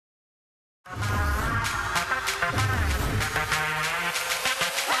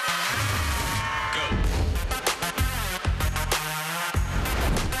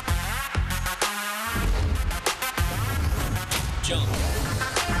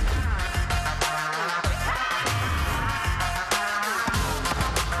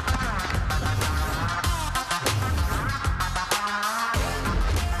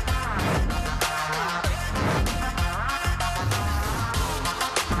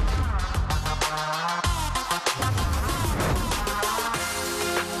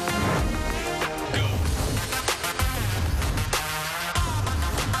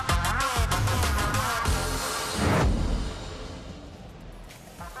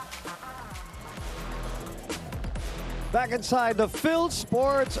Back inside the Phil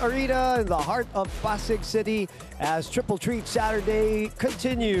Sports Arena in the heart of Pasig City as Triple Treat Saturday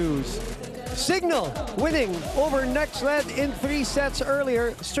continues. Signal winning over Nextled in 3 sets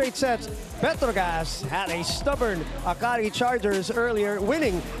earlier, straight sets. Petrogas had a stubborn Akari Chargers earlier,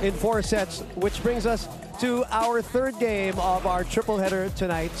 winning in 4 sets, which brings us to our 3rd game of our triple header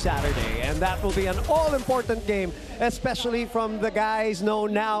tonight, Saturday. And that will be an all-important game, especially from the guys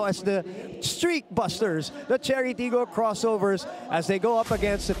known now as the Streak Busters, the Chery Tiggo Crossovers, as they go up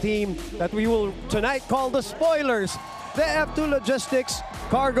against a team that we will tonight call the Spoilers, the F2 Logistics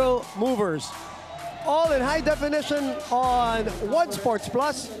Cargo Movers. All in high definition on One Sports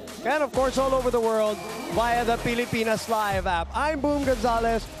Plus, and of course all over the world via the Pilipinas Live app. I'm Boom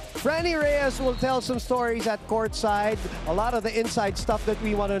Gonzalez. Franny Reyes will tell some stories at courtside, a lot of the inside stuff that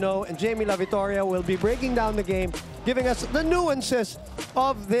we want to know, and Jamie La Vittoria will be breaking down the game, giving us the nuances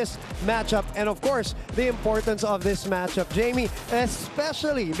of this matchup, and of course, the importance of this matchup. Jamie,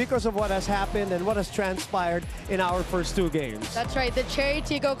 especially because of what has happened and what has transpired in our first 2 games. That's right, the Chery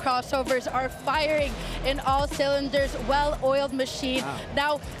Tiggo Crossovers are firing in all cylinders, well-oiled machine. Wow.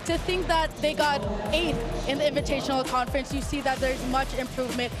 Now, to think that they got 8th in the Invitational Conference, you see that there's much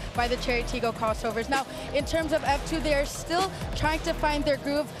improvement by the Chery Tiggo Crossovers. Now, in terms of F2, they are still trying to find their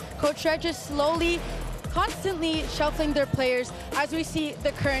groove. Coach Reg is constantly shuffling their players as we see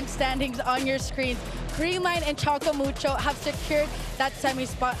the current standings on your screen. Creamline and Choco Mucho have secured that semi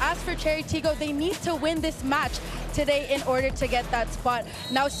spot. As for Chery Tiggo, they need to win this match today in order to get that spot.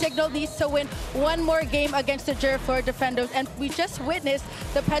 Now Signal needs to win 1 more game against the Giraflor Defenders, and we just witnessed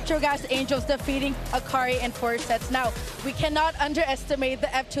the Petrogas Angels defeating Akari in 4 sets. Now, we cannot underestimate the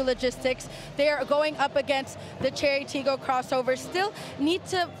F2 Logistics. They are going up against the Chery Tiggo Crossovers. Still need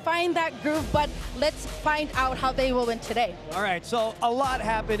to find that groove, but let's find out how they will win today. All right, so a lot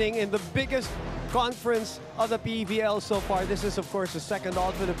happening in the biggest conference of the PVL so far. This is, of course, the 2nd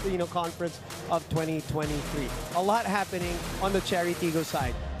All-Filipino Conference of 2023. A lot happening on the Chery Tiggo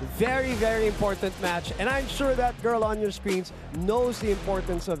side. Very, very important match, and I'm sure that girl on your screens knows the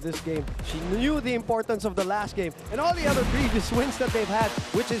importance of this game. She knew the importance of the last game and all the other previous wins that they've had,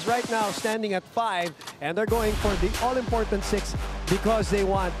 which is right now standing at 5, and they're going for the all-important 6 because they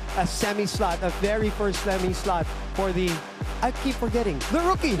want a semi-slot, a very first semi-slot for the, I keep forgetting, the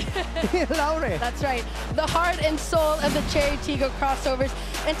rookie, Laure. That's right, the heart and soul of the Chery Tiggo Crossovers.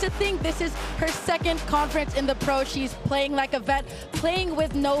 And to think this is her 2nd conference in the pro, she's playing like a vet, playing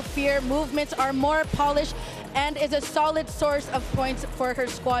with no fear. Movements are more polished and is a solid source of points for her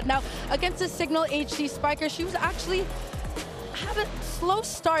squad. Now, against the Signal HD Spiker, she was actually had a slow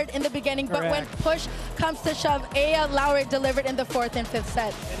start in the beginning, but when push comes to shove, Aya Laure delivered in the 4th and 5th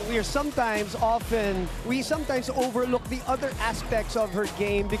set. And we sometimes overlook the other aspects of her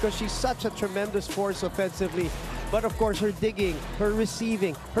game because she's such a tremendous force offensively. But of course, her digging, her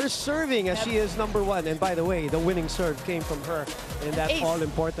receiving, her serving, as she is #1. And by the way, the winning serve came from her in that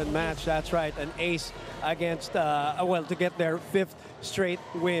all-important match. That's right, an ace against, well, to get their 5th straight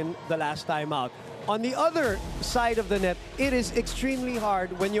win the last time out. On the other side of the net, it is extremely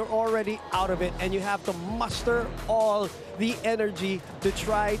hard when you're already out of it and you have to muster all the energy to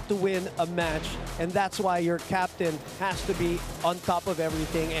try to win a match. And that's why your captain has to be on top of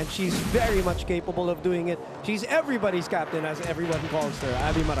everything, and she's very much capable of doing it. She's everybody's captain, as everyone calls her,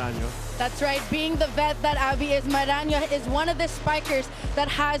 Abby Maranyo. That's right, being the vet that Abby is, Maranyo is one of the spikers that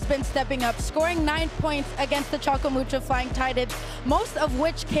has been stepping up, scoring 9 points against the Choco Mucho Flying Titans, most of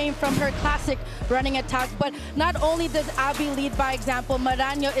which came from her classic running attacks. But not only does Abby lead by example,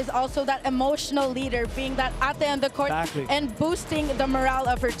 Maranyo is also that emotional leader, being that ate on the court and boosting the morale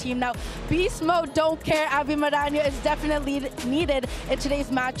of her team. Now, beast mode, don't care, Abby Maranyo is definitely needed in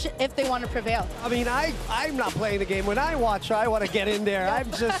today's match if they want to prevail. I mean, I'm not playing the game. When I watch her, I want to get in there.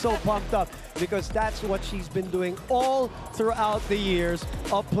 I'm just so pumped up because that's what she's been doing all throughout the years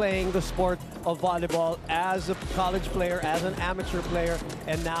of playing the sport of volleyball as a college player, as an amateur player,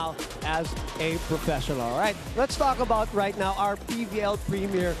 and now as a professional. All right, let's talk about right now our PVL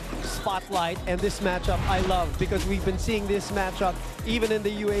Premier Spotlight, and this matchup I love because we've been seeing this matchup even in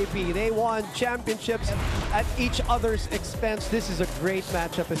the UAP. They won championships at each other's expense. This is a great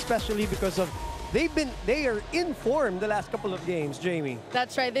matchup, especially because of they are in form the last couple of games, Jamie.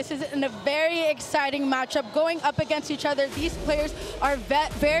 That's right. This is a very exciting matchup going up against each other. These players are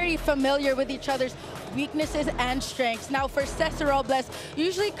very familiar with each other's weaknesses and strengths. Now for Ceci Robles,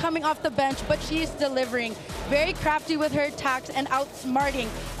 usually coming off the bench, but she is delivering. Very crafty with her attacks and outsmarting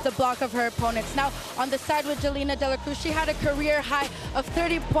the block of her opponents. Now on the side with Jelena De La Cruz, she had a career high of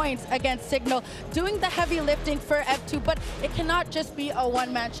 30 points against Signal, doing the heavy lifting for F2, but it cannot just be a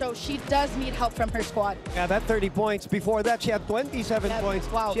one-man show. She does need help from her squad. Yeah, that 30 points. Before that, she had 27 points.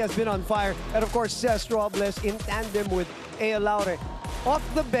 Wow. She has been on fire. And of course, Ceci Robles in tandem with Ea Laure. Off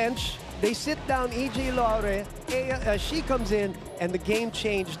the bench, they sit down EJ Laure. She comes in, and the game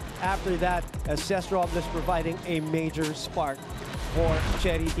changed after that as Ceci Robles providing a major spark for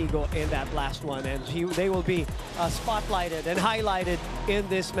Chery Tiggo in that last one. And they will be spotlighted and highlighted in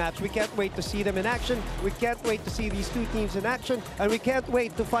this match. We can't wait to see them in action. We can't wait to see these two teams in action. And we can't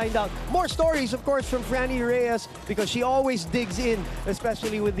wait to find out more stories, of course, from Franny Reyes, because she always digs in,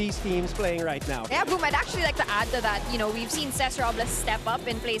 especially with these teams playing right now. Yeah, Boom, I'd actually like to add to that. You know, we've seen Ceci Robles step up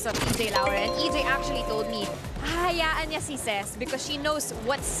in place of EJ Laure. And EJ actually told me, hayaan niya si Ces because she knows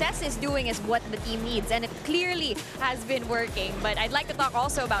what Ces is doing is what the team needs, and it clearly has been working. But I'd like to talk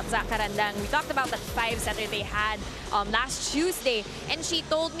also about Zach Carandang. We talked about that 5-setter they had last Tuesday, and she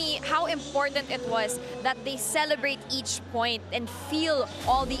told me how important it was that they celebrate each point and feel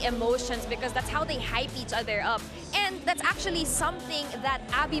all the emotions because that's how they hype each other up. And that's actually something that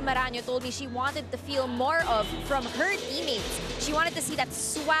Abby Maraño told me she wanted to feel more of from her teammates. She wanted to see that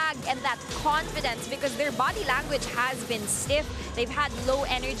swag and that confidence because their body language has been stiff. They've had low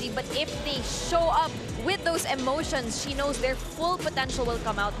energy, but if they show up with those emotions, she knows their full potential will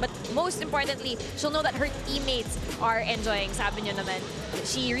come out. But most importantly, she'll know that her teammates are enjoying. Sabi niyo naman,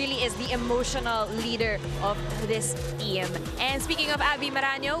 she really is the emotional leader of this team. And speaking of Abby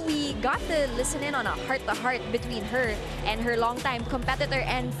Maraño, we got to listen in on a heart-to-heart between her and her longtime competitor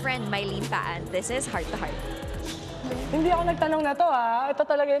and friend, Mylene Paan. This is Heart to Heart. Hindi ako nagtanong na to Ito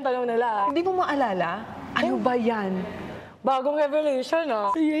talaga yung tanong nila. Hindi mo maalala? Ano ba yan? Bagong revelation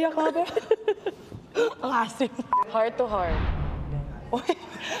Iiyak ka ba? Ang asim. Heart to heart. Uy,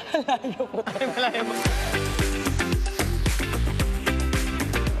 malayo mo tayo. Malayo mo.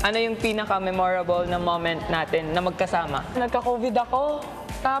 Ano yung pinaka-memorable na moment natin na magkasama? Nagka-COVID ako.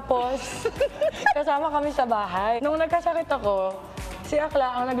 Tapos, kasama kami sa bahay. Nung nagkasakit ako, si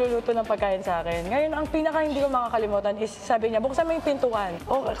Akla ang nagluluto ng pagkain sa akin. Ngayon, ang pinaka hindi ko makakalimutan is sabi niya, buksan mo yung pintuan.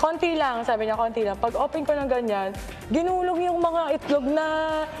 O, konti lang, sabi niya, konti lang. Pag open ko ng ganyan, ginulong yung mga itlog na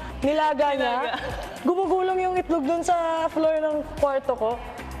nilaga niya. Gumugulong yung itlog dun sa floor ng kwarto ko.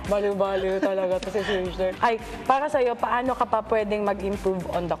 Baliw-baliw talaga to si sister. Ay, para sa'yo, paano ka pa pwedeng mag-improve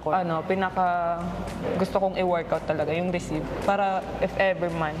on the court? Pinaka gusto kong i-workout talaga, yung receive. Para if ever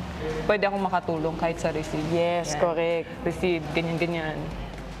man, pwede akong makatulong kahit sa receive. Yes, correct. Receive, ganyan-ganyan.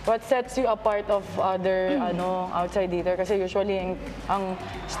 What sets you apart of other outside hitter? Kasi usually ang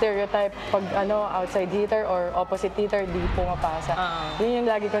stereotype pag outside hitter or opposite hitter di pumapasa. Yun yung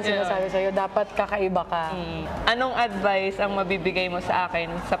lagi kong sinasabi sa'yo, dapat kakaiba ka. Anong advice ang mabibigay mo sa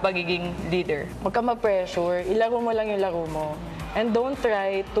akin sa pagiging leader? Huwag ka mag-pressure, ilaro mo lang yung laro mo. And don't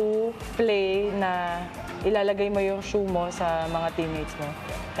try to play na ilalagay mo yung shoe mo sa mga teammates mo.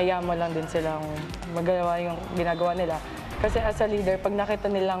 Hayaan mo lang din silang magawa yung ginagawa nila. Kasi as a leader, pag nakita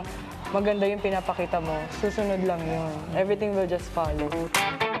nilang maganda yung pinapakita mo, susunod lang yun. Everything will just follow.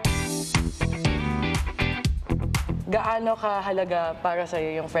 Gaano kahalaga para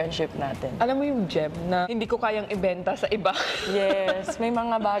sa'yo yung friendship natin? Alam mo yung gem na hindi ko kayang ibenta sa iba? Yes, may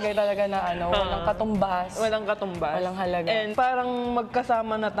mga bagay talaga na walang katumbas. Walang katumbas. Walang halaga. And parang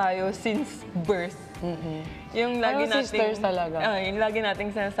magkasama na tayo since birth. Yung lagi nating sisters talaga. Yung lagi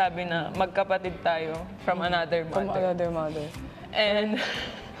nating sinasabi na magkapatid tayo from another mother. From another mother. And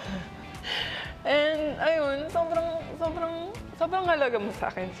ayun, sobrang halaga mo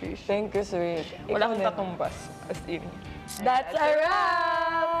sa akin, sis. Thank you, sweet. Wala akong katumbas, as in. That's a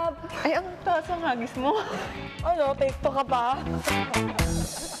wrap! Ay, ang taas ang hagis mo. Take to ka pa?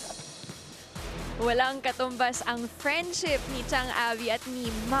 Walang katumbas ang friendship ni Chang Abby at ni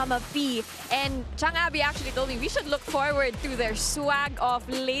Mama P. And Chang Abby actually told me we should look forward to their swag off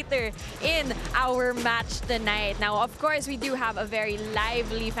later in our match tonight. Now, of course, we do have a very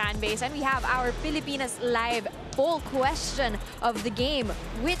lively fan base and we have our Pilipinas Live poll question of the game,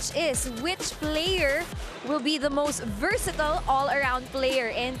 which is which player will be the most versatile all-around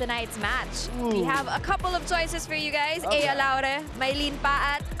player in tonight's match. We have a couple of choices for you guys. Ea Laure, Mylene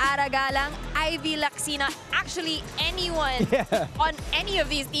Paat, Ara Galang, Ivy Laxina. Actually, anyone on any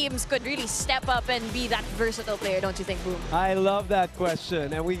of these teams could really step up and be that versatile player, don't you think, Boom? I love that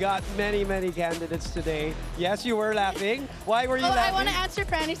question. And we got many, many candidates today. Yes, you were laughing. Why were you laughing? I want to answer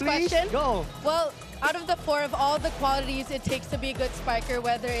Franny's Please, question. go. Well, out of the four, of all the qualities it takes to be a good spiker,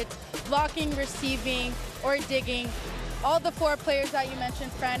 whether it's blocking, receiving, or digging, all the four players that you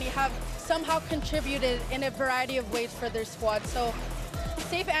mentioned, Franny, have somehow contributed in a variety of ways for their squad. So,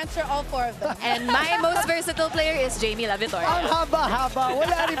 safe answer, all four of them. And my most versatile player is Jamie Lavitoria. Ang haba-haba.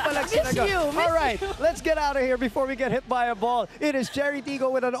 Wala rin palang sinagot. you, miss All right, let's get out of here before we get hit by a ball. It is Chery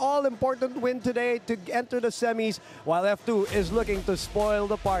Tiggo with an all-important win today to enter the semis, while F2 is looking to spoil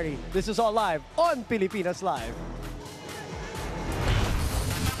the party. This is all live on Pilipinas Live.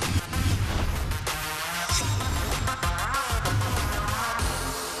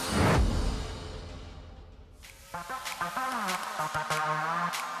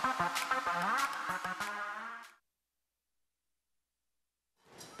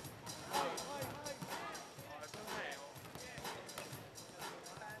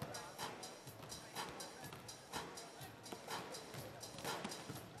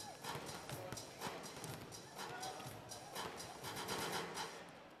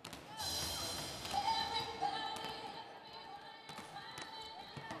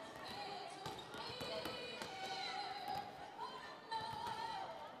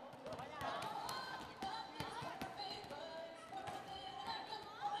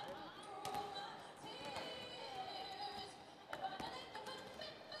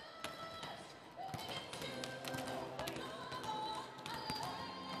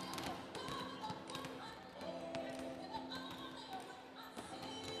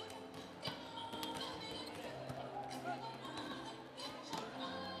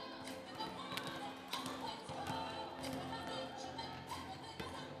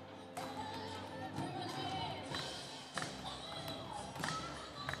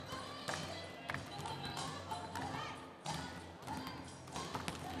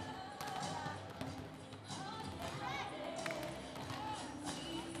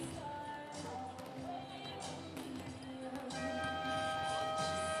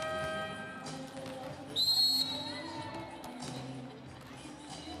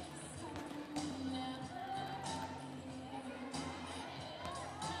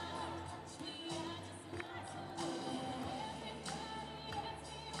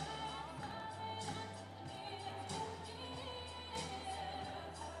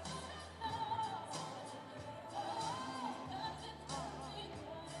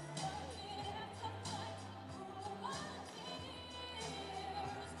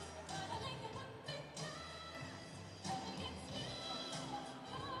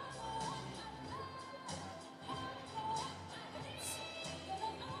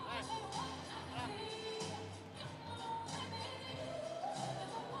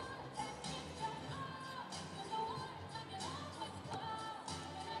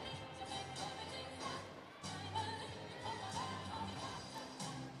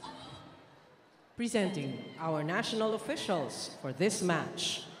 Presenting our national officials for this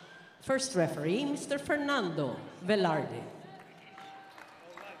match. First referee, Mr. Fernando Velarde.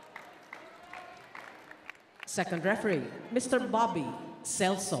 Second referee, Mr. Bobby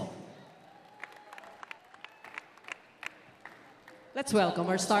Celso. Let's welcome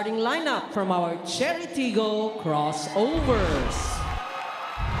our starting lineup from our Chery Tiggo Crossovers.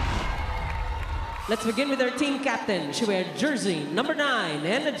 Let's begin with our team captain. She wears jersey number 9,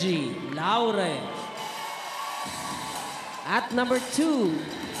 Energy Laure. At number 2,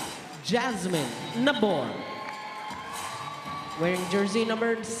 Jasmine Nabor. Wearing jersey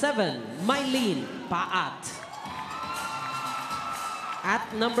number 7, Mylene Paat. At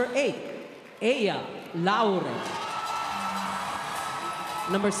number 8, Aya Laure.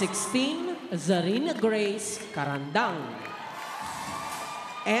 Number 16, Zarina Grace Karandang.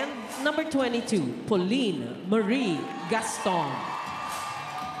 And number 22, Pauline Marie Gaston.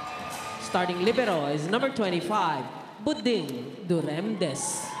 Starting libero is number 25, Buding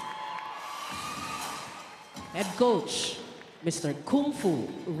Duremdes. Head coach, Mr. Kung Fu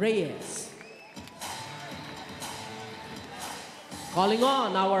Reyes. Calling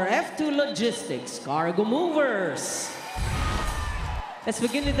on our F2 Logistics Cargo Movers. Let's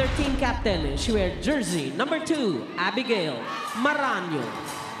begin with their team captain. She wears jersey number 2, Abigail Maranyo.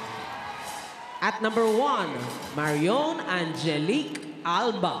 At number 1, Marion Angelique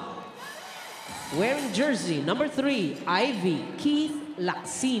Alba. Wearing jersey number 3, Ivy Keith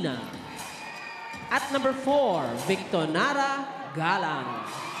Laksina. At number 4, Victonara Galan.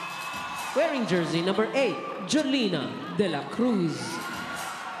 Wearing jersey number 8, Jolina De La Cruz.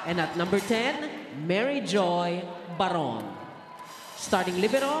 And at number 10, Mary Joy Baron. Starting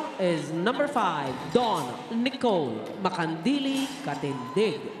libero is number 5, Dawn Nicole Macandili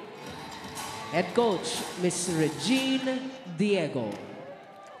Katindig. Head coach, Miss Regine Diego.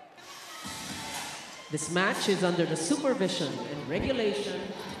 This match is under the supervision and regulation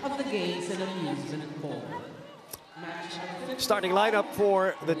of the Games and Amusement Board. Starting lineup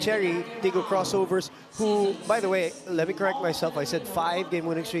for the Chery Tiggo Crossovers, who, by the way, let me correct myself. I said 5-game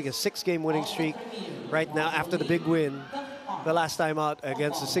winning streak, a 6-game winning streak right now after the big win the last time out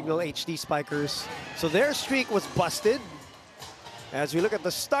against the Signal HD Spikers. So their streak was busted. As we look at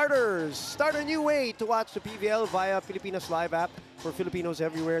the starters, start a new way to watch the PVL via Pilipinas Live app for Filipinos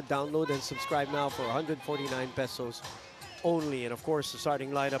everywhere. Download and subscribe now for 149 pesos only. And of course, the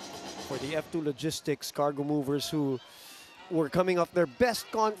starting lineup for the F2 Logistics Cargo Movers, who were coming off their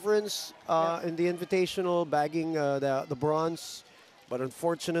best conference in the Invitational, bagging the bronze, but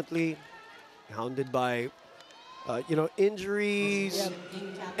unfortunately hounded by injuries.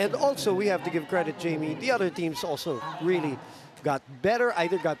 And also, we have to give credit, Jamie, the other teams also really got better,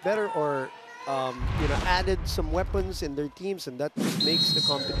 either got better or added some weapons in their teams, and that makes the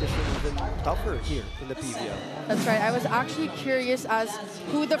competition even tougher here in the PVL. That's right. I was actually curious as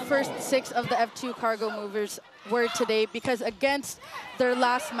who the first 6 of the F2 Cargo Movers were today, because against their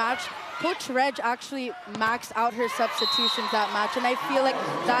last match, Coach Reg actually maxed out her substitutions that match, and I feel like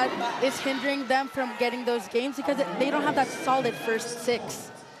that is hindering them from getting those games because they don't have that solid first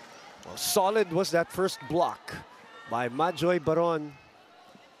 6. Well, solid was that first block by Majoy Baron,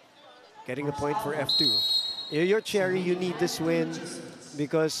 getting the point for F2. You're Chery, you need this win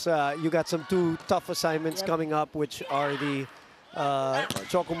because you got some 2 tough assignments coming up, which are the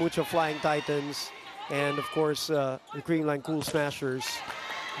Choco Mucho Flying Titans and, of course, the Green Line Cool Smashers.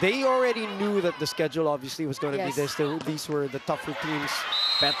 They already knew that the schedule obviously was going to be this. These were the tougher teams,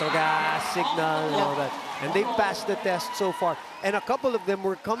 Petrogas, Signal, and all that. And they passed the test so far. And a couple of them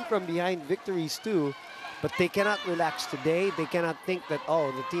were come from behind victories too. But they cannot relax today. They cannot think that,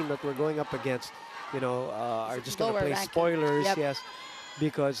 oh, the team that we're going up against, are just going to play spoilers. Yes,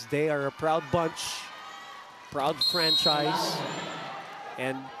 because they are a proud bunch, proud franchise,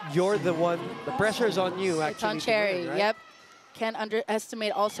 and you're the one. The pressure is on you. Actually, it's on Chery. Right? Yep. Can't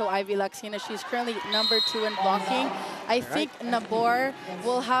underestimate also Ivy Laxina. She's currently #2 in blocking. I think Nabor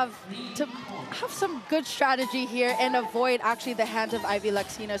will have to have some good strategy here and avoid actually the hands of Ivy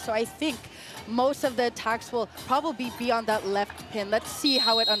Laxina. So I think most of the attacks will probably be on that left pin. Let's see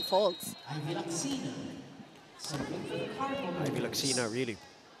how it unfolds. Ivy Laxina, really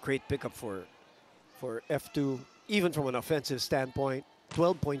great pickup for F2, even from an offensive standpoint.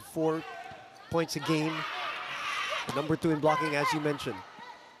 12.4 points a game. #2 in blocking, as you mentioned.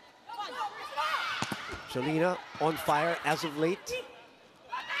 Shalina on fire as of late.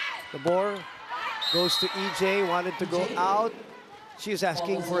 The ball goes to EJ, wanted to go out. She is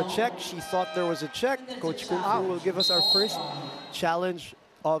asking for a check. She thought there was a check. Coach Kung Fu will give us our first challenge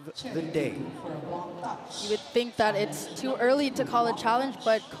of the day. You would think that it's too early to call a challenge,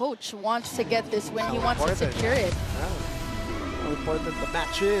 but Coach wants to get this win. He wants to secure it. How important the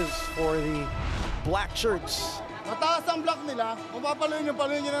match is for the black shirts. Mataas ang block nila, kung papaluin nyo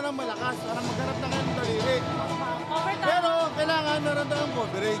na ng malakas para maghanap na kayo ng daliri. Pero kailangan narandaman ang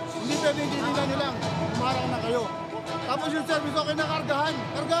coverage. Hindi pwedeng hindi nyo lang, umarang na kayo. Tapos yung service, okay na kargahan.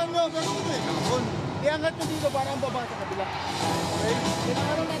 Kargahan nyo, pero ito eh, kapon. Iangat nyo dito para ang baba sa kabila. Okay?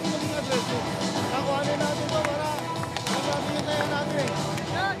 Kailangan natin maging aggressive. Nakuhanin natin ito para natin yung kaya natin.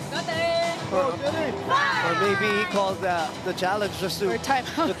 Or maybe he called the challenge just to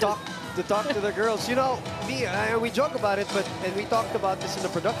talk to the girls. We joke about it, and we talked about this in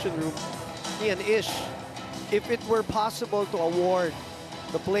the production room, me and Ish. If it were possible to award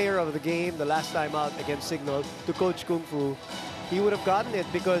the player of the game the last time out against Signal to Coach Kung Fu, he would have gotten it,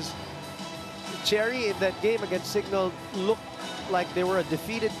 because Chery in that game against Signal looked like they were a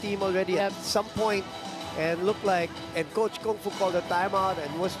defeated team already at some point, and Coach Kung Fu called a timeout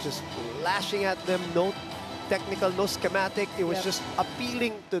and was just lashing at them. No technical, no schematic. It was just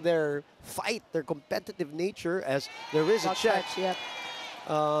appealing to their fight, their competitive nature, as there is a check.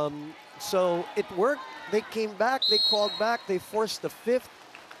 So it worked. They came back, they called back, they forced the 5th,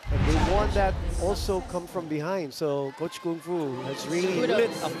 and they won that also come from behind. So Coach Kung Fu has really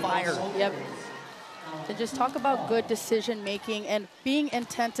lit a fire. Yep. To just talk about good decision making and being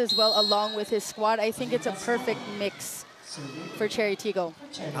intent as well along with his squad, I think it's a perfect mix for Chery Tiggo.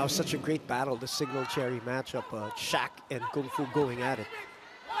 That was such a great battle, the Signal Chery matchup. Shaq and Kung Fu going at it.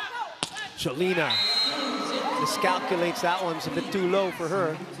 Shalina miscalculates that one's a bit too low for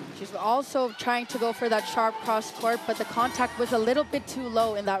her. She's also trying to go for that sharp cross court, but the contact was a little bit too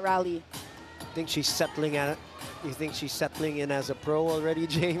low in that rally. I think she's settling at it. You think she's settling in as a pro already,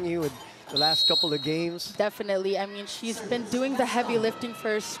 Jamie, with the last couple of games? Definitely. I mean, she's been doing the heavy lifting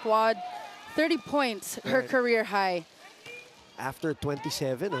for her squad. 30 points, her career high. After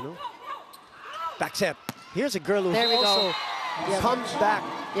 27, Back set. Here's a girl who's There we go. also comes back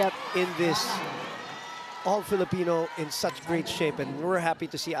Yep. in this All-Filipino in such great shape, and we're happy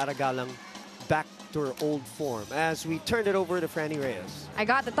to see Aragalang back to her old form as we turn it over to Franny Reyes. I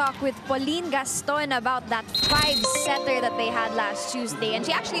got to talk with Pauline Gaston about that 5-setter that they had last Tuesday. And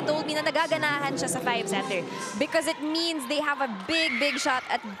she actually told me na nagaganahan siya sa 5-setter because it means they have a big shot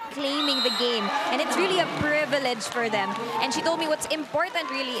at claiming the game. And it's really a privilege for them. And she told me what's important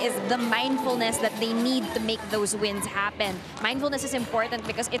really is the mindfulness that they need to make those wins happen. Mindfulness is important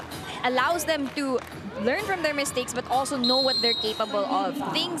because it allows them to learn from their mistakes but also know what they're capable of.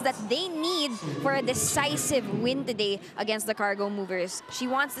 Things that they need for a decisive win today against the Cargo Movers. She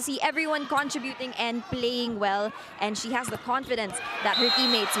wants to see everyone contributing and playing well, and she has the confidence that her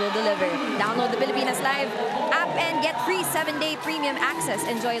teammates will deliver. Download the Pilipinas Live app and get free 7-day premium access.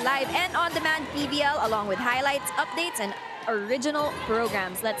 Enjoy live and on-demand PVL along with highlights, updates, and original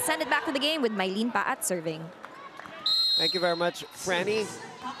programs. Let's send it back to the game with Mylene Pa at serving. Thank you very much, Franny.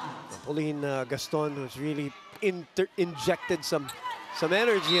 Pauline Gaston, who's really injected some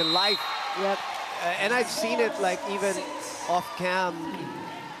energy and life. Yep. And I've seen it, like, even off cam.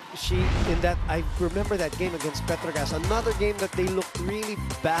 I remember that game against Petrogas, another game that they looked really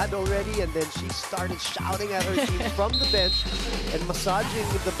bad already, and then she started shouting at her team from the bench and massaging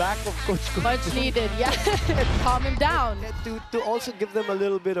the back of Coach Coach. Much needed, yeah. Calm him down. To also give them a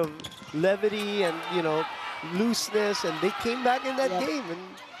little bit of levity and, you know, looseness, and they came back in that game, and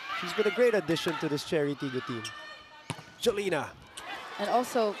she's been a great addition to this Chery Tiggo team. Jolina. And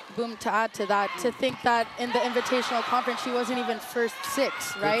also, boom, to add to that, to think that in the Invitational Conference, she wasn't even first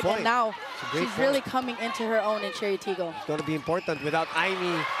 6, right? And now she's really coming into her own in Chery Tiggo. It's going to be important without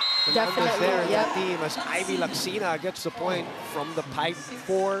Amy. Definitely, there in that team as Ivy Laxina gets the point from the pipe.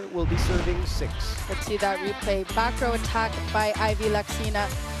 4 will be serving 6. Let's see that replay. Back row attack by Ivy Laxina.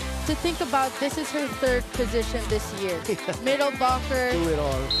 To think about, this is her 3rd position this year. Middle blocker, do it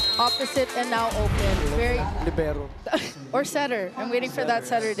all. Opposite, and now open. Very libero. or setter. I'm waiting for that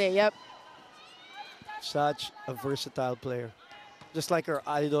setter day. Yep. Such a versatile player. Just like her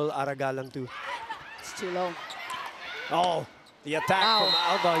idol, Aragalang too. It's too low. Oh, the attack from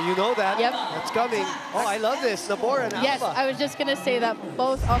Alba. You know that. Yep. That's coming. Oh, I love this. Nabor and Alba. Yes, I was just going to say that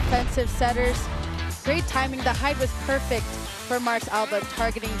both offensive setters. Great timing. The height was perfect for Mars Alba,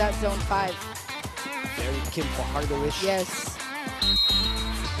 targeting that zone 5. Very Kim Fajardo-ish. Yes.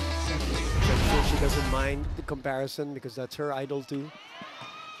 I'm sure she doesn't mind the comparison because that's her idol too.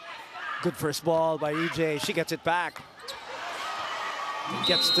 Good first ball by EJ. She gets it back.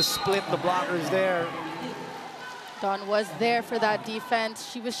 Gets to split the blockers there. Dawn was there for that defense.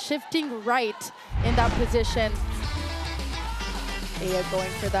 She was shifting right in that position. Aya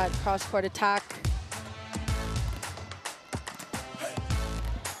going for that cross-court attack.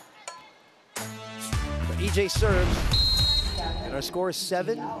 EJ serves, and our score is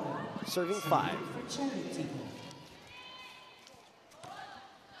 7, serving 5.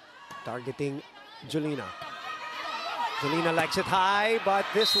 Targeting Jolina. Jolina likes it high, but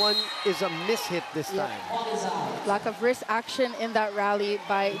this one is a miss-hit this time. Lack of wrist action in that rally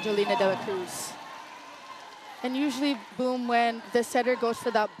by Jolina de la Cruz. And usually, boom, when the setter goes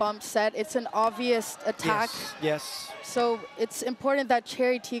for that bump set, it's an obvious attack. Yes. So it's important that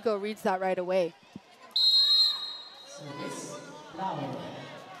Chery Tiggo reads that right away.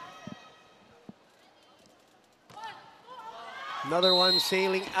 Another one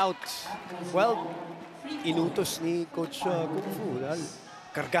sailing out. Well, inutos ni Coach Kung Fu.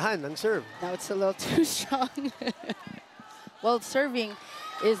 Kargahan ang serve. Now it's a little too strong. Well, serving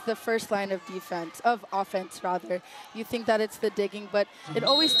is the first line of defense, of offense rather. You think that it's the digging, but it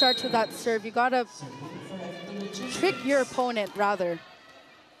always starts with that serve. You gotta trick your opponent rather.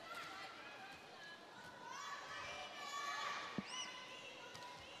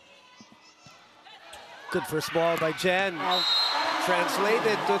 Good first ball by Jen.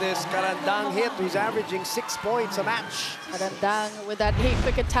 Translated to this Karandang hit, who's averaging 6 points a match. Karandang with that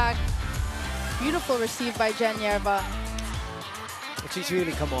quick attack. Beautiful receive by Jen Yerba. But she's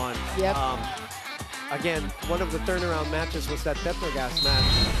really come on. Yep. Again, one of the turnaround matches was that Petrogas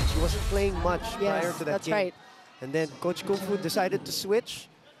match. She wasn't playing much prior to that that's game. right. And then Coach Kung Fu decided to switch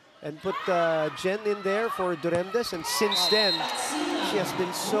and put Jen in there for Duremdes. And since then, she has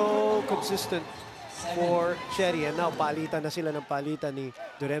been so consistent for Chery. And now palitan na sila ng palitan ni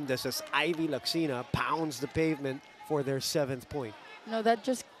Duremdes as Ivy Laxina pounds the pavement for their 7th point. No, that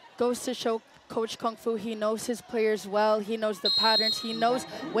just goes to show Coach Kung Fu, he knows his players well. He knows the patterns. He knows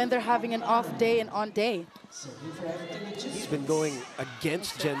when they're having an off day and on day. He's been going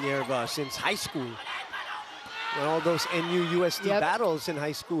against Jen Yerba since high school. And all those NU-UST battles in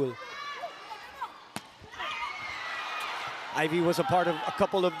high school. Ivy was a part of a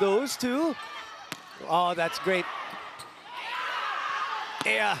couple of those too. Oh, that's great.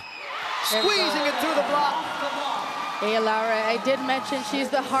 Yeah, squeezing it through the block. Laura, I did mention she's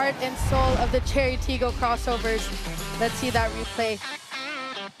the heart and soul of the Chery Tiggo Crossovers. Let's see that replay.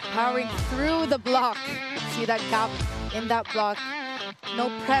 Powering through the block. See that gap in that block. No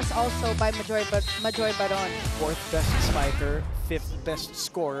press also by Majoy Baron. 4th best spiker, 5th best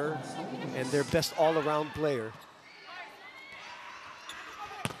scorer, and their best all-around player.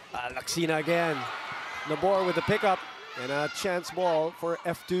 Laksina again. Nabor with the pickup and a chance ball for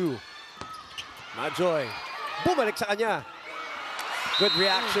F2. Majoy. Bumalik sa kanya. Good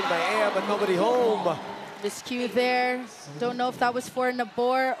reaction by Ea, but nobody home. Miscue there. Don't know if that was for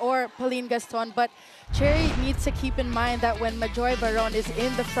Nabor or Pauline Gaston, but Chery needs to keep in mind that when Majoy Baron is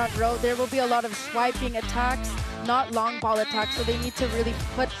in the front row, there will be a lot of swiping attacks, not long ball attacks, so they need to really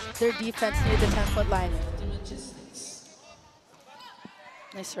put their defense near the 10-foot line.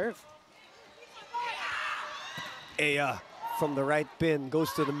 Nice serve. Ea from the right pin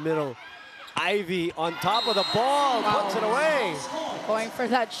goes to the middle. Ivy on top of the ball, puts it away. Going for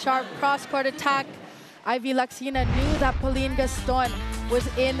that sharp cross-court attack. Ivy Laksina knew that Pauline Gaston was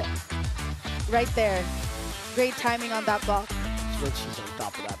in right there. Great timing on that block. When she's on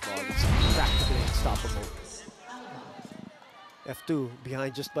top of that ball, it's practically unstoppable. F2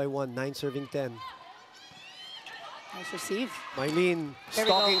 behind just by 1, 9 serving 10. Nice receive. Mylene There we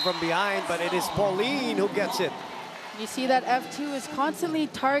stalking go. from behind, but it is Pauline who gets it. You see that F2 is constantly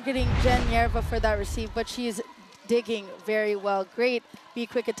targeting Jen Yerva for that receive, but she is digging very well. Great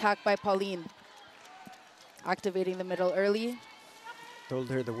be-quick attack by Pauline. Activating the middle early. Told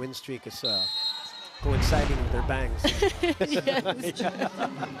her the win streak is coinciding with their bangs.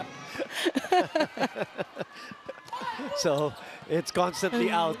 So it's constantly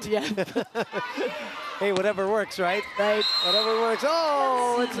out. Yeah. Hey, whatever works, right? Right. Whatever works.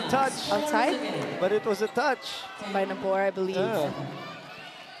 Oh, it's a touch. Outside But it was a touch. by Nabor, I believe.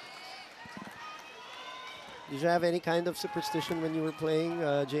 Did you have any kind of superstition when you were playing,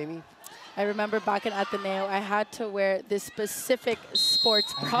 Jamie? I remember back in Ateneo, I had to wear this specific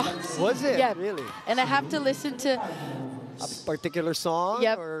sports props. Was it? Yeah. Really? And I have to listen to A particular song?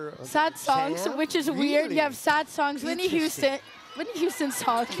 Yep. Or sad songs, chant? which is weird. Really? You have sad songs, Whitney Houston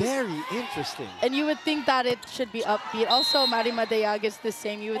songs. Very interesting. And you would think that it should be upbeat. Also, Mari Madayag is the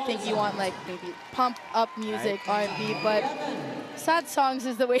same. You would think you want like maybe pump up music, R&B, but sad songs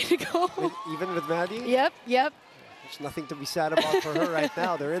is the way to go. Even with Maddie? Yep. There's nothing to be sad about for her right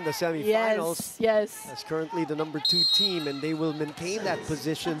now. They're in the semifinals. Yes. That's currently the #2 team, and they will maintain that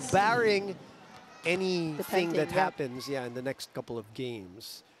position, barring anything Depending, that yep. happens in the next couple of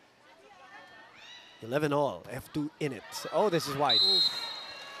games. 11 all, F2 in it. Oh, this is wide.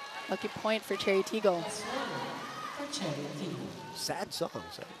 Lucky point for Chery Tiggo. Sad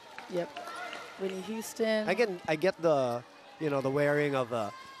songs. Huh? Yep. Whitney Houston. I get the, the wearing of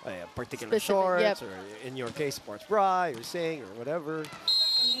a particular Specific, shorts, yep. or in your case, sports bra, you're saying, or whatever.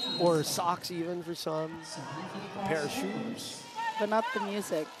 Or socks even for some. A pair of shoes. But not the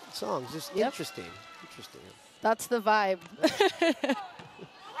music. Songs, just Yep. interesting. Interesting. That's the vibe.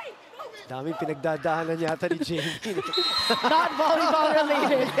 Daming pinagdadaanan yata ni Jamie. Not volleyball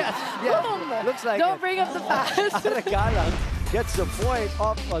related. Yes, Boom. looks like Don't it. bring up the past. Aragalang gets the point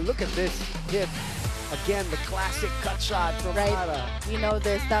off. Look at this hit. Again, the classic cut shot from Right. Ara. We know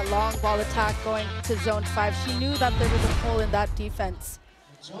this, that long ball attack going to zone 5. She knew that there was a hole in that defense.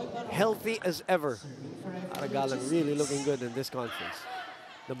 Healthy as ever. Aragalang really looking good in this conference.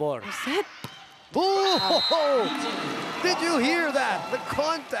 The ball. Set. Oh! Did you hear that? The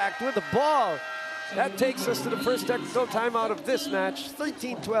contact with the ball. That takes us to the first technical timeout of this match.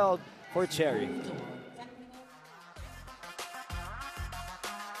 13-12 for Chery.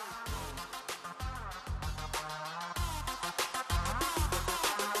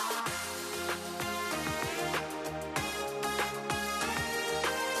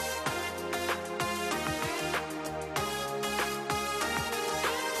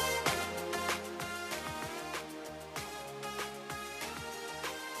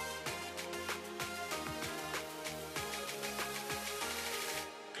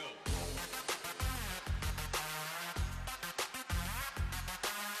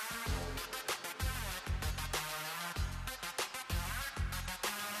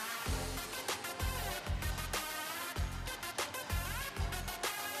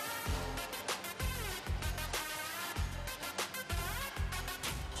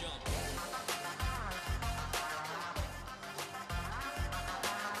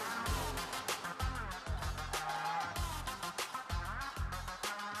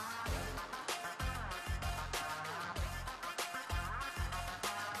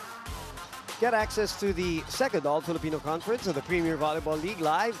 Get access to the second All-Filipino Conference of the Premier Volleyball League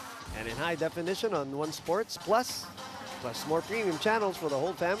live and in high definition on One Sports Plus more premium channels for the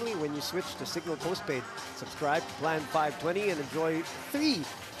whole family when you switch to Signal Postpaid. Subscribe to Plan 520 and enjoy 3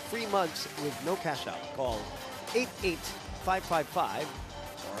 free months with no cash out. Call 88555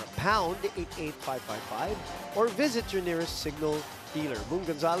 or pound 88555 or visit your nearest Signal dealer. Boom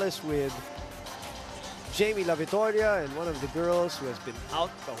Gonzalez with Jamie La Victoria and one of the girls who has been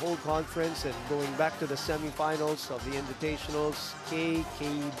out the whole conference and going back to the semifinals of the Invitationals,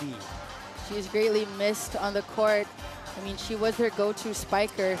 KKD. She's greatly missed on the court. I mean, she was their go-to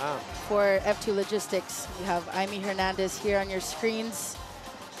spiker for F2 Logistics. You have Amy Hernandez here on your screens.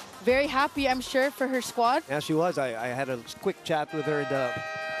 Very happy, I'm sure, for her squad. Yeah, she was. I had a quick chat with her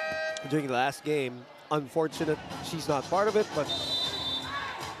during the last game. Unfortunate she's not part of it, but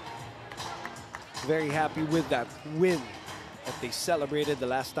very happy with that win that they celebrated the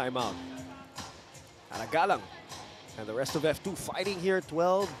last time out. Aragalang and the rest of F2 fighting here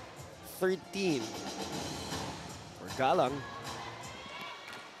 12-13. For Galang,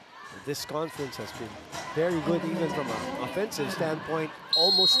 this conference has been very good even from an offensive standpoint.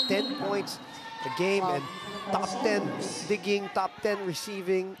 Almost 10 points a game and top 10 digging, top 10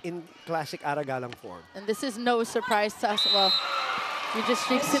 receiving in classic Aragalang form. And this is no surprise to us. Well, you just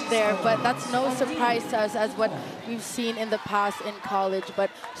fix it there, but that's no surprise to us as what we've seen in the past in college, but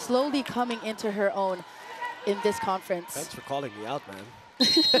slowly coming into her own in this conference. Thanks for calling me out, man.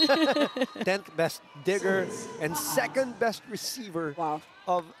 10th best digger and 2nd best receiver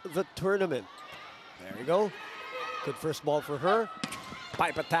of the tournament. There you go. Good first ball for her.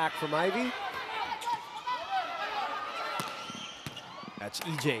 Pipe attack from Ivy. That's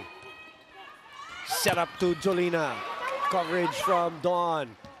EJ. Set up to Jolina. Coverage from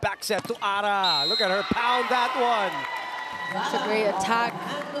Dawn. Back set to Ara. Look at her pound that one. That's a great attack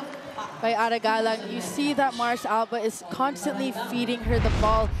by Aragalang. You see that Mars Alba is constantly feeding her the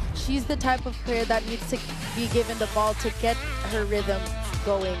ball. She's the type of player that needs to be given the ball to get her rhythm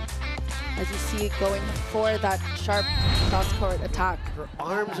going. As you see, going for that sharp cross-court attack. Her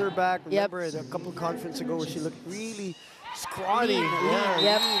arms are back. Remember a couple conferences ago where she looked really scrawny.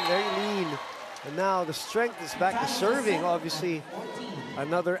 Lean, very lean. And now the strength is back to serving, obviously.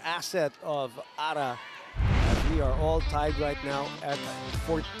 Another asset of Ara. We are all tied right now at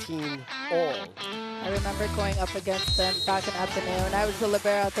 14 all. I remember going up against them back in Ateneo, and I was the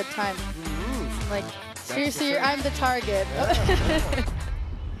libero at the time. Like, seriously, I'm the target. Yeah.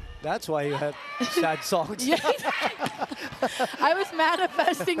 That's why you had sad songs. Yeah. I was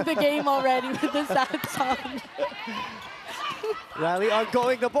manifesting the game already with the sad song. Rally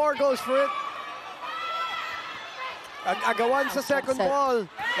ongoing, the board goes for it. Agawan sa second ball.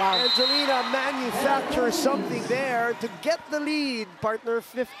 Wow. Angelina manufactures something there to get the lead. Partner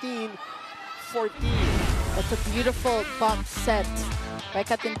 15-14. That's a beautiful bump set by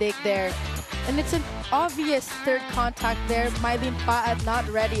Katindig there. And it's an obvious third contact there. Mylene Paat not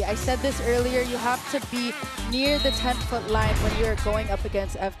ready. I said this earlier, you have to be near the 10-foot line when you're going up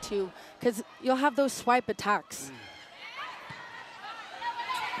against F2 because you'll have those swipe attacks.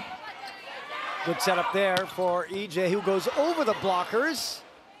 Good setup there for EJ, who goes over the blockers.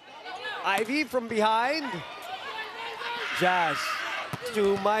 Ivy from behind. Jazz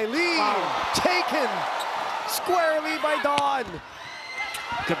to Mylene. Taken squarely by Dawn.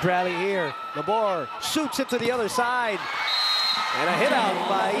 Good rally here. Nabor shoots it to the other side. And a hit out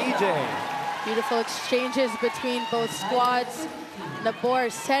by EJ. Beautiful exchanges between both squads.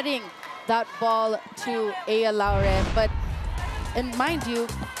 Nabor setting that ball to Aya Lauren. And mind you,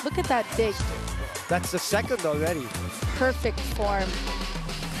 look at that dig. That's the second already. Perfect form.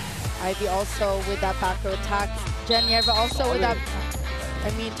 Ivy also with that back row attack. Genyeva also with that.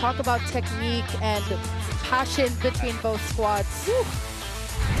 I mean, talk about technique and passion between both squads. Woo.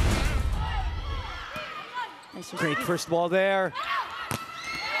 Nice. Great first ball there.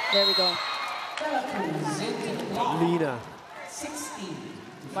 There we go. Lina.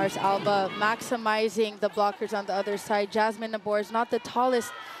 Mars Alba maximizing the blockers on the other side. Jasmine Nabor is not the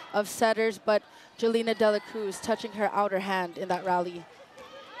tallest of setters, but Jelena De La Cruz touching her outer hand in that rally.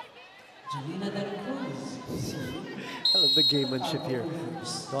 I love the gamemanship here.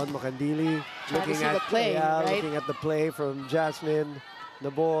 Dawn Macandili looking at the play, right? Looking at the play from Jasmine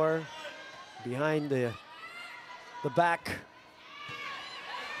Nabor behind the back.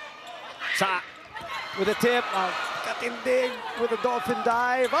 Sa with a tip. Katindig with a dolphin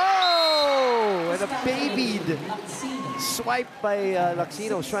dive. Oh! And a babied swipe by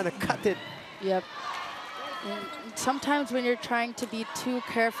Laxino, trying to cut it. Yep. And sometimes when you're trying to be too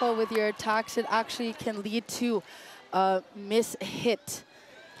careful with your attacks, it actually can lead to a miss hit.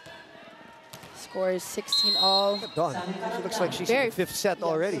 Score is 16-all. Dawn, she looks like she's in Very- the 5th set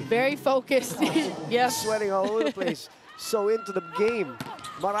already. Very focused. Yes. Sweating all over the place. So into the game.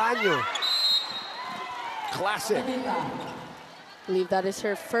 Maraño. Classic. I believe that is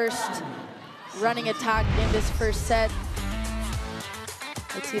her first running attack in this first set.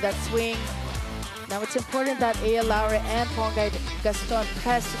 Let's see that swing. Now it's important that Aya Laura and Pongay Gaston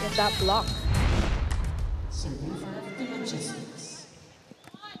press in that block.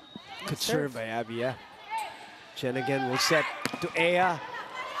 Good serve by Abby, yeah. Chen again will set to Aya.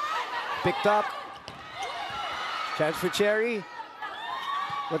 Picked up. Chance for Chery.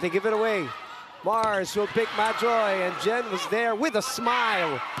 But they give it away. Mars will pick Majoy, and Jen was there with a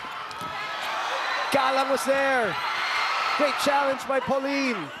smile. Galang was there. Great challenge by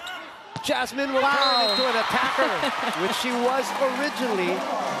Pauline. Jasmine will turn into an attacker, which she was originally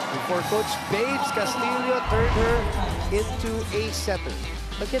before Coach Babes Castillo turned her into a setter.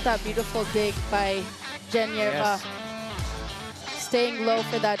 Look at that beautiful dig by Jen Yerba. Yes. Staying low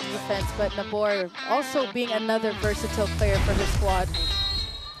for that defense, but Nabor also being another versatile player for her squad.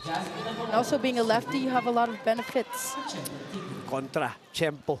 And also being a lefty, you have a lot of benefits. Contra,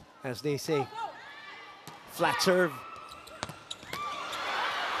 Chempo, as they say. Flat serve.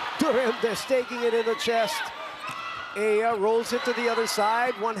 Durantes taking it in the chest. Aya rolls it to the other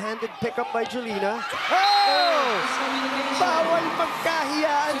side. One-handed pickup by Julina. Oh! Bawal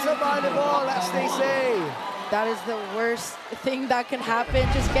magkahiyaan sa volleyball, as they say. That is the worst thing that can happen.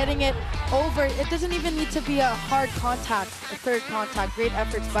 Just getting it over. It doesn't even need to be a hard contact, a third contact. Great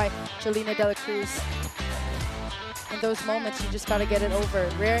efforts by Jolina De La Cruz. In those moments, you just got to get it over.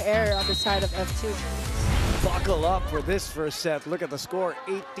 Rare error on the side of F2. Buckle up for this first set. Look at the score,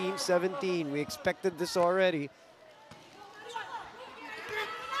 18-17. We expected this already.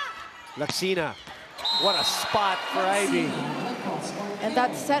 Laxina, what a spot for Ivy. And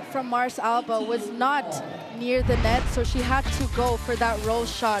that set from Mars Alba was not near the net, so she had to go for that roll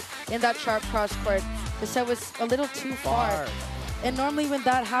shot in that sharp cross court. The set was a little too far. And normally when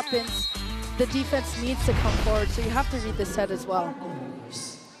that happens, the defense needs to come forward, so you have to read the set as well.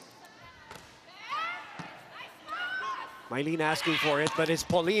 Mylene asking for it, but it's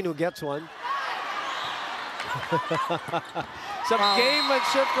Pauline who gets one. Some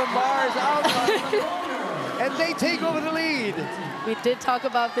gamemanship from Mars Alba. And they take over the lead. We did talk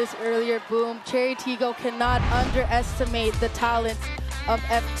about this earlier, Boom. Chery Tiggo cannot underestimate the talents of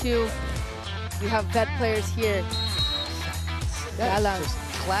F2. We have vet players here. That's just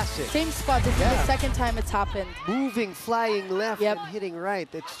classic. Same spot. This is the second time it's happened. Moving, flying left and hitting right.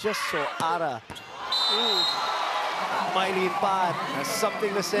 It's just so ara. Mylene Pad has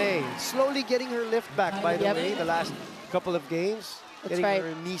something to say. Slowly getting her lift back, by the way, the last couple of games. That's getting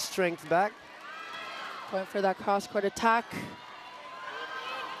her knee strength back. Going for that cross-court attack.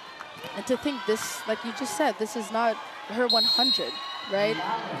 And to think this, like you just said, this is not her 100, right?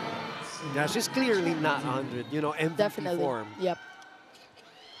 Yeah, she's clearly not 100, you know, MVP Definitely. form. Yep.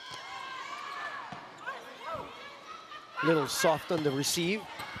 Little soft on the receive.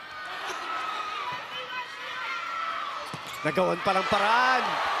 Nagawan parang paraan.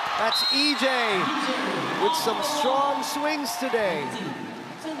 That's EJ with some strong swings today.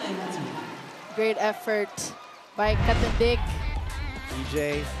 Great effort by Katandig.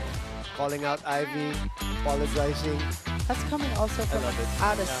 EJ calling out Ivy, apologizing. That's coming also from an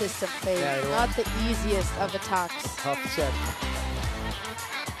out-of-system play. Not the easiest of attacks. Tough set.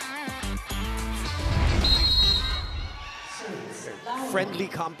 Friendly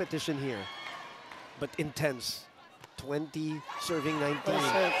competition here, but intense. 20 serving 19.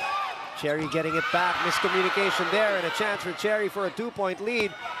 Chery getting it back. Miscommunication there, and a chance for Chery for a 2-point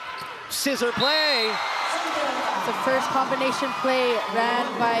lead. Scissor play. The first combination play ran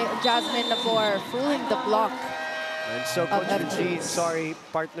by Jasmine Nabor, fooling the block. And so Coach Regine, sorry,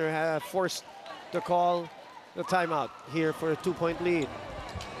 partner, forced to call the timeout here for a 2-point lead.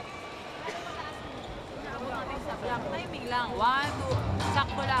 Timing lang. 1, 2,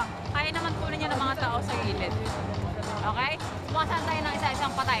 sakto lang. Kaya naman kunin niya ng mga tao sa gilid. Okay? Sumasan tayo ng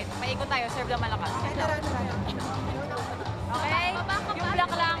isa-isang patay. Paikot tayo, serve lang malakas. Okay? Yung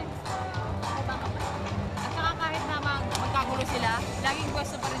block lang. At saka kahit na magkagulo sila, laging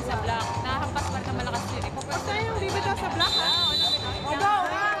pwesto pa rin sa block. Nahampas pa rin na malakas yun. Basta yung limit sa block, ha? O go!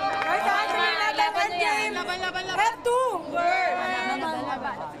 Right hand, laban, F2!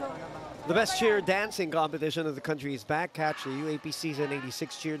 The best cheer dancing competition of the country is back. Catch the UAP Season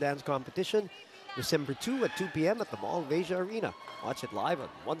 86 Cheer Dance Competition December 2 at 2 p.m. at the Mall of Asia Arena. Watch it live on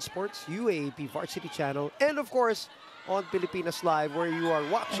One Sports, UAP Varsity Channel, and of course on Pilipinas Live, where you are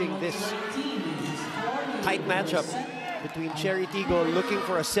watching this tight matchup between Chery Tiggo looking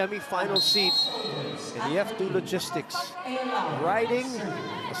for a semi-final seat and the F2 Logistics. Riding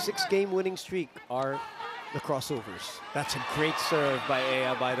a 6-game winning streak are the Crossovers. That's a great serve by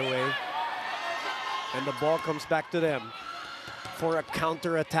Ea, by the way. And the ball comes back to them for a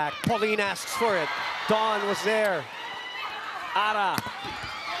counter-attack. Pauline asks for it. Dawn was there. Ara.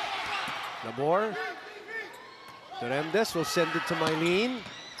 Labor. Duremdes will send it to Mylene.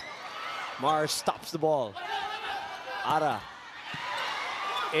 Mars stops the ball. Ara.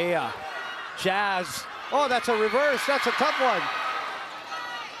 Ea. Jazz. Oh, that's a reverse. That's a tough one.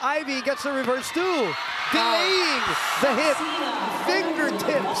 Ivy gets the reverse too. Delaying the hit.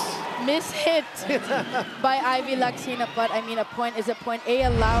 Fingertips. Mishit by Ivy Laxina, but I mean, a point is a point. Ea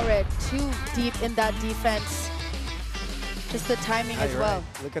Laure too deep in that defense. Just the timing as well.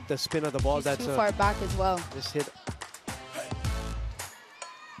 Right. Look at the spin of the ball. He's That's too far back as well. This hit.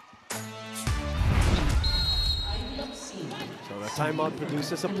 So the timeout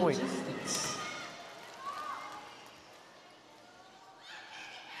produces a point.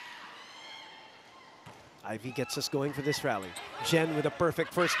 Ivy gets us going for this rally. Jen with a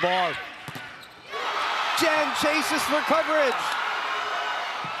perfect first ball. Jen chases for coverage.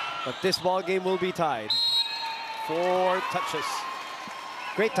 But this ball game will be tied. 4 touches.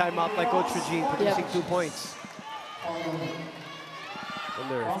 Great timeout by Coach Regine, producing 2 points.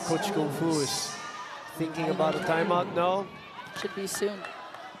 Wonder if Coach Kung Fu is thinking about a timeout. No. Should be soon.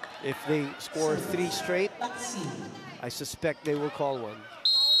 If they score 3 straight, I suspect they will call one.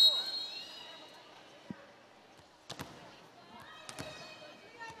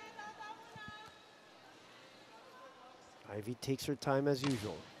 Ivy takes her time as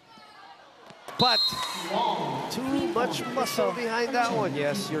usual. But too much muscle behind that one.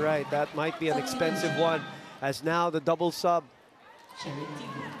 Yes, you're right. That might be an expensive one. As now the double sub.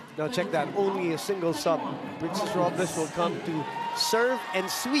 Now check that. Only a single sub. Princess Robles will come to serve and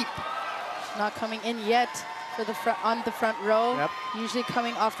sweep. Not coming in yet for the on the front row. Yep. Usually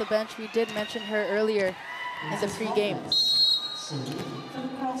coming off the bench. We did mention her earlier in the pre-game. So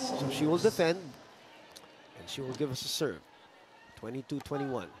she will defend. And she will give us a serve.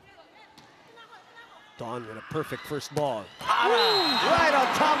 22-21. Dawn with a perfect first ball. Right on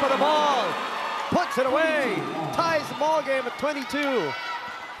top of the ball. Puts it away. Ties the ball game at 22.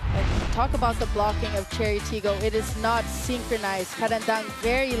 And talk about the blocking of Chery Tiggo. It is not synchronized. Karandang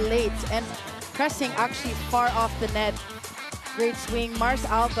very late and pressing actually far off the net. Great swing. Mars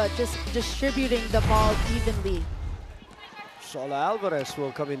Alba just distributing the ball evenly. Shola Alvarez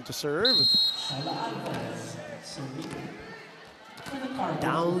will come in to serve.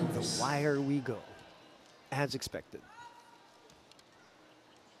 Down the wire we go, as expected.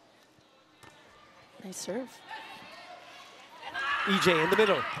 Nice serve. EJ in the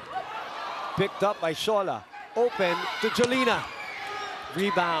middle. Picked up by Shola. Open to Jolina.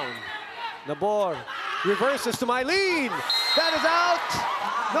 Rebound. Nabor reverses to Mylene. That is out.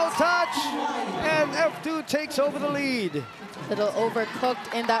 No touch. And F2 takes over the lead. Little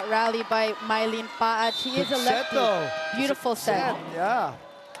overcooked in that rally by Mylene Paat. She is a lefty. Beautiful set. Yeah.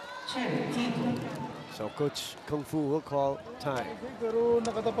 So Coach Kung Fu will call time. Pero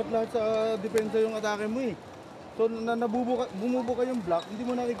nakatapat lahat sa depensa yung atake mo eh. So bumubuka yung block, hindi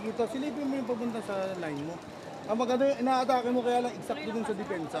mo nakikita. Silipin mo yung papunta sa line mo. Ang maganda yung ina-atake mo kaya lang exact dun sa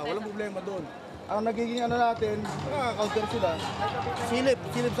depensa. Walang problema doon. Ang nagiging ano natin, counter sila. Silip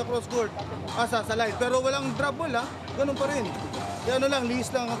sa cross court. Sa line. Pero walang drop ball ha. Ganun pa rin. Kaya ano lang,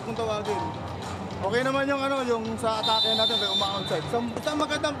 lihis lang kung tawagin. Okay naman yung ano, yung sa atake natin, may uma-outside. Sa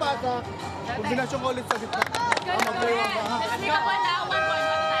magandang pasa, kombinasyon ko ulit sa gitna. Mag-play one pa ha.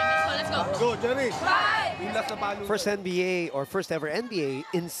 Let's go. Go, Chery. First NBA or first ever NBA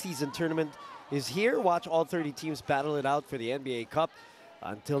in-season tournament is here. Watch all 30 teams battle it out for the NBA Cup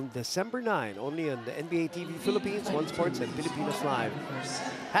until December 9, only on the NBA TV Philippines, One Sports, and Filipinos Live.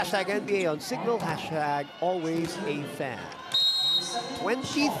 Hashtag NBA on Signal, hashtag always a fan.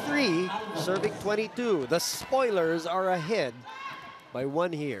 23 serving 22. The Spoilers are ahead by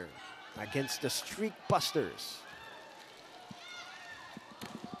 1 here against the Streak Busters.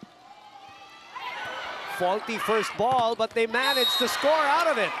 Faulty first ball, but they managed to score out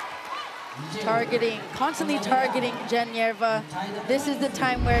of it. Constantly targeting Jen Yerva. This is the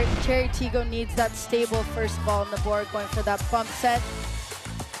time where Chery Tiggo needs that stable first ball on the board, going for that bump set.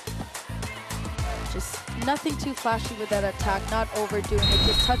 Just nothing too flashy with that attack, not overdoing it,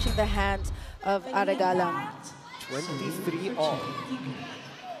 just touching the hands of Aragalang. 23 all.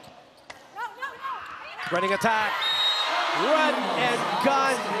 Running attack. Run and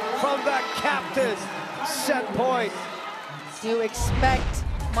gun from the captain. Set point. Do you expect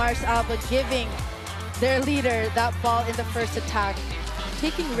Mars Alba giving their leader that ball in the first attack.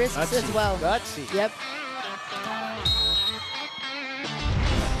 Taking risks as well. Gutsy. Yep.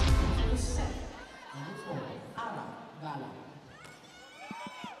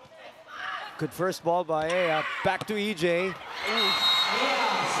 Good first ball by Ea. Back to EJ.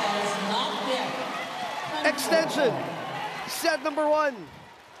 Extension. Set number 1.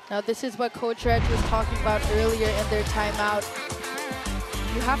 Now this is what Coach Reg was talking about earlier in their timeout.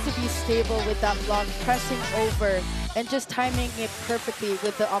 You have to be stable with that block, pressing over, and just timing it perfectly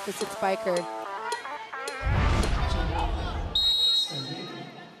with the opposite spiker.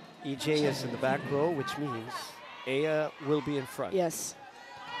 EJ is in the back row, which means Ea will be in front. Yes.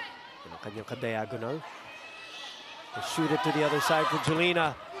 Yung kanyang ka-diagonal. They shoot it to the other side for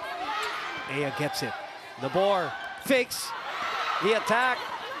Jelena. Ea gets it. Nabor fakes the attack.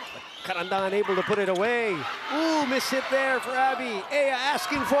 Karandang unable to put it away. Ooh, miss hit there for Abby. Ea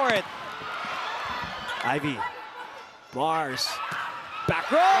asking for it. Ivy. Mars. Back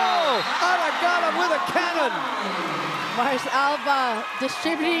row! Aragala with a cannon! Mars Alba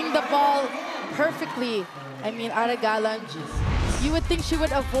distributing the ball perfectly. I mean, Aragala, you would think she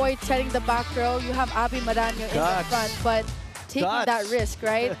would avoid setting the back row. You have Abby Maranyo in the front, but taking that risk,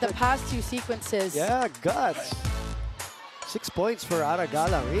 right? The past 2 sequences. Yeah, guts. 6 points for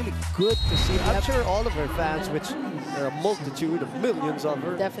Aragala. Really good to see. I'm sure all of her fans, which there are a multitude of millions of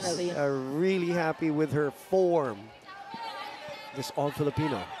her, definitely are really happy with her form. This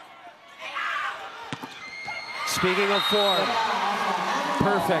All-Filipino. Speaking of form,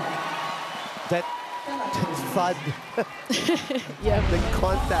 perfect. That thud, the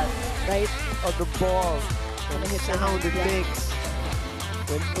contact right of the ball, and the sound it makes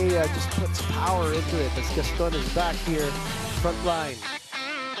when Ea just puts power into it. As Gaston is back here, front line.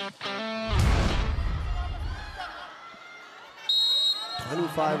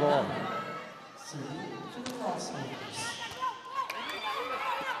 $25 all.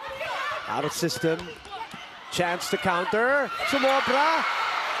 Out of system. Chance to counter. Sumobra.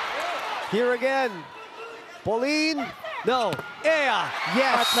 Here again. Pauline. No. Ea.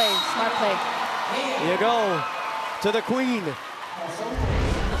 Yes. Smart play. Smart play. Here you go. To the queen.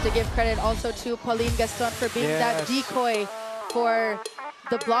 To give credit also to Pauline Gaston for being that decoy for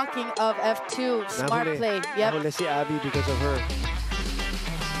the blocking of F2. Smart play. Yep. Nahuli si Abby because of her.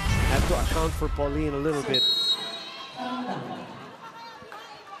 Have to account for Pauline a little bit.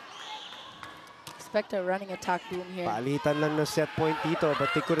 Expect a running attack boom here. Palitan lang na set point dito,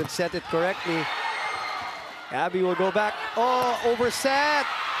 but they couldn't set it correctly. Abby will go back. Oh, overset.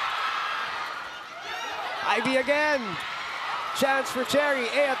 Ivy again. Chance for Chery.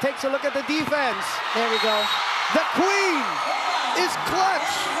 Ea takes a look at the defense. There we go. The queen is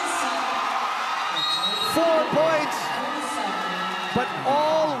clutch. 4 points. But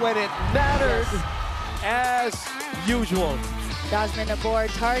all when it mattered, as usual. Jasmine Nabor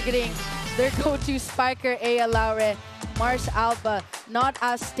targeting their go-to spiker, Ea Laure. Mars Alba not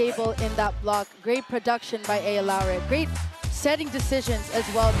as stable in that block. Great production by Ea Laure. Great setting decisions as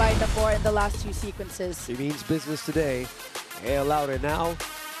well by Nabor in the last 2 sequences. It means business today. Ea Laure now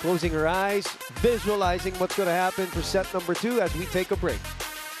closing her eyes, visualizing what's going to happen for set number 2 as we take a break.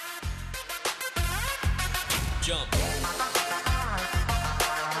 Jump.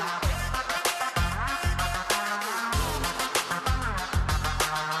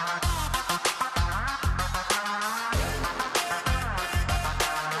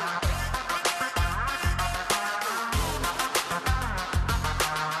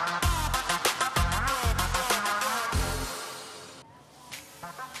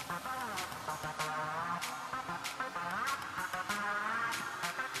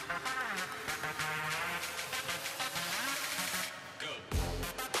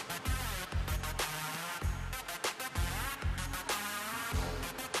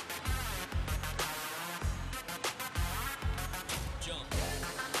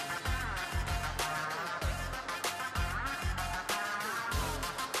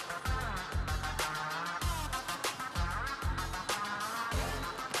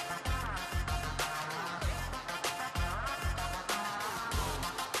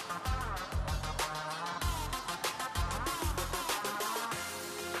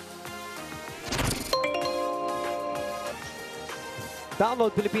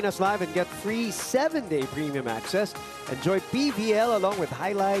 Download Pilipinas Live and get free 7-day premium access. Enjoy PVL along with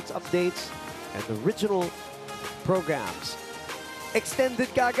highlights, updates, and original programs. Extended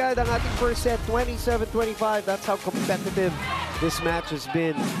kagad ang ating first set, 27-25. That's how competitive this match has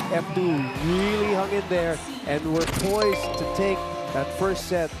been. F2 really hung in there and were poised to take that first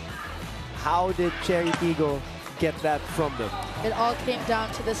set. How did Chery Tiggo get that from them. It all came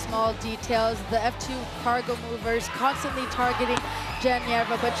down to the small details. The F2 cargo movers constantly targeting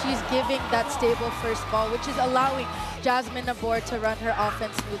Genevieve, but she's giving that stable first ball, which is allowing Jasmine Nabor to run her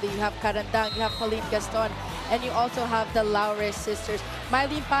offense smoothly. You have Carandang, you have Pauline Gaston, and you also have the Laures sisters.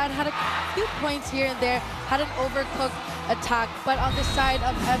 Mylene Pan had a few points here and there, had an overcooked attack, but on the side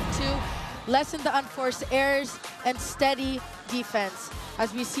of F2, lessen the unforced errors and steady defense.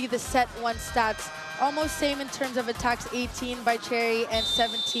 As we see the set one stats, almost same in terms of attacks, 18 by Chery and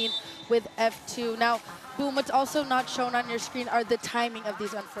 17 with F2. Now, Boom, what's also not shown on your screen are the timing of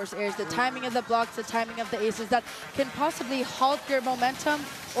these unforced errors, the timing of the blocks, the timing of the aces that can possibly halt your momentum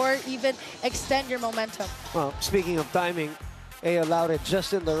or even extend your momentum. Well, speaking of timing, Aya allowed it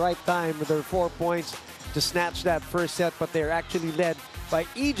just in the right time with her 4 points to snatch that first set, but they're actually led by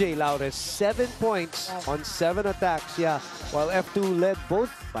EJ Laures, 7 points on 7 attacks, while F2 led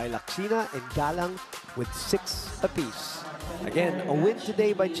both by Laksina and Galang with 6 apiece. Again, a win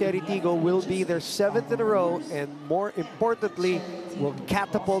today by Chery Tiggo will be their 7th in a row, and more importantly, will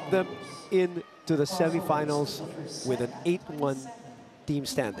catapult them into the semifinals with an 8-1 team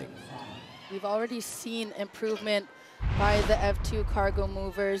standing. We've already seen improvement by the F2 cargo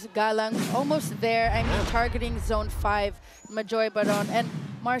movers. Galang almost there, I mean, targeting zone 5, Majoy Baron, and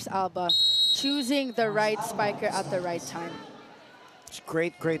Mars Alba choosing the right spiker at the right time. It's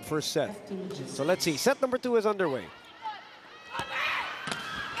great first set. So let's see, set number 2 is underway.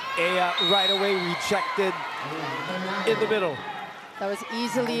 Aya right away rejected in the middle. That was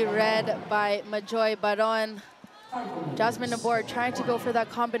easily read by Majoy Baron. Jasmine Nabor trying to go for that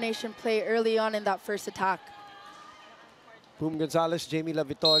combination play early on in that first attack. Boom Gonzalez, Jamie La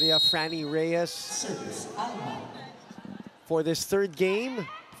Victoria, Franny Reyes for this third game,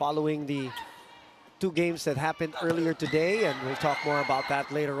 following the 2 games that happened earlier today, and we'll talk more about that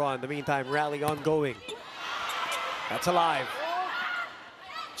later on. In the meantime, rally ongoing. That's alive.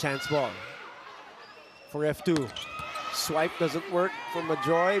 Chance ball for F2. Swipe doesn't work for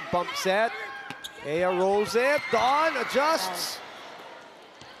Majoy. Bump set. Aya rolls it. Dawn adjusts.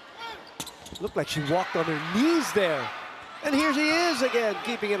 Looked like she walked on her knees there. And here she is again,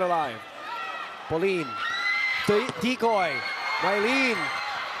 keeping it alive. Pauline. Decoy. Mylene.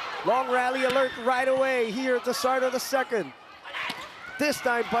 Long rally alert right away here at the start of the second. This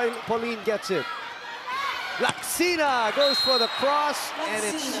time Pauline gets it. Laksina goes for the cross, and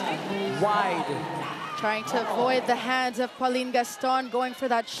it's wide. Trying to avoid the hands of Pauline Gaston, going for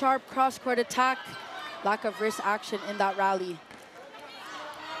that sharp cross-court attack. Lack of wrist action in that rally.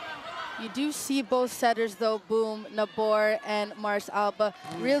 You do see both setters though, Boom, Nabor, and Mars Alba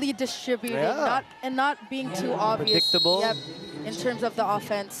really distributing, not being too obvious. Predictable. Yep, in terms of the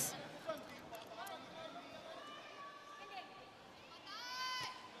offense.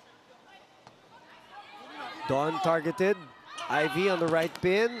 Dawn targeted. Ivy on the right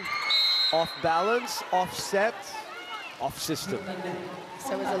pin. Off balance, off set, off system.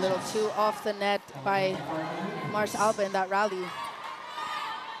 So it was a little too off the net by Mars Alba in that rally.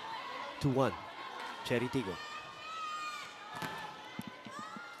 2-1, Chery Tiggo.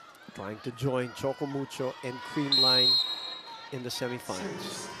 Trying to join Choco Mucho and Creamline in the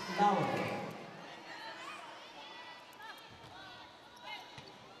semifinals.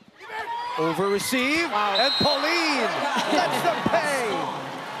 Over receive, and Pauline gets the pay.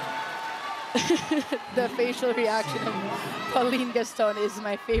 The facial reaction of Pauline Gaston is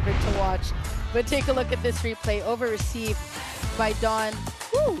my favorite to watch. But take a look at this replay. Over receive by Dawn.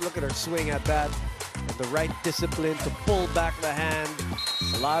 Woo, look at her swing at that. And the right discipline to pull back the hand.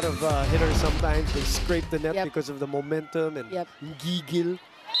 A lot of hitters sometimes, they scrape the net because of the momentum and giggle.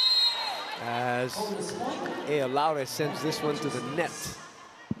 As Aya Laures sends this one to the net.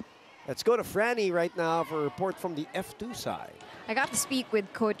 Let's go to Franny right now for a report from the F2 side. I got to speak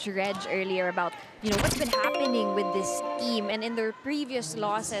with Coach Reg earlier about, what's been happening with this team and in their previous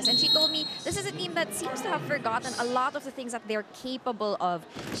losses. And she told me this is a team that seems to have forgotten a lot of the things that they're capable of.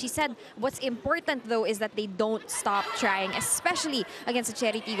 She said what's important, though, is that they don't stop trying, especially against the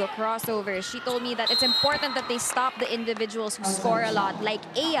Chery Tiggo Crossovers. She told me that it's important that they stop the individuals who score a lot, like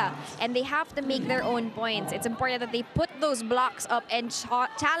Aya, and they have to make their own points. It's important that they put those blocks up and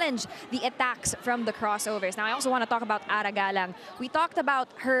challenge the attacks from the crossovers. Now, I also want to talk about Ara Galang. We talked about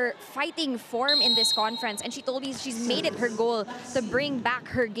her fighting form in this conference, and she told me she's made it her goal to bring back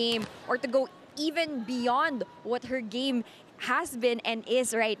her game or to go even beyond what her game has been and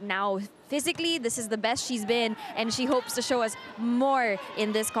is right now. Physically, this is the best she's been, and she hopes to show us more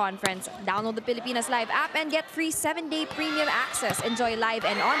in this conference. Download the Pilipinas Live app and get free 7-day premium access. Enjoy live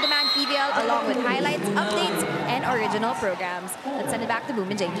and on-demand PVL along with highlights, updates, and original programs. Let's send it back to Boom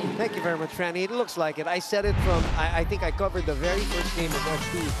and Jamie. Thank you very much, Franny. It looks like it. I said it from, I think I covered the very first game of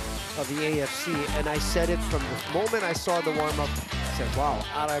F2 of the AFC, and I said it from the moment I saw the warm-up. I said, wow,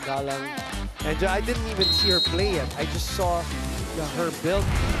 Aragalang. And I didn't even see her play yet. I just saw her build,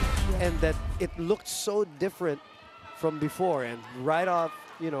 and that it looked so different from before. And right off,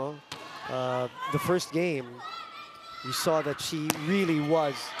 you know, the first game, you saw that she really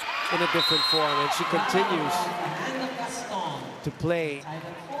was in a different form, and she continues to play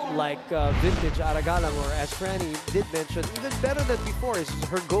like vintage Aragalang, or as Franny did mention, even better than before is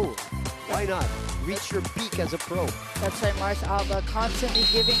her goal. Why not? Reach your peak as a pro. That's right, Mars Alba constantly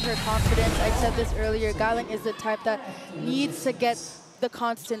giving her confidence. I said this earlier, Galang is the type that needs to get the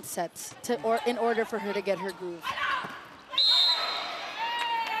constant sets in order for her to get her groove.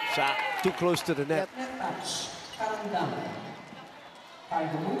 Shot too close to the net.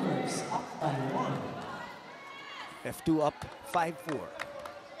 F2 up 5-4.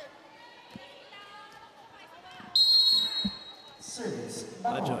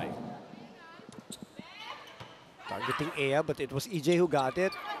 Majoy. Targeting Ea, but it was EJ who got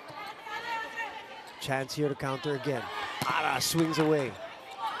it. Chance here to counter again. Ara swings away.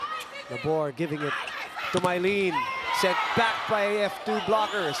 Nabor giving it to Mylene. Sent back by F2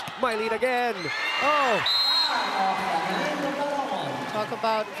 blockers. Mylene again. Oh! Talk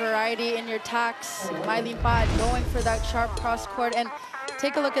about variety in your attacks. Mylene Pad going for that sharp cross court. And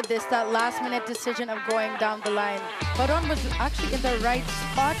take a look at this, that last minute decision of going down the line. Baron was actually in the right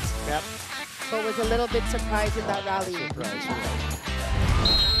spot. Yep. But was a little bit surprised in that rally. Surprise.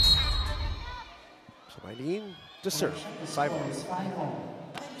 So Mylene to serve. 5-1.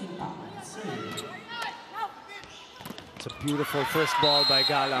 It's a beautiful first ball by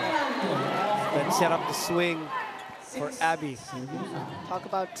Galang. Then set up the swing for Abby. Talk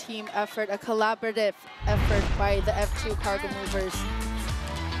about team effort, a collaborative effort by the F2 cargo movers.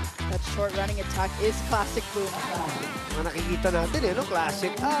 That short running attack is classic Boom. Mga nakikita natin eh, no?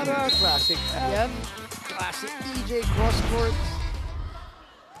 Classic Ara, classic Yep. classic EJ cross court.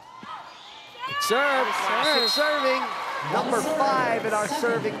 Good serve, classic serving. Number 5 in our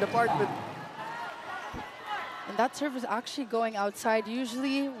serving department. And that serve is actually going outside.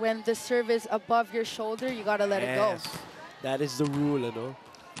 Usually when the serve is above your shoulder, you gotta let it go. That is the rule, you know.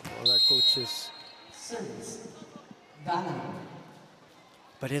 All our coaches.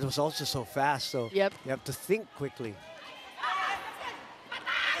 But it was also so fast, so Yep. you have to think quickly.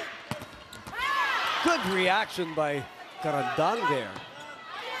 Good reaction by Karandang there.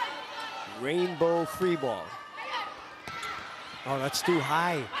 Rainbow free ball. Oh, that's too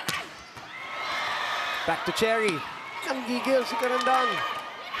high. Back to Chery. Ang gigil si Karandang.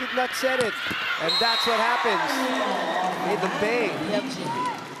 Did not set it. And that's what happens. Made the bang. Yep.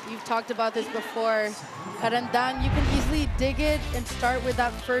 You've talked about this before. Karandang, you can easily dig it and start with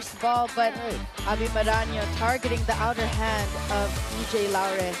that first ball, but Abby Maranyo targeting the outer hand of EJ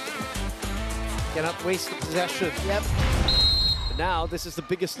Laure. Cannot waste the possession. Yep. Now, this is the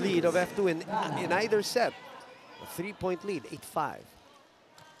biggest lead of F2 in either set. A 3-point lead, 8-5.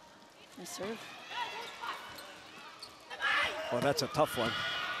 Nice serve. Oh, that's a tough one.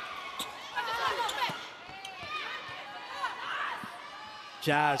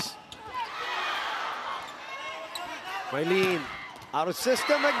 Jazz. Mylene, out of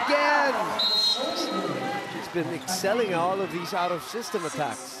system again. She's been excelling all of these out of system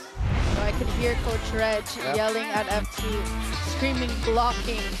attacks. So I could hear Coach Reg yelling at F2, screaming,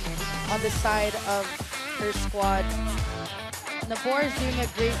 blocking on the side of her squad. Nabor is doing a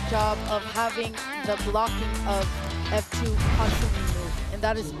great job of having the blocking of F2 constantly move, and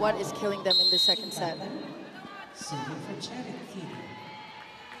that is what is killing them in the second set.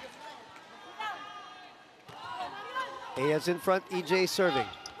 Ea's in front, EJ serving.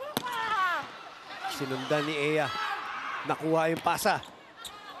 Sinundan ni Ea. Nakuha yung pasa.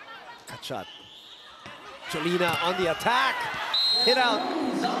 Cut shot. Cholina on the attack. Hit out.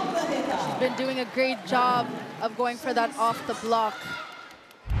 She's been doing a great job of going for that off the block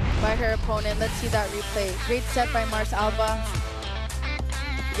by her opponent. Let's see that replay. Great set by Mars Alba.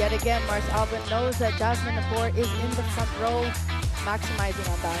 Yet again, Mars Alba knows that Jasmine Nabor is in the front row, maximizing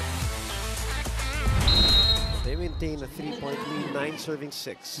on that. They maintain a 3-point lead, 9 serving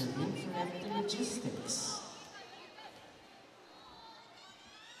 6.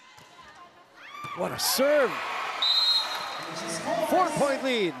 What a serve! 4-point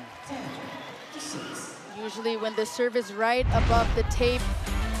lead. Usually when the serve is right above the tape,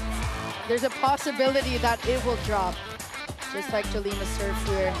 there's a possibility that it will drop. Just like Jolina's serve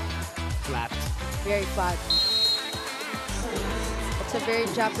here. Flat. Very flat. It's a very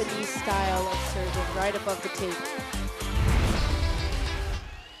Japanese style of serving, right above the tape.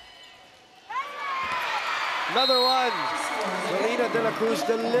 Another one. Jolina De La Cruz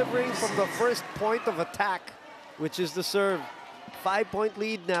delivering from the first point of attack, which is the serve. 5-point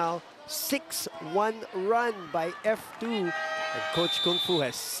lead now. 6-1 run by F2. And Coach Kung Fu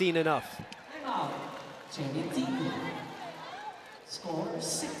has seen enough. Chery Tiggo. Score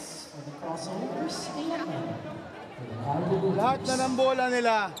 6 for the Crossovers, 11. Lahat na ng bola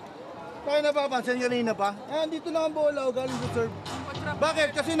nila. Kaya napapansin kanina pa. Dito na ang bola o galing sa serve. Bakit?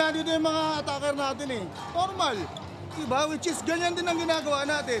 Kasi nandito yung mga attacker natin eh. Normal. Diba? Which is ganyan din ang ginagawa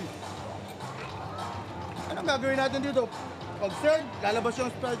natin. Anong gagawin natin dito? Pag serve, lalabas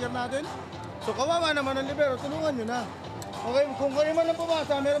yung striker natin. So kawawa naman ang libero, tulungan nyo na. Okay, kung kayo man ang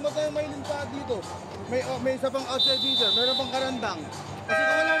pumasa, meron ba tayong may lintaad dito? May isa pang outside dito, meron pang karandang. Kasi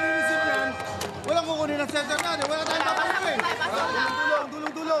kung wala nang receive yan, walang kukunin ng center natin, wala tayong papasin.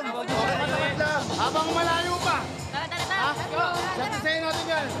 Tulong. Okay, matawid lang. Habang malayo pa. Isa-isayin natin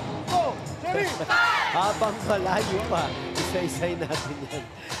yan. Go, Chery! Habang malayo pa, isa-isay natin yan.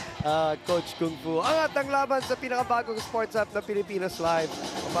 Coach Kung Fu. Angat ang laban sa pinakabagong sports app na Pilipinas Live.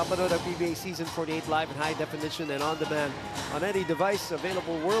 Mapapanood ang PBA Season 48 live in high definition and on demand on any device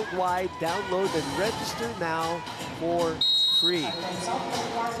available worldwide. Download and register now for free.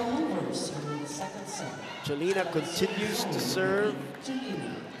 Jolina continues to serve.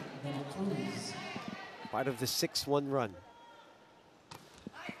 Part of the 6-1 run.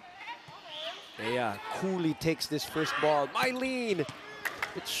 Aya coolly takes this first ball. Mylene!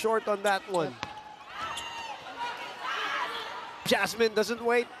 It's short on that one. Jasmine doesn't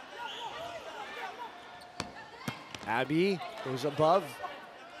wait. Abby goes above.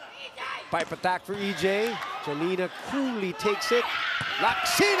 Pipe attack for EJ. Jolina coolly takes it.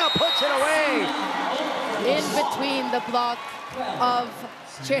 Laksina puts it away. In between the block of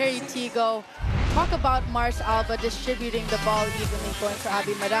Chery Tiggo. Talk about Mars Alba distributing the ball evenly, going for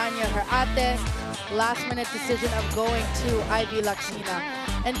Abby Maranya, her ate. Last-minute decision of going to Ivy Laksina.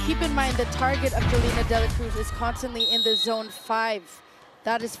 And keep in mind, the target of Jolina De La Cruz is constantly in the zone 5.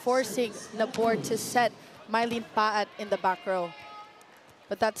 That is forcing the board to set Mylene Paat in the back row.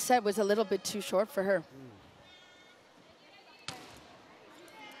 But that set was a little bit too short for her.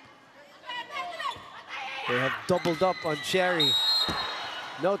 They have doubled up on Chery.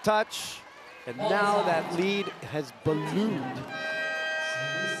 No touch. And now that lead has ballooned.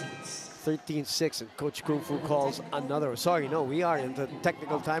 13-6, and Coach Kung Fu calls another. Sorry, no, we are in the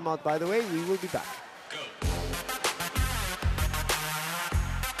technical timeout, by the way. We will be back.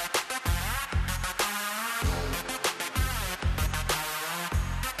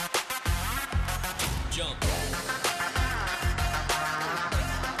 Jump.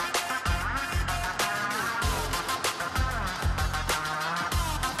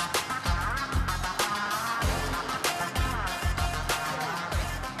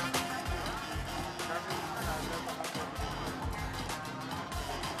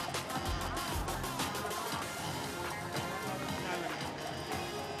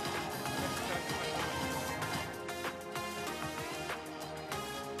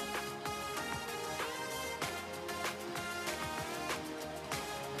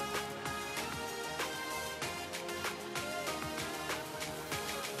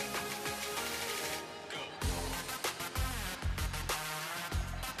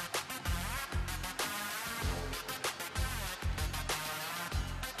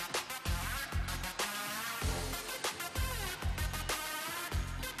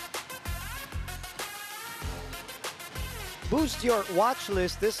 Boost your watch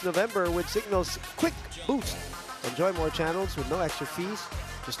list this November with Signal's Quick Boost. Enjoy more channels with no extra fees.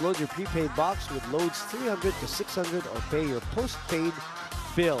 Just load your prepaid box with loads 300 to 600 or pay your postpaid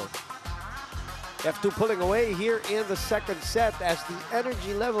bill. F2 pulling away here in the second set as the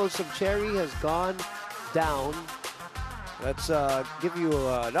energy levels of Chery has gone down. Let's give you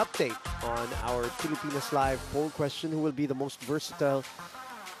an update on our Pilipinas Live poll question. Who will be the most versatile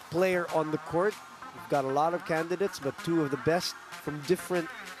player on the court? We've got a lot of candidates, but two of the best from different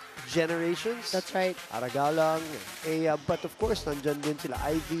generations. That's right. Aragalang and Aya. But of course, nandyan din sila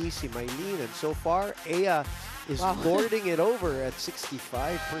Ivy, si Mylene. And so far, Aya is lording it over at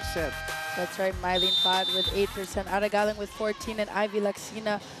 65%. That's right. Mylene Paat with 8%. Aragalang with 14%. And Ivy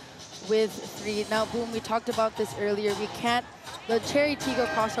Laksina with 3. Now, Boom, we talked about this earlier. The Chery Tiggo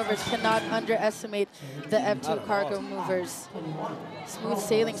Crossovers cannot underestimate the F2 cargo movers. Smooth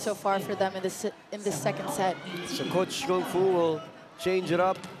sailing so far for them in this second set. So Coach Kung Fu will change it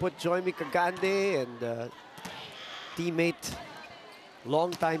up, put Joymi Cagande and teammate,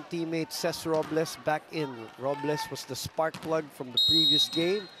 longtime teammate Ces Robles back in. Robles was the spark plug from the previous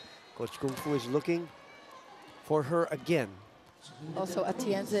game. Coach Kung Fu is looking for her again. Also,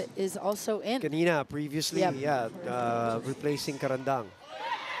 Atienza is also in. Kanina, previously, Yep. yeah, replacing Karandang.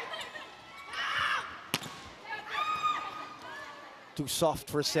 Too soft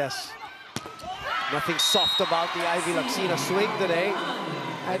for Ces. Nothing soft about the Ivy Laxina swing today.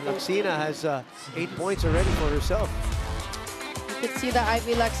 Laxina has 8 points already for herself. You can see that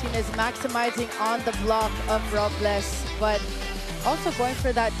Ivy Laxina is maximizing on the block of Robles, but also going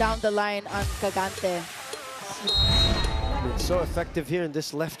for that down the line on Cagante. It's so effective here in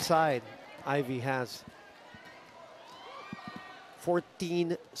this left side. Ivy has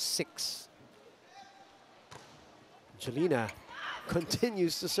 14-6. Jelena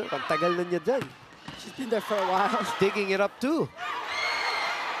continues to serve. Ang tagal na niya dyan. She's been there for a while. Digging it up too.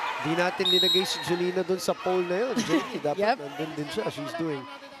 Di natin linagay si Jelena dun sa pole na yun. Jelena, dapat nandun din siya. She's doing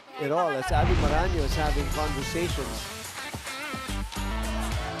it all. As Abby Maraño is having conversations.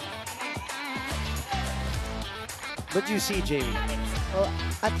 What do you see, Jamie? Well,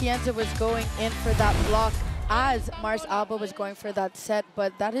 Atienza was going in for that block as Mars Alba was going for that set,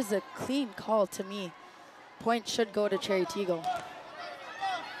 but that is a clean call to me. Point should go to Chery Tiggo.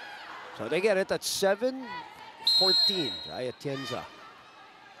 So they get it at 7-14. Ay, Atienza.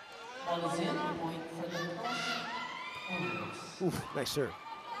 Ooh, nice serve.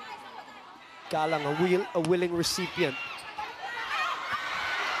 Kalang a willing recipient.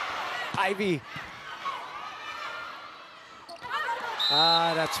 Ivy.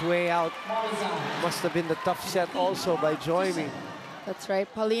 Ah, that's way out. Must have been the tough set also by Joymi. That's right.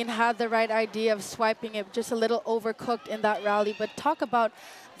 Pauline had the right idea of swiping it, just a little overcooked in that rally. But talk about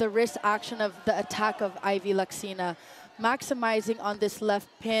the wrist action of the attack of Ivy Laxina. Maximizing on this left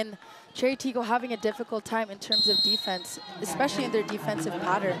pin. Chery Tiggo having a difficult time in terms of defense, especially in their defensive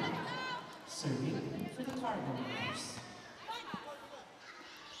pattern.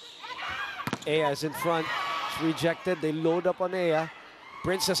 Ea is in front. It's rejected. They load up on Ea.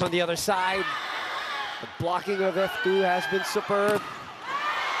 Princess on the other side. The blocking of F2 has been superb.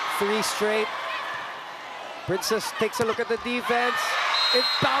 3 straight. Princess takes a look at the defense. It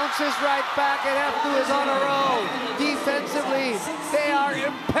bounces right back, and F2 is on a roll. Defensively, they are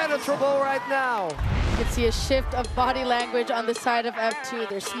impenetrable right now. You can see a shift of body language on the side of F2.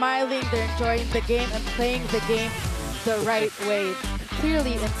 They're smiling, they're enjoying the game, and playing the game the right way.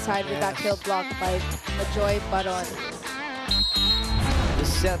 Clearly inside with that kill block by Joy Baron. The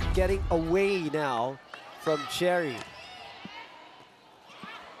set getting away now from Chery.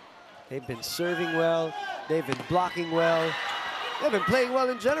 They've been serving well, they've been blocking well, they've been playing well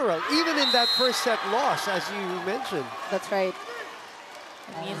in general, even in that first set loss, as you mentioned. That's right.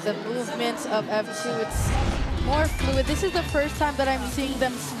 I mean, the movements of F2, it's more fluid. This is the first time that I'm seeing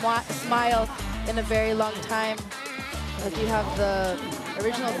them smile in a very long time. As you have the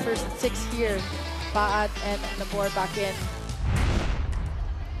original first 6 here, Baat and Nabor back in.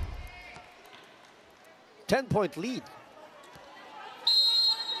 10-point lead.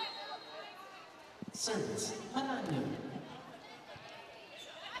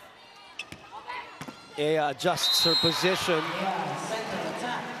 Ea adjusts her position.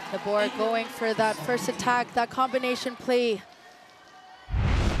 Nabor going for that first attack, that combination play.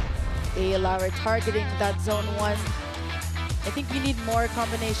 Ea Lara targeting that zone 1. I think you need more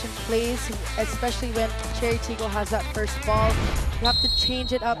combination plays, especially when Chery Tiggo has that first ball. You have to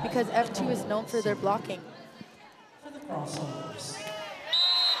change it up because F2 is known for their blocking.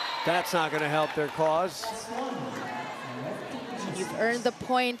 That's not going to help their cause. You've earned the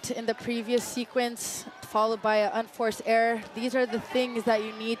point in the previous sequence, followed by an unforced error. These are the things that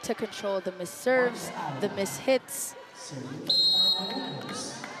you need to control: the missed serves, the missed hits.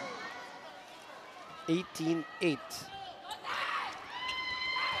 18-8.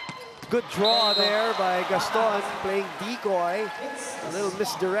 Good draw there by Gaston, playing decoy. A little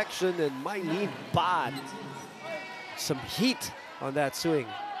misdirection, and Mylene Bad. Some heat on that swing.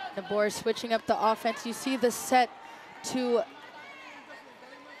 Nabor switching up the offense. You see the set to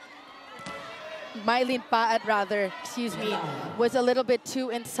Mylene Baat, rather, excuse me, was a little bit too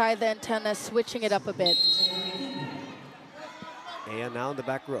inside the antenna, switching it up a bit. And now in the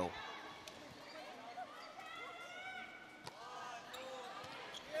back row.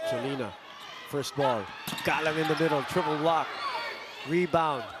 Jelena, first ball. Galang in the middle, triple block.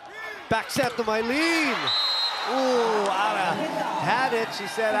 Rebound. Back set to Mylene. Ooh, Ara had it. She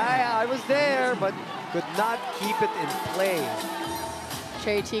said, I was there, but could not keep it in play.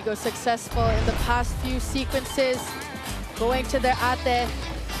 Chery Tiggo successful in the past few sequences, going to their ate,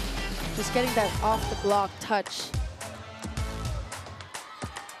 just getting that off the block touch.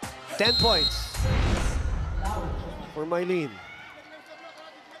 10 points for Mylene.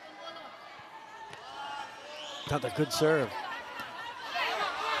 Another good serve.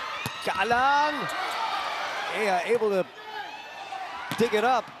 Galang! Able to dig it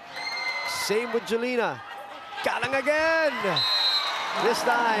up. Same with Jelena. Galang again! This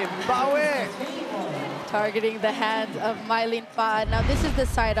time, Bawi! Targeting the hands of Mylene Pa. Now this is the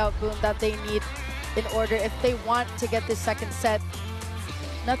side-out boom that they need in order if they want to get this second set.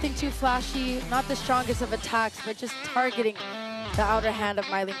 Nothing too flashy, not the strongest of attacks, but just targeting the outer hand of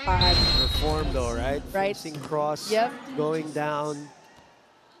Mylene Pa. Her form though, right? Right. Facing cross, yep. Going down.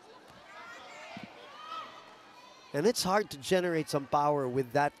 And it's hard to generate some power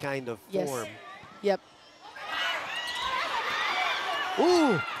with that kind of form. Yep.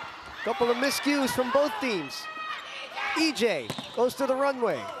 Ooh, couple of miscues from both teams. EJ goes to the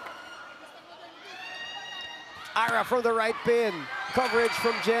runway. Ara from the right pin. Coverage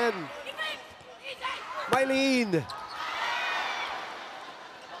from Jen. Mylene.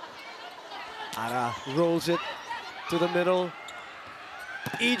 Ara rolls it to the middle.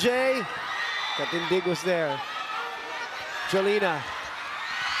 EJ. Katindig was there. Jelena.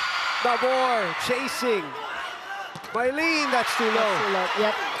 Dabor chasing. Mylene, that's too low. That's too low.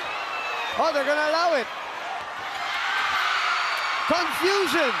 Yep. Oh, they're gonna allow it.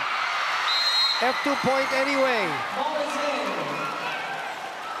 Confusion. F2 point anyway.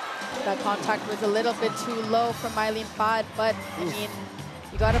 That contact was a little bit too low from Mylene Pa, but I mean,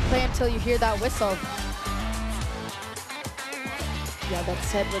 you gotta play until you hear that whistle. Yeah, that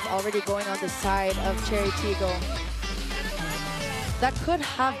set was already going on the side of Chery Tiggo. That could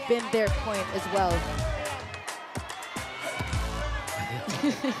have been their point as well.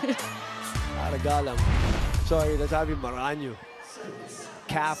 Aragalam. Sorry, nasabi Maranyo.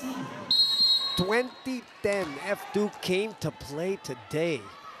 Cap. 2010 F2 came to play today.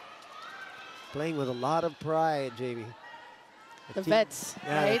 Playing with a lot of pride, Jamie. The vets,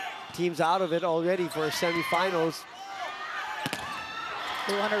 yeah, right? Team's out of it already for semifinals.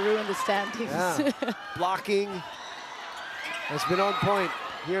 They want to ruin the standings. Yeah. Blocking has been on point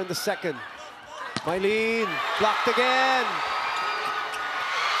here in the second. Mylene blocked again.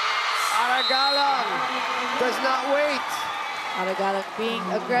 Aragalang does not wait. Aragalang being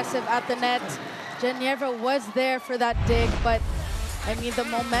aggressive at the net. Geneva was there for that dig, but I mean the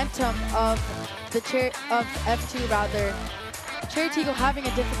momentum of the of F2 rather. Chery Tiggo having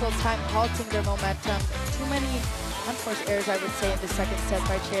a difficult time halting their momentum. Too many unforced errors, I would say, in the second set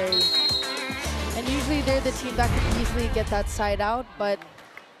by Chery. And usually they're the team that can easily get that side out, but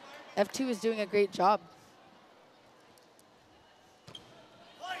F2 is doing a great job.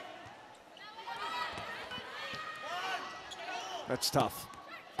 That's tough.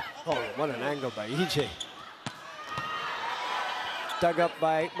 Oh, what an angle by EJ. Dug up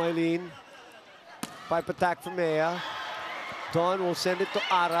by Mylene. Pipe attack from Mea. Dawn will send it to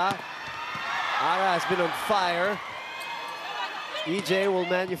Ara. Ara has been on fire. EJ will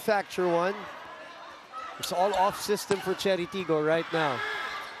manufacture one. It's all off system for Chery Tiggo right now.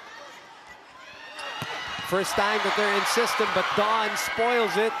 First time that they're in system, but Dawn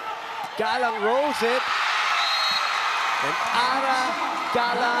spoils it. Galang rolls it. And Ara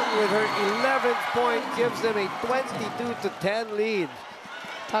Galang with her 11th point gives them a 22-10 lead.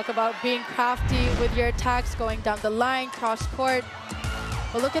 Talk about being crafty with your attacks, going down the line, cross court.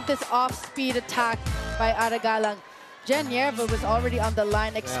 But look at this off-speed attack by Ara Galang. Jen Yerva was already on the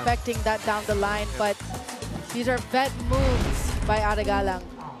line, expecting that down the line, but these are vet moves by Ara Galang.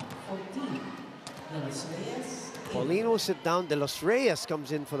 Pauline will sit down. De Los Reyes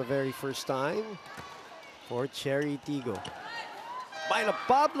comes in for the very first time for Chery Tiggo. Myla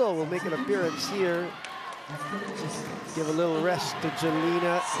Pablo will make an appearance here. Give a little rest to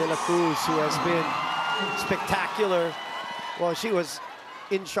Jelena de la Cruz, who has been spectacular. Well, she was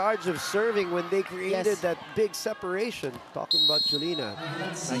in charge of serving when they created that big separation. Talking about Jelena.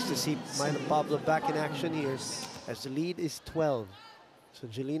 Nice to see Myla Pablo back in action here as the lead is 12. So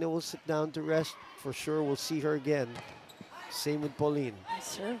Jelena will sit down to rest. For sure, we'll see her again. Same with Pauline.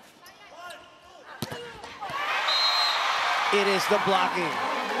 Serve. It is the blocking.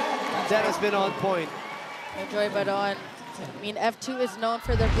 That has been on point. Enjoy Baron. I mean, F2 is known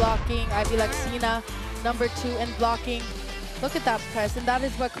for their blocking. Ivy Laxina, number 2 in blocking. Look at that press, and that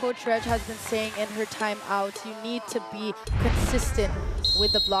is what Coach Reg has been saying in her timeout. You need to be consistent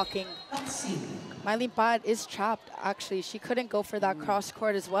with the blocking. Mylene Pad is trapped, actually. She couldn't go for that cross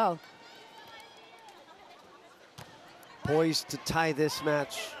court as well. Poised to tie this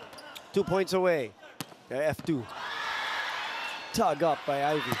match. 2 points away. F2. Tug up by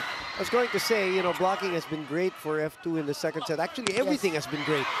Ivy. I was going to say, you know, blocking has been great for F2 in the second set. Actually, everything has been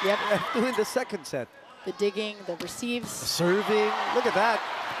great. Yep. F2 in the second set. The digging, the receives. Serving. Look at that.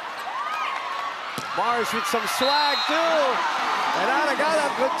 Mars with some swag, too. And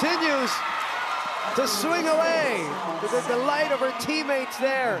Aragalan continues to swing away to the delight of her teammates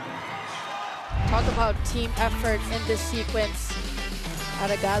there. Talk about team effort in this sequence.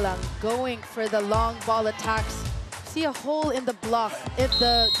 Aragalang going for the long ball attacks. See a hole in the block, in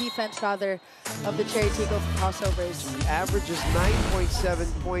the defense rather, of the Chery Tiggo Crossovers. She averages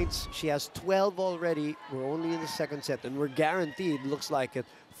 9.7 points. She has 12 already. We're only in the second set, and we're guaranteed, looks like it,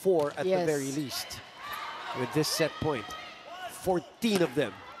 4 at the very least with this set point. 14 of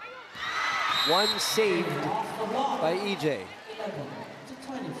them. 1 saved by EJ.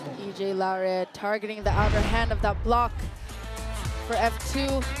 EJ Laure targeting the outer hand of that block for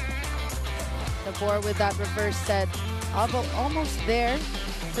F2. The board with that reverse set. Almost there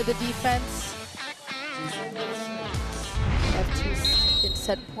for the defense. F2 in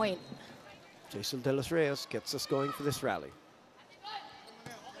set point. Jason De Los Reyes gets us going for this rally.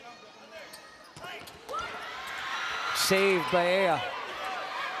 Saved by Ea.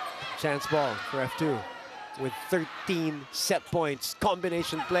 Chance ball for F2 with 13 set points.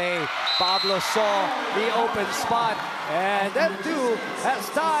 Combination play. Pablo saw the open spot, and F2 has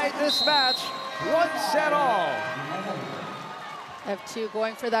tied this match 1 set all. F2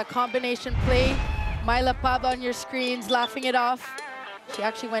 going for that combination play. Myla Pab on your screens laughing it off. She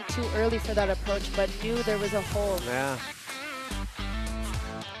actually went too early for that approach, but knew there was a hole. Yeah.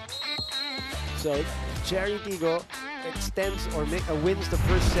 So Chery Tiggo extends or wins the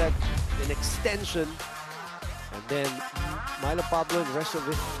first set in extension. And then Myla Pablo and the rest of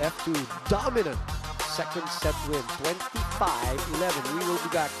the F2 dominant second set win, 25-11. We will be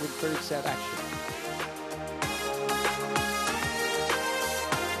back with third set action.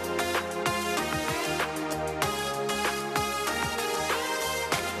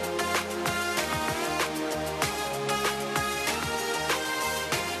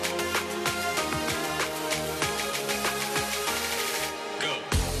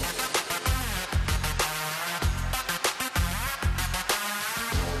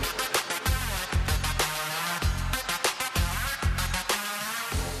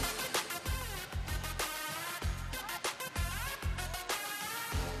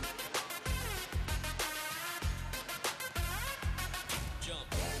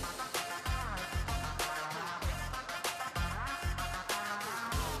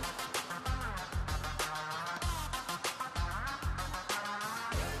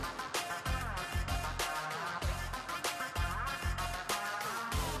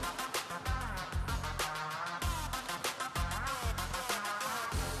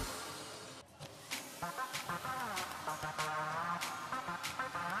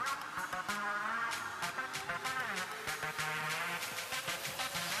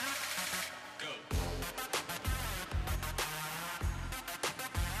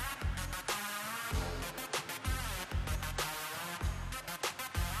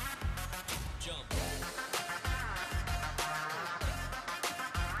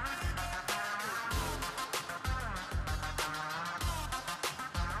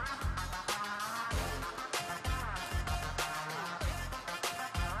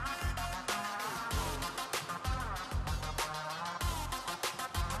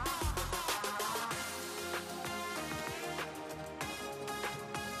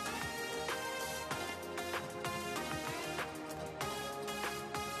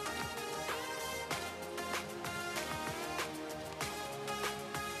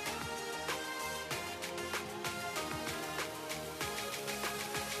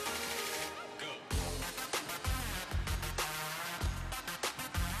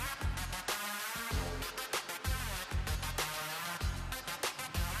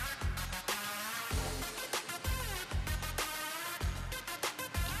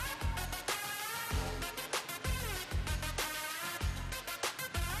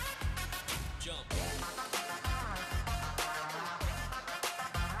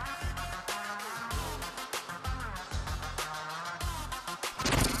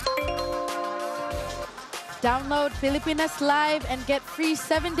 Download Pilipinas Live and get free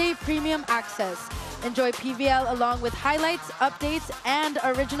 7-day premium access. Enjoy PVL along with highlights, updates, and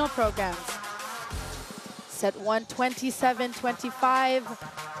original programs. Set 1, 27-25.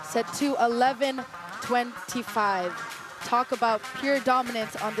 Set 2, 11-25. talk about pure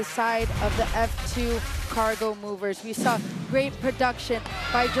dominance on the side of the F2 cargo movers. We saw great production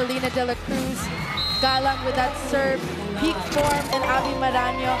by Jolina De La Cruz, Galang with that serve, peak form, and Avi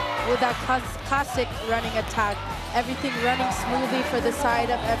Maranyo with that classic running attack. Everything running smoothly for the side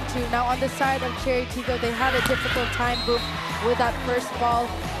of F2. Now on the side of Chery Tiggo, they had a difficult time, Boom, with that first ball,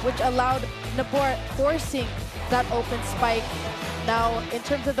 which allowed Nabor forcing that open spike. Now, in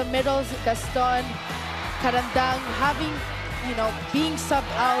terms of the middles, Gaston, Karandang having, being subbed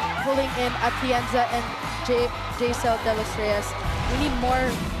out, pulling in Atienza and Jaisel De Los Reyes. We need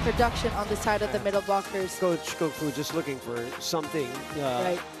more production on the side of the middle blockers. Coach Kung Fu just looking for something.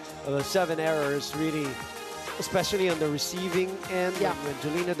 Right. 7 errors, really, especially on the receiving end. Yeah. When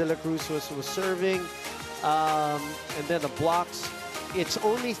Jolina De La Cruz was serving. And then the blocks. It's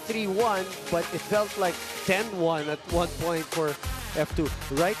only 3-1, but it felt like 10-1 at one point for F2.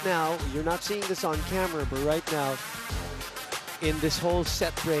 Right now, you're not seeing this on camera, but right now, in this whole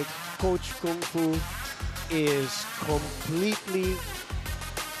set break, Coach Kung Fu is completely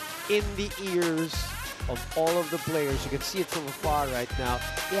in the ears of all of the players. You can see it from afar right now.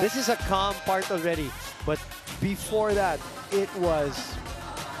 Yeah. This is a calm part already, but before that, it was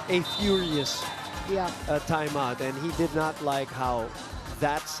a furious timeout, and he did not like how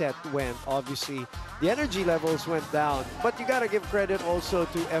that set went. Obviously, the energy levels went down, but you gotta give credit also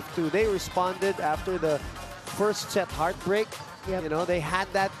to F2. They responded after the first set heartbreak. Yep. They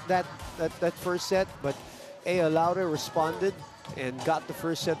had that first set, but Aya Laura responded and got the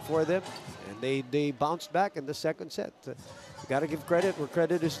first set for them, and they bounced back in the second set. You gotta give credit where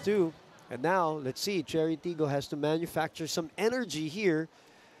credit is due. And now, let's see, Chery Tiggo has to manufacture some energy here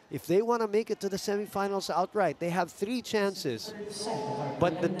if they want to make it to the semifinals outright. They have 3 chances.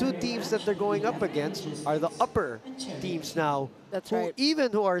 But the 2 teams that they're going up against are the upper teams now. That's who, right.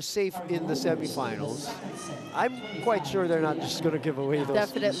 even who are safe in the semifinals. I'm quite sure they're not just going to give away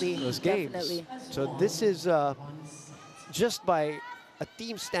those games. Definitely. So this is, just by a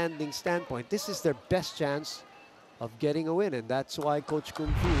team standpoint, this is their best chance of getting a win. And that's why Coach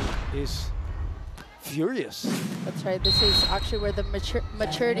Kung Fu is furious. That's right. This is actually where the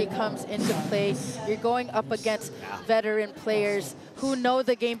maturity comes into play. You're going up against veteran players who know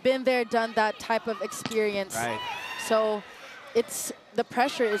the game, been there, done that type of experience. Right. So the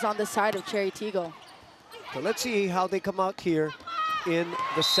pressure is on the side of Chery Tiggo. So let's see how they come out here in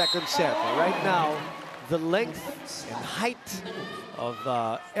the second set. Right now, the length and height of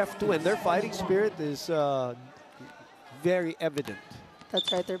F2 and their fighting spirit is very evident. That's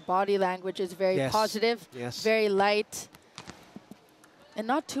right. Their body language is very positive, very light, and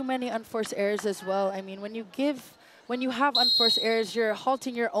not too many unforced errors as well. I mean, when you have unforced errors, you're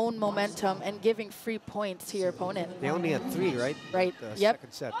halting your own momentum and giving free points to your opponent. They only had 3, right? Right. The Yep.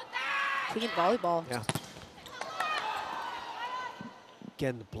 second set. Clean volleyball. Yeah.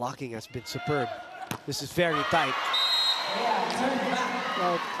 Again, the blocking has been superb. This is very tight.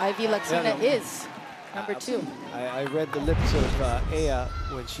 Well, Ivy Laxina is number 2. I read the lips of Aya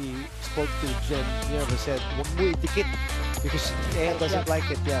when she spoke to Jen. Minerva said, "Muy dikit," because Aya doesn't like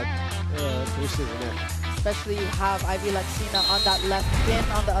it. Twisted in there. Especially you have Ivy Laxina on that left pin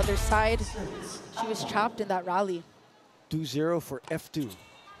on the other side. She was trapped in that rally. 2-0 for F2.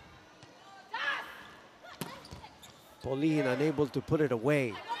 Pauline unable to put it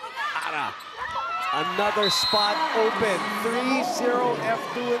away. Ara. Another spot open. 3-0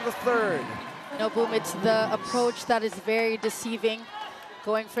 F2 in the third. No, Boom, it's the approach that is very deceiving.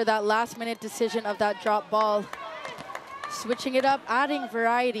 Going for that last-minute decision of that drop ball. Switching it up, adding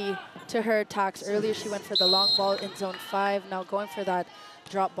variety to her attacks. Earlier, she went for the long ball in zone 5. Now going for that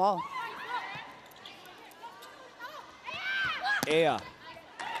drop ball. Aya.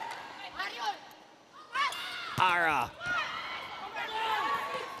 Ara.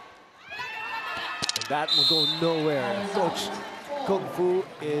 And that will go nowhere. Coach Kung Fu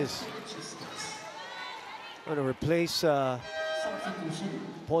is going to replace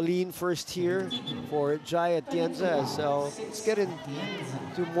Pauline first here for Jaya Atienza. So let's get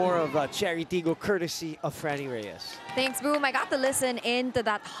into more of Chery Tiggo courtesy of Franny Reyes. Thanks, Boom. I got to listen into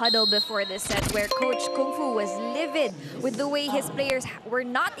that huddle before this set where Coach Kung Fu was livid with the way his players were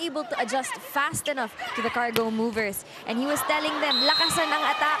not able to adjust fast enough to the cargo movers. And he was telling them, lakasan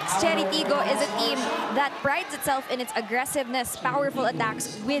ang attacks. Chery Tiggo is a team that prides itself in its aggressiveness, powerful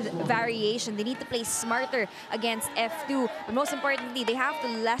attacks with variation. They need to play smarter against F2. But most importantly, they have to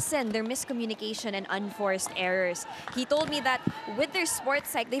lessen their miscommunication and unforced errors. He told me that with their sports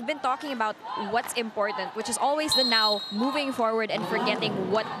psych, they've been talking about what's important, which is always the now, moving forward and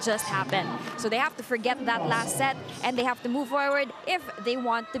forgetting what just happened. So they have to forget that last set and they have to move forward if they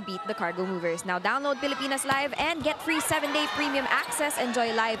want to beat the Cargo Movers. Now download Pilipinas Live and get free 7-day premium access.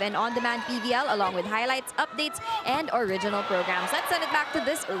 Enjoy live and on-demand PVL along with highlights, updates, and original programs. Let's send it back to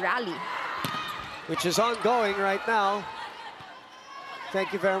this rally, which is ongoing right now.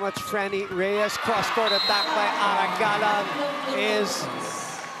 Thank you very much, Franny Reyes. Cross-court attack by Aragalan is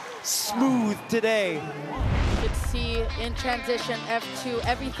smooth today. You could see in transition F2,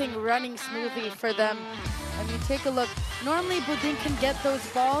 everything running smoothly for them. I mean, take a look. Normally, Buding can get those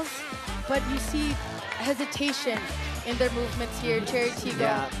balls, but you see hesitation in their movements here. Chery Tiggo,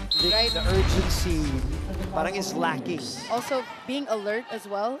 yeah, right? The urgency parang is lacking. Also, being alert as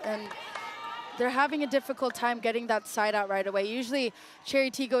well, and they're having a difficult time getting that side out right away. Usually,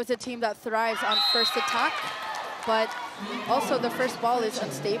 Chery Tiggo is a team that thrives on first attack, but also the first ball is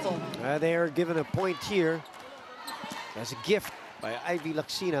unstable. They are given a point here as a gift by Ivy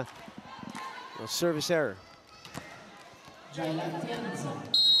Lacsina. A service error. Jaya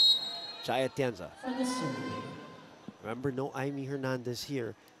Tienza. Remember, no Amy Hernandez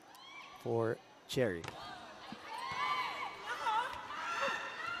here for Chery.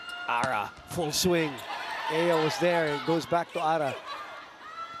 Ara, full swing. Ayo was there. It goes back to Ara.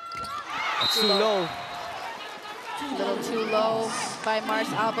 That's too low. A little too low by Mars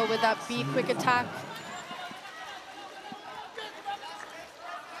Alba with that B quick attack.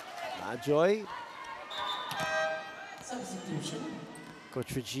 Joy.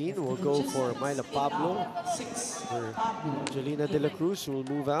 Coach Regine will go for Myla Pablo. For Jelena De La Cruz will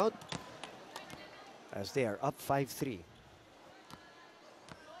move out as they are up 5-3.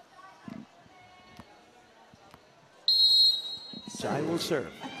 Jai will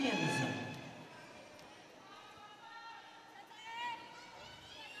serve.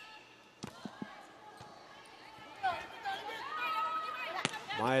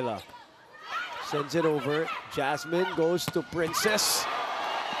 Myla sends it over. Jasmine goes to Princess.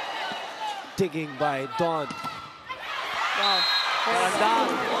 Digging by Dawn. Wow.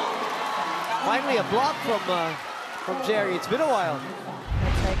 Finally a block from Chery. It's been a while.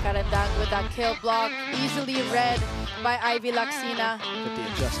 That's right, Karandang with that kill block. Easily read by Ivy Lacsina. Look at the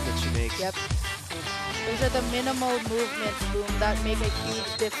adjustment she makes. Yep. Those are the minimal movements, Boom, that make a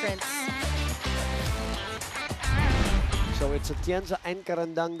huge difference. So it's Atienza and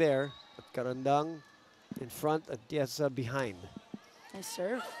Karandang there. But Karandang in front, Atienza behind. Nice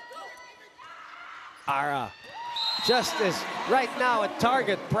serve. Ara. Just as right now a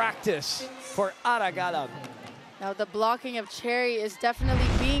target practice for Aragalan. Now the blocking of Chery is definitely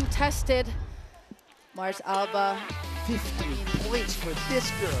being tested. Mars Alba. 15 points for this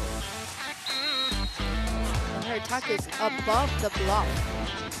girl. And her attack is above the block.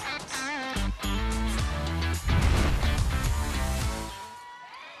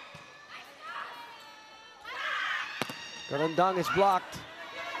 Karandang is blocked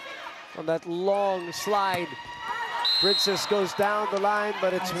on that long slide. Princess goes down the line,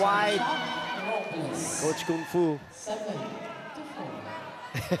 but it's wide. Coach Kung Fu.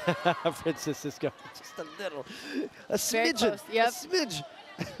 Princess is going just a little, a smidgen, Yep. a smidge.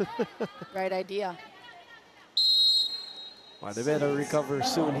 Right idea. Well, they better recover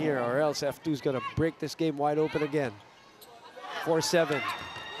soon here, or else F2's gonna break this game wide open again. 4-7.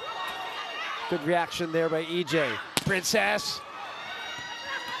 Good reaction there by EJ. Princess.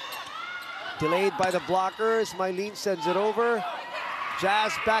 Delayed by the blockers. Mylene sends it over.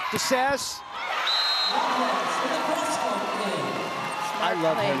 Jazz back to Cess. I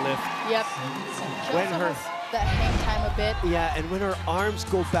love her lift. Yep. When her that hang time a bit. Yeah, and when her arms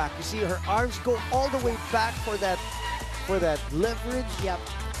go back, you see her arms go all the way back for that leverage. Yep.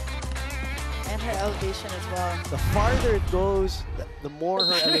 And her elevation as well. The farther it goes, the more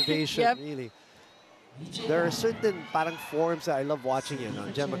her elevation, Yep. really. There are certain parang forms that I love watching it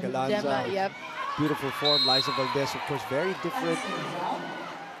on. Gemma Galanza, Gemma, yep. beautiful form. Liza Valdez, of course, very different.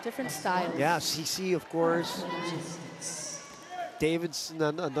 Different styles. Yeah, CC, of course. Davidson,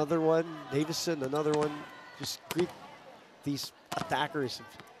 another one. Davison, another one. Just great, these attackers have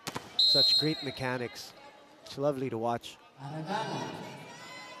such great mechanics. It's lovely to watch.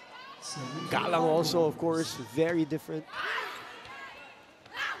 Galang also, of course, very different.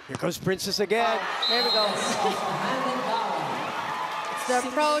 Here comes Princess again. There we go. It's the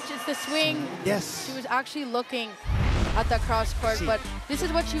approach, it's the swing. Yes. She was actually looking at the cross court, See. but this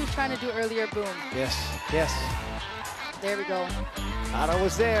is what she was trying to do earlier, Boom. Yes, yes. There we go. Ara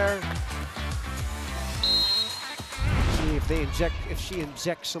was there. She if she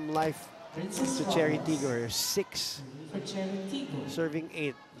injects some life to Chery Tiggo, her 6 serving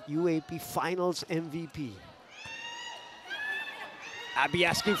 8, UAP Finals MVP. Abby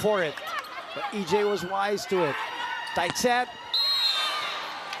asking for it, but EJ was wise to it. Tight set,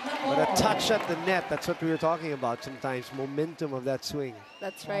 but a touch at the net. That's what we were talking about sometimes, momentum of that swing.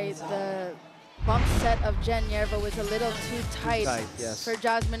 That's right. The bump set of Jen Yerva was a little too tight, yes, for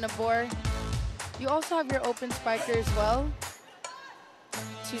Jasmine Nabor. You also have your open spiker as well.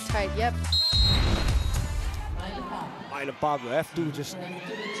 Too tight, yep. Myla Pablo, F2 just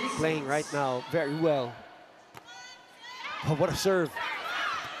playing right now very well. Oh, what a serve.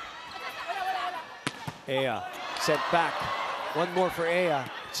 Ea, set back. One more for Ea.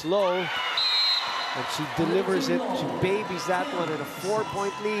 It's low, and she delivers it. She babies that one, and a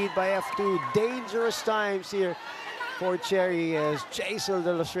 4-point lead by F2. Dangerous times here for Chery as Jaisal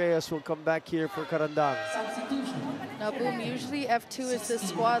de los Reyes will come back here for Karandang. Now, Boom, usually F2 is the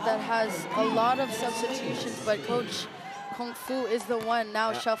squad that has a lot of substitutions, but Coach Kung Fu is the one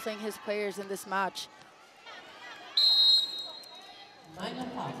now shuffling his players in this match.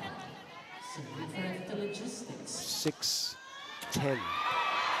 6-10.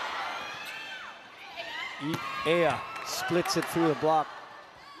 Ea splits it through the block.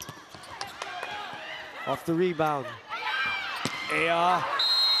 Off the rebound. Ea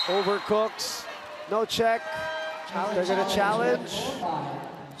overcooks. No check. They're going to challenge.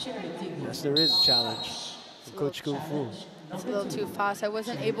 Yes, there is a challenge from Coach Kung Fu. It's a little too fast. I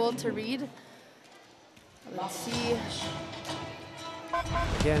wasn't able to read. Let's see.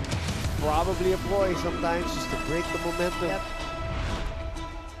 Again, probably a ploy sometimes just to break the momentum. Yep.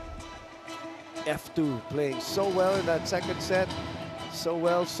 F2 playing so well in that second set, so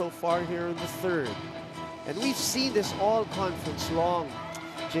well so far here in the third. And we've seen this all conference long,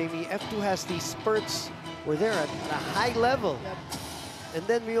 Jamie. F2 has these spurts where they're at a high level. Yep. And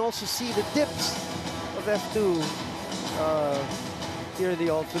then we also see the dips of F2 here in the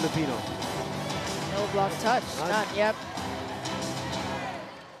All-Filipino. No block touch, none, yep.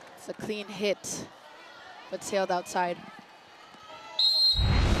 It's a clean hit, but sailed outside.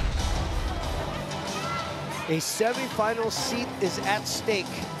 A semi-final seat is at stake.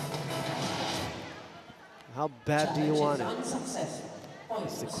 How bad do you want it?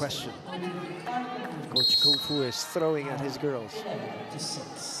 That's the question. Coach Kung Fu is throwing at his girls.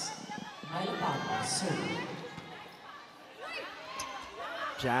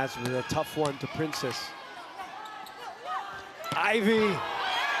 Jazz with a tough one to Princess. Ivy.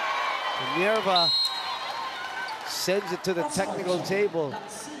 And Yerva sends it to the technical table.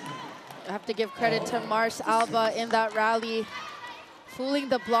 I have to give credit to Mars Alba in that rally, fooling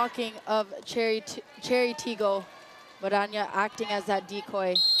the blocking of Chery Tiggo. Baranya acting as that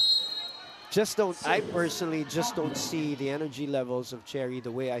decoy. I personally just don't see the energy levels of Chery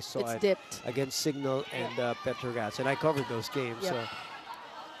the way I saw it dipped against Signal and Petrogas, and I covered those games. Yep. So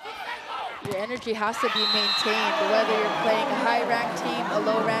your energy has to be maintained, whether you're playing a high-ranked team, a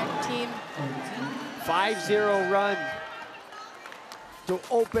low-ranked team. 5-0 run to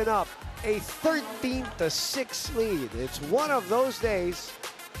open up a 13-6 lead. It's one of those days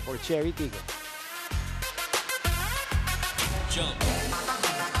for Chery Tiggo. Jump.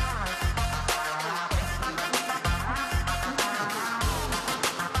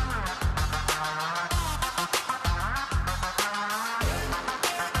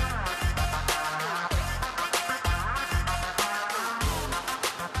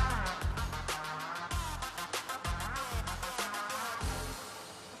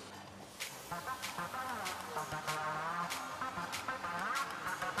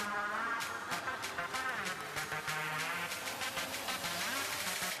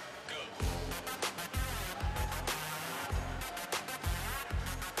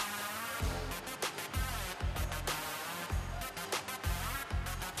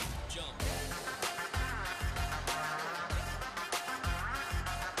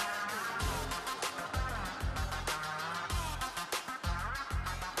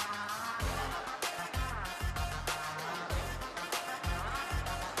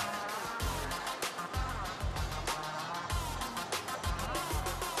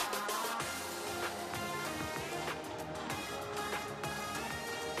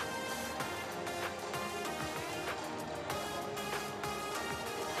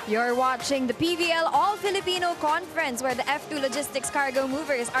 You're watching the PVL All-Filipino Conference where the F2 Logistics Cargo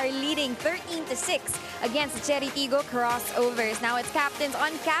Movers are leading 13-6 against the Chery Tiggo Crossovers. Now it's captains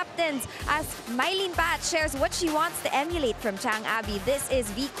on captains as Mylene Pat shares what she wants to emulate from Chang Abby. This is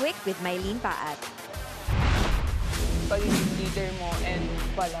V Quick with Mylene Pat. kayo yung leader mo and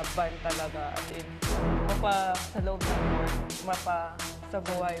palaban talaga. As in, mapa sa loob ng court, mapa sa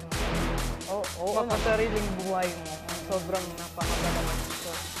buhay mo. Mapa sariling buhay mo. Sobrang napakagalaman.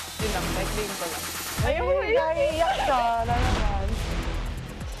 So, yun lang, cycling ko lang. Naiiyak siya na naman.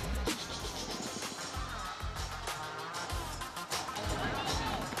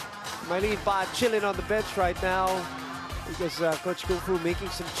 Mylene Pa chilling on the bench right now because Coach Kung Fu making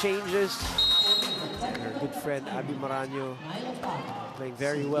some changes. Her good friend Abby Maranyo playing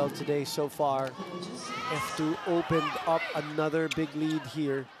very well today so far. F2 opened up another big lead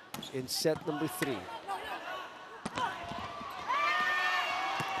here in set number 3.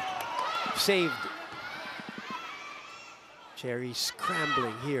 Saved. Chery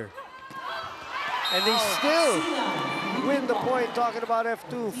scrambling here. And they still win the point, talking about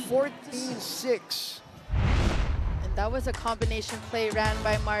F2, 14-6. And that was a combination play ran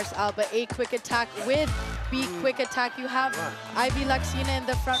by Mars Alba. A quick attack with B quick attack. You have Ivy Laxina in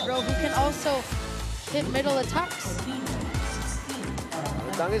the front row who can also hit middle attacks.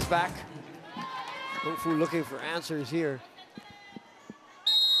 Dang is back. Kung Fu looking for answers here.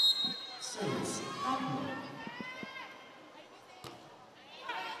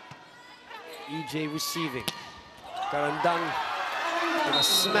 EJ receiving. Karandang with a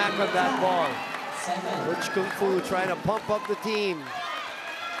smack on that ball. Coach Kung Fu trying to pump up the team.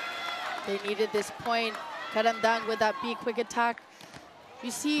 They needed this point. Karandang with that B quick attack.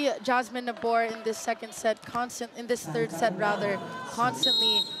 You see Jasmine Nabor in this second set, in this third set rather,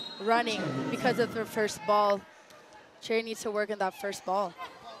 constantly running because of her first ball. Chery needs to work on that first ball.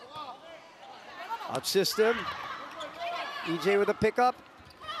 Out system. EJ with a pickup.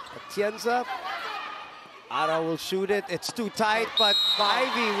 Atienza. Ara will shoot it. It's too tight, but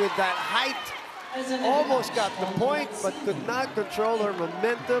Ivy with that height almost got the point, but could not control her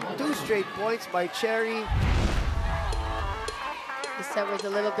momentum. 2 straight points by Chery. The set was a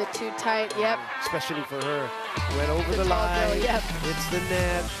little bit too tight, yep. Especially for her. Went over the line, yep. hits the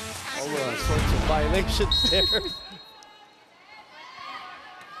net. All sorts of violations there.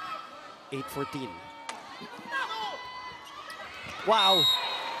 8-14. Wow.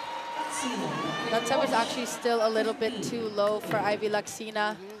 That set was actually still a little bit too low for Ivy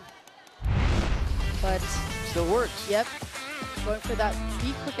Laxina. But still works. Yep. Going for that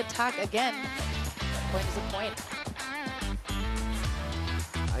B quick attack again. Point is a point.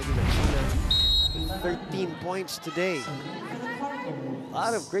 Ivy Laxina, 13 points today. A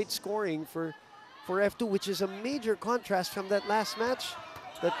lot of great scoring for F2, which is a major contrast from that last match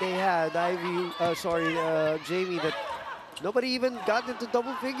that they had. Jamie, that nobody even got into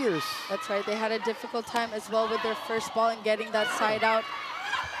double figures. That's right. They had a difficult time as well with their first ball and getting that side out.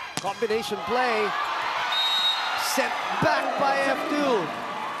 Combination play. Sent back by F2.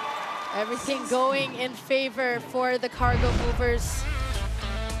 Everything going in favor for the cargo movers.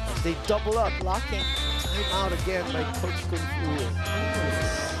 As they double up. Blocking. Time out again by Coach Kung Fu.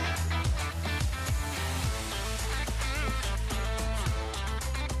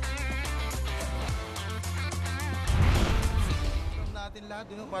 Lahat,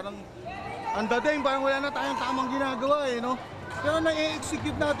 parang ang dating, parang wala na tayong tamang ginagawa eh, no? Pero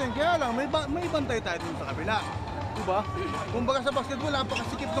na-execute natin, kaya lang may bantay tayo dun sa kabila. Diba? Kumbaga sa basketball,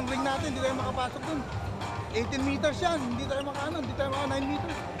 napakasikip ng ring natin, hindi tayo makapasok dun. 18 meters yan, hindi tayo hindi tayo maka 9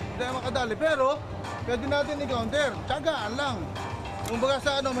 meters, hindi tayo makadali. Pero, pwede natin i-counter, tsagaan lang. Kumbaga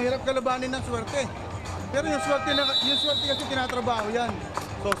sa mahirap kalabanin ng swerte. Pero yung swerte kasi tinatrabaho yan.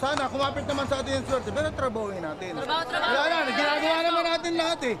 So sana kumapit naman sa atin yung swerte, pero trabahuin natin. Wala na, ginagawa naman natin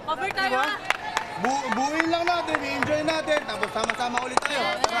lahat eh. Over tayo ha? Buuin lang natin, i-enjoy natin, tapos sama-sama ulit tayo.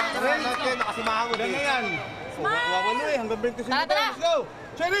 Tara natin, nakasimahan ulit. Ganyan yan. Wawalo eh, hanggang 25 tayo. Let's go!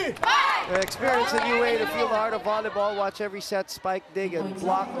 Chery! Experience a new way to feel the heart of volleyball. Watch every set, spike, dig, and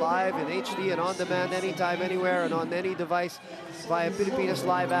block live in HD and on demand anytime, anywhere, and on any device via Pilipinas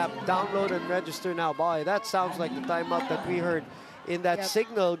Live app. Download and register now. Boy, that sounds like the timeout that we heard in that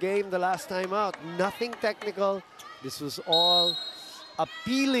Signal game the last time out. Nothing technical. This was all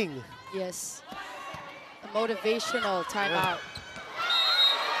appealing. Yes. A motivational timeout.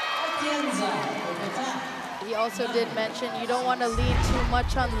 He also did mention you don't want to lean too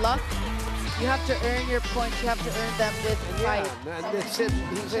much on luck. You have to earn your points. You have to earn them with fight. And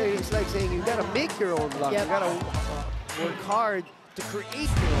it's like saying you got to make your own luck. You got to work hard to create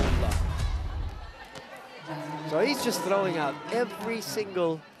your own luck. So he's just throwing out every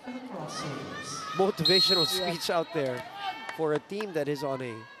single motivational speech out there for a team that is on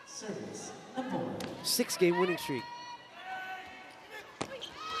a 6-game winning streak.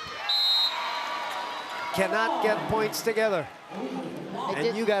 Cannot get points together.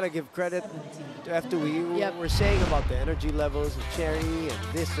 And you got to give credit to F2. We were saying about the energy levels of Chery and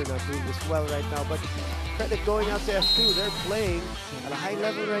this, they're not doing this well right now. But credit going out to F2. They're playing at a high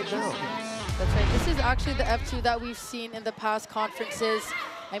level right now. That's right. This is actually the F2 that we've seen in the past conferences.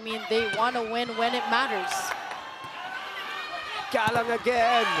 I mean, they want to win when it matters. Galang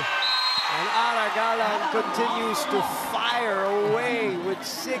again. And Ara Galang continues to fire away with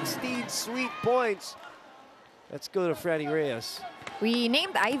 16 sweet points. Let's go to Freddie Reyes. We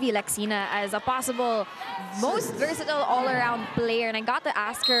named Ivy Lexina as a possible most versatile all-around player, and I got to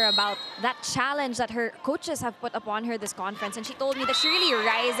ask her about that challenge that her coaches have put upon her this conference, and she told me that she really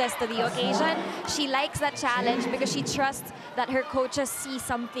rises to the occasion. She likes that challenge because she trusts that her coaches see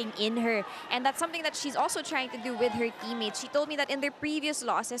something in her, and that's something that she's also trying to do with her teammates. She told me that in their previous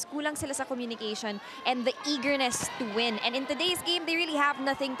losses, kulang sila sa communication and the eagerness to win, and in today's game, they really have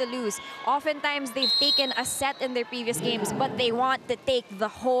nothing to lose. Oftentimes, they've taken a set in their previous games, but they want to take the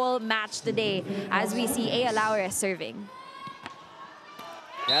whole match today, as we see Aya Laure serving.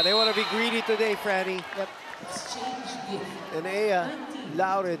 Yeah, they want to be greedy today, Franny. Yep. And Aya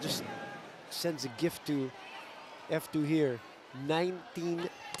Laure just sends a gift to F2 here.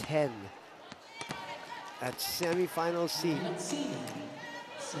 19-10 at semifinal seed.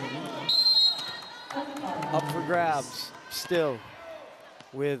 Up for grabs still,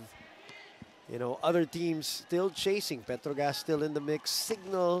 with other teams still chasing. Petrogas still in the mix.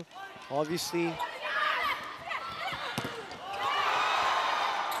 Signal, obviously.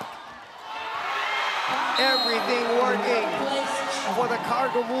 Everything working for the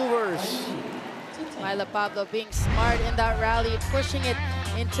cargo movers. Myla Pablo being smart in that rally, pushing it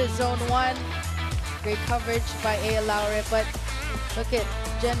into zone 1. Great coverage by Aya Laure, but look at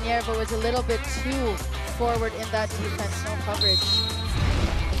Jen Yerba was a little bit too forward in that defense. No coverage.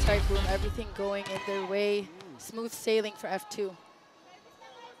 Right, boom, everything going in their way. Smooth sailing for F2.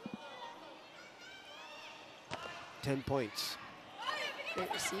 10 points.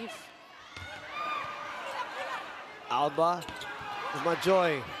 Great receive. Alba to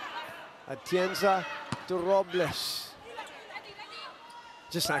Majoy. Atienza to Robles.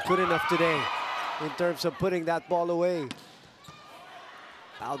 Just not good enough today in terms of putting that ball away.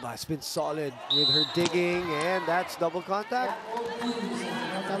 Alba has been solid with her digging, and that's double contact.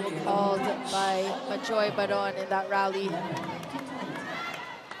 Double called by Majoy Baron in that rally.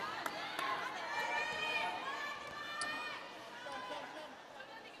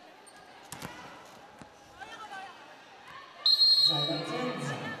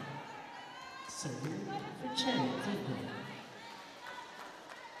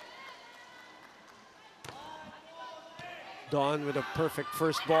 Dawn with a perfect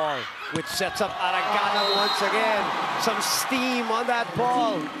first ball, which sets up Aragana once again. Some steam on that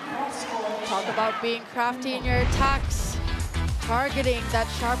ball. Talk about being crafty in your attacks. Targeting that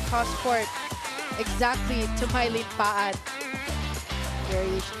sharp cross court exactly to Mylene Paad.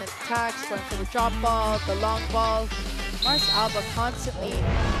 Variation in attacks, going for the drop ball, the long ball. Mars Alba constantly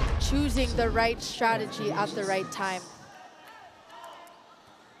choosing the right strategy at the right time.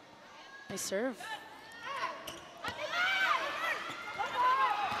 Nice serve.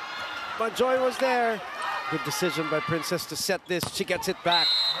 Majoy was there. Good decision by Princess to set this. She gets it back.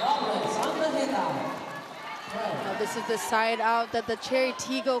 Now this is the side out that the Chery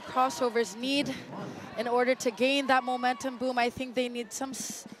Tiggo Crossovers need in order to gain that momentum boom. I think they need some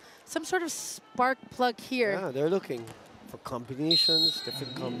sort of spark plug here. Yeah, they're looking for combinations,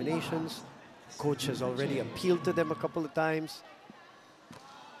 different combinations. Coach has already appealed to them a couple of times.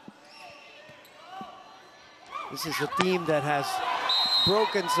 This is a team that has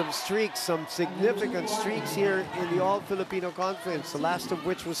broken some streaks, some significant streaks here in the All-Filipino Conference, the last of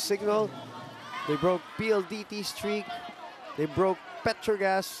which was Signal. They broke PLDT streak. They broke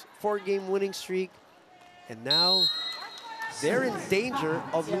Petrogas 4-game winning streak. And now they're in danger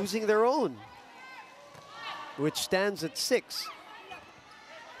of losing their own, which stands at 6.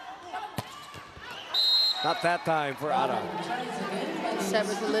 Not that time for Ara. Set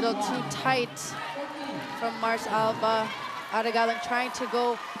was a little too tight from Mars Alba. Aragalang trying to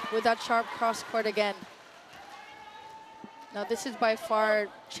go with that sharp cross court again. Now this is by far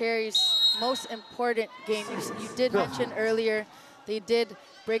Chery's most important game. You did mention earlier they did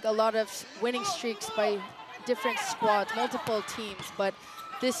break a lot of winning streaks by different squads, multiple teams, but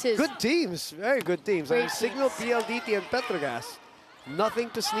this is... Good teams, very good teams. I mean, Great Signal, teams. PLDT, and Petrogas. Nothing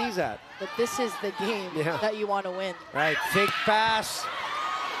to sneeze at. But this is the game that you want to win. Right, fake pass.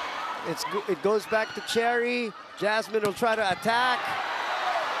 It goes back to Chery. Jasmine will try to attack.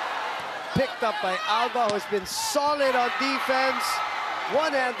 Picked up by Alba, who has been solid on defense.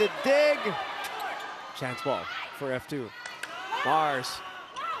 One-handed dig. Chance ball for F2. Mars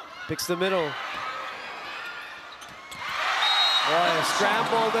picks the middle. Boy, a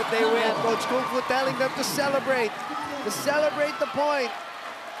scramble that they win. Coach Kung Fu telling them to celebrate the point.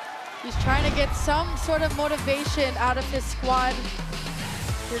 He's trying to get some sort of motivation out of his squad.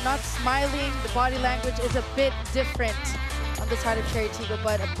 You're not smiling. The body language is a bit different on the side of Chery Tiggo,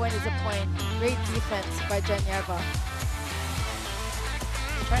 but a point is a point. Great defense by Janyeva.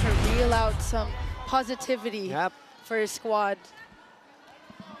 Trying to reel out some positivity for his squad.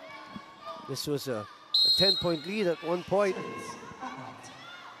 This was a 10-point lead at one point.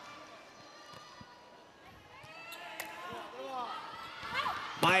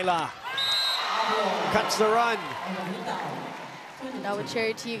 Myla cuts the run. Now with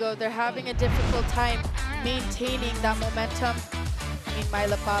Chery Tiggo, they're having a difficult time maintaining that momentum. I mean,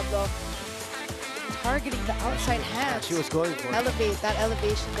 Myla Pablo targeting the outside hands. She was going for elevate that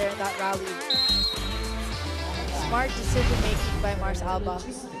elevation there in that rally. Smart decision making by Mars Alba.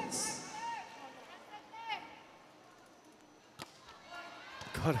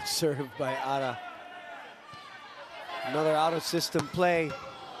 Got a serve by Ara. Another out of system play.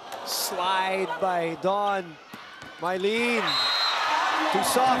 Slide by Dawn. Mylene. Too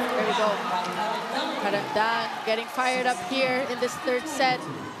soft. There we go. Karamdan getting fired up here in this third set.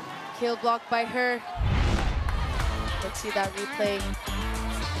 Kill block by her. Let's see that replay.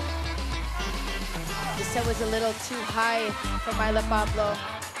 This set was a little too high for Myla Pablo.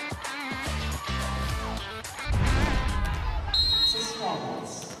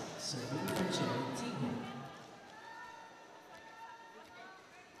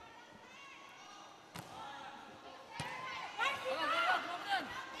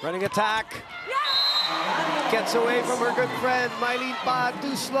 Running attack. Gets away from her good friend, Mylene Pa.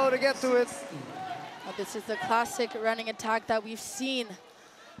 Too slow to get to it. Well, this is the classic running attack that we've seen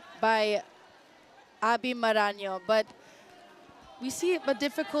by Abby Maraño, but we see a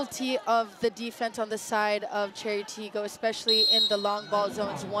difficulty of the defense on the side of Chery Tiggo, especially in the long ball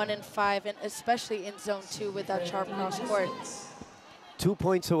zones 1 and 5, and especially in zone 2 with that sharp cross court. 2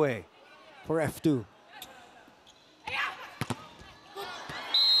 points away for F2.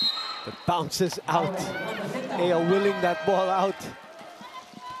 It bounces out. Aya willing that ball out.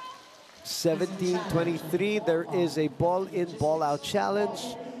 17-23. There is a ball in, ball out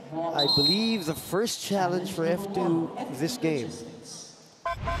challenge. I believe the first challenge for F2 this game.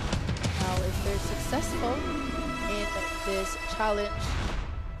 Now, if they're successful in this challenge,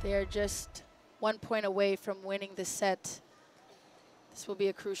 they are just 1 point away from winning the set. This will be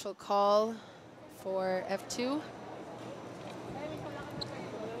a crucial call for F2.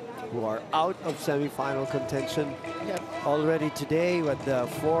 Who are out of semifinal contention already today with the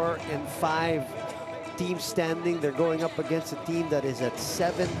 4 and 5 team standing. They're going up against a team that is at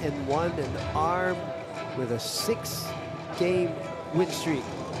 7 and 1 and armed with a 6-game win streak,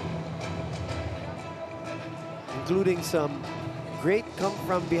 including some great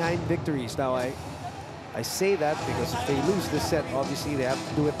come-from-behind victories. Now, I say that because if they lose this set, obviously they have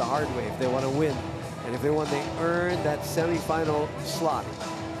to do it the hard way if they want to win. And if they want, they earn that semifinal slot.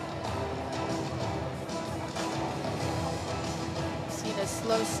 Seen a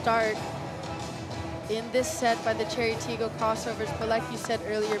slow start in this set by the Chery Tiggo Crossovers, but like you said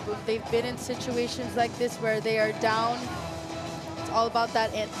earlier, Boom, they've been in situations like this where they are down. It's all about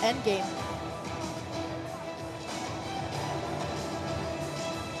that end game.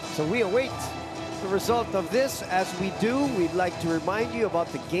 So we await the result of this. As we do, we'd like to remind you about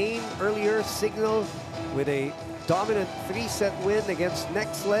the game earlier. Signal with a dominant 3-set win against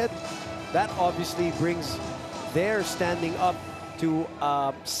NextLed. That obviously brings their standing up to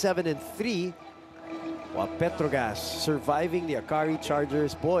 7 and 3. While Petrogas surviving the Akari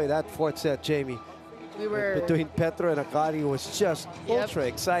Chargers. Boy, that fourth set, Jamie, between Petro and Akari was just ultra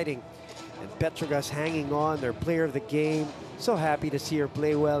exciting. And Petrogas hanging on, their player of the game. So happy to see her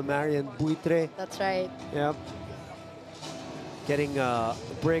play well, Marian Buitre. That's right. Yeah. Getting a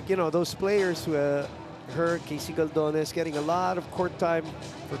break. You know, those players, her, Casey Galdones, getting a lot of court time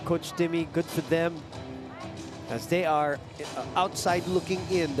for Coach Timmy. Good for them. As they are outside looking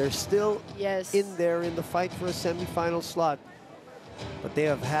in. They're still in there in the fight for a semifinal slot. But they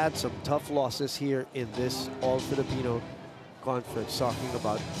have had some tough losses here in this All-Filipino conference. Talking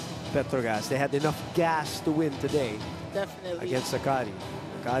about Petrogas. They had enough gas to win today. Definitely. Against Akari.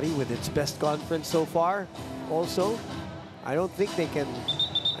 Akari with its best conference so far. Also, I don't think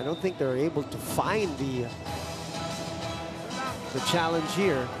they're able to find the challenge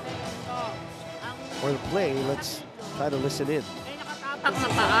here. Or the play. Let's try to listen in. tapak na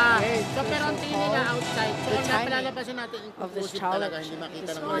paa. So, pero ang tingin nila outside. So, The ang timing napalalabasan natin, of this inclusive challenge talaga, hindi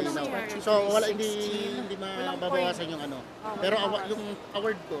makita is ng malinaw. So, wala, hindi mababawasan yung ano. Pero yung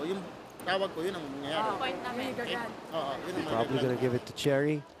award ko, yung tawag ko, yun ang nangyayari. Point namin. Oo, yun ang Probably going to give it to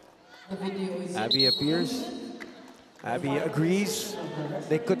Chery. Abby appears. Abby agrees.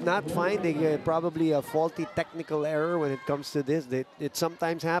 They could not find probably a faulty technical error when it comes to this. It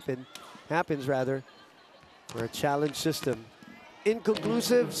sometimes happens rather, for a challenge system.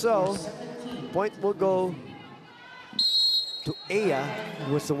 Inconclusive, so point will go to Aya,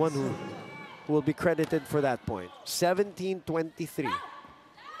 who was the one who will be credited for that point. 17-23.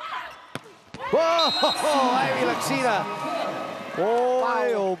 Whoa! Ivy Laxina.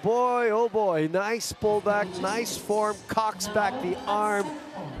 Boy, oh boy, oh boy. Nice pullback, nice form, cocks back the arm,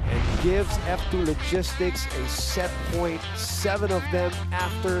 and gives F2 Logistics a set point. 7 of them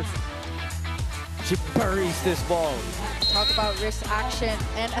after she buries this ball. Talk about wrist action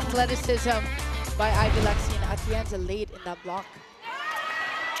and athleticism by Ivy Laxina. Atienza late in that block.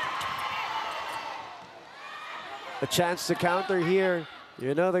 A chance to counter here.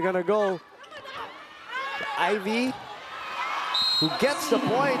 You know they're gonna go. Ivy, who gets the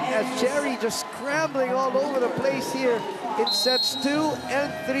point as Chery just scrambling all over the place here in sets 2 and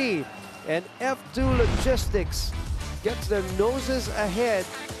 3. And F2 Logistics gets their noses ahead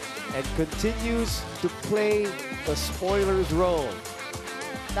and continues to play the spoiler's role.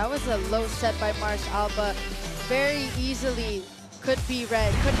 That was a low set by Mars Alba. Very easily could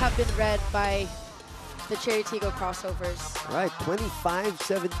have been read by the Chery Tiggo Crossovers. Right,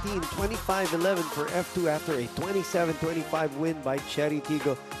 25-17, 25-11 for F2 after a 27-25 win by Chery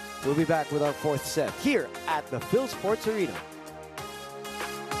Tiggo. We'll be back with our 4th set here at the Phil Sports Arena.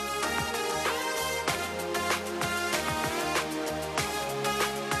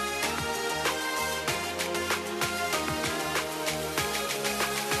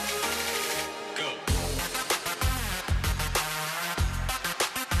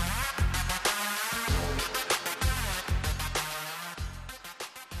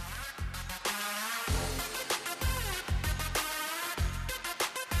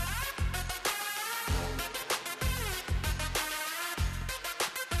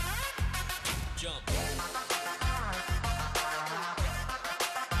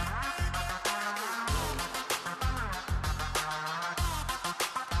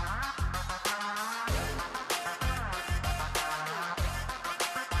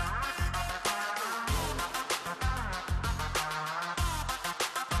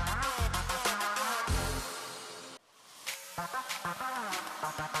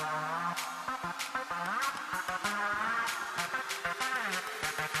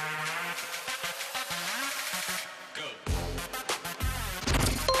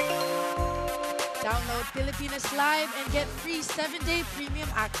 Download Pilipinas Live and get free 7-day premium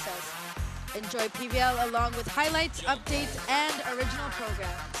access. Enjoy PVL along with highlights, updates, and original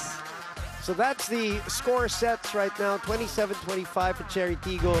programs. So that's the score sets right now, 27-25 for Chery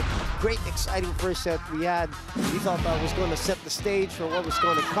Tiggo. Great, exciting first set we had. We thought that was going to set the stage for what was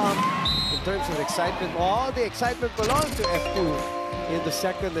going to come in terms of excitement. All the excitement belonged to F2 in the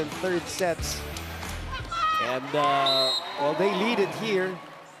second and third sets. And, well, they lead it here.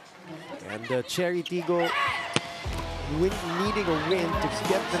 And Chery Tiggo needing a win to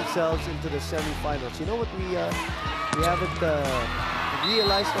get themselves into the semifinals. You know what we haven't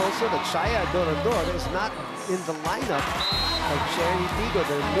realized also that Shaya Dorador is not in the lineup of Chery Tiggo.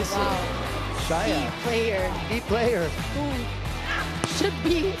 They're missing Shaya. Key player. Who should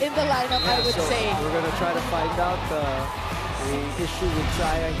be in the lineup, I would say. We're going to try to find out the issue with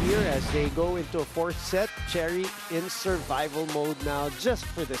Shaya here as they go into a 4th set. Chery in survival mode now just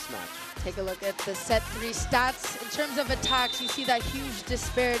for this match. Take a look at the set 3 stats. In terms of attacks, you see that huge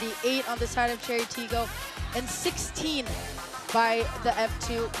disparity. 8 on the side of Chery Tiggo and 16 by the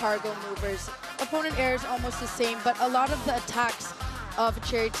F2 cargo movers. Opponent errors almost the same, but a lot of the attacks of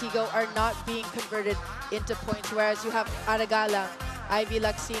Chery Tiggo are not being converted into points, whereas you have Aragalang, Ivy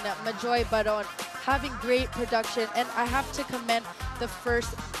Laxina, Majoy Baron having great production, and I have to commend the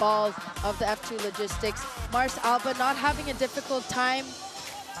first ball of the F2 Logistics. Mars Alba not having a difficult time.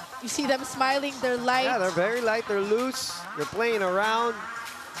 You see them smiling, they're light. Yeah, they're very light, they're loose, they're playing around,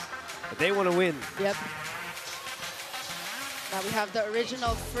 but they want to win. Yep. Now we have the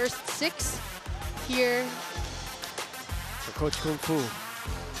original first 6 here. For Coach Kung Fu.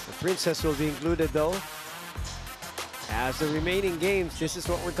 The Princess will be included though. As the remaining games, this is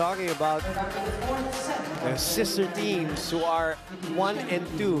what we're talking about. The sister teams who are 1 and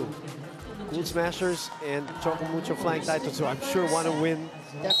 2. Cool Smashers and Choco Mucho Flying Titans, so I'm sure want to win.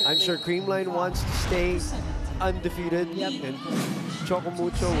 Definitely. I'm sure Creamline wants to stay undefeated. And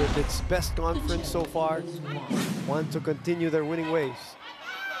Chocomucho, with its best conference so far, want to continue their winning ways.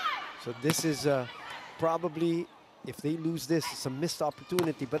 So this is probably, if they lose this, it's a missed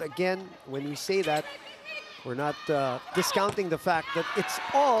opportunity. But again, when we say that, we're not discounting the fact that it's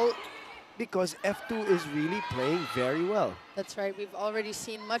all because F2 is really playing very well. That's right. We've already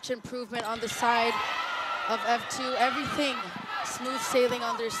seen much improvement on the side of F2. Everything smooth sailing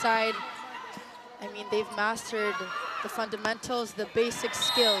on their side. I mean, they've mastered the fundamentals, the basic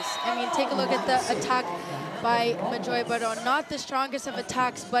skills. I mean, take a look at the attack by Majoy Baron. Not the strongest of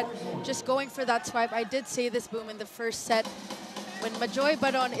attacks, but just going for that swipe. I did say this, Boom, in the first set. When Majoy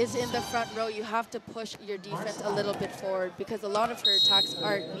Baron is in the front row, you have to push your defense a little bit forward because a lot of her attacks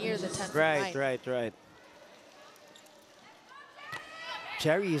are near the 10th line. Right.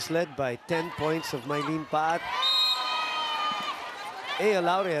 Chery is led by 10 points of Mylene Pat. Ea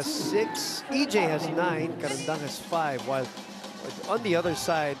Laure has 6, EJ has 9, Karandang has 5, while on the other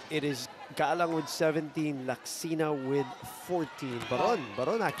side, it is Galang with 17, Laksina with 14.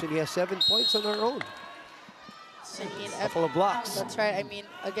 Baron actually has 7 points on her own. I mean, couple of blocks. That's right. I mean,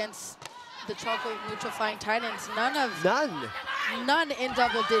 against the Chocomucho Flying Titans, none in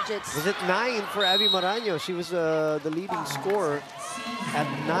double digits. Was it 9 for Abby Maraño? She was the leading scorer at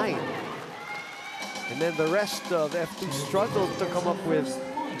 9. And then the rest of F2 struggled to come up with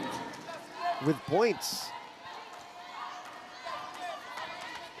points.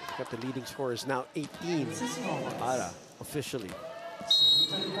 Got the leading score is now 18. Ara, officially.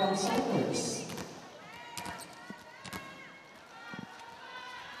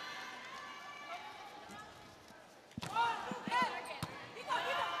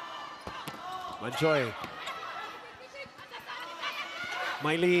 Majoy.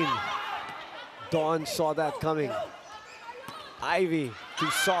 Mylene. Dawn saw that coming. Ivy, too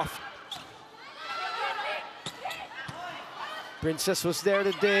soft. Princess was there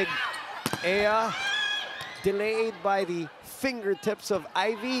to dig. Ea, delayed by the fingertips of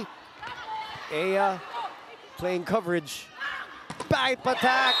Ivy. Ea playing coverage. Back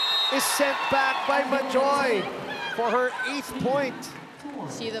attack is sent back by Majoy for her 8th point.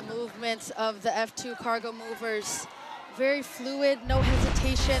 See the movements of the F2 cargo movers. Very fluid, no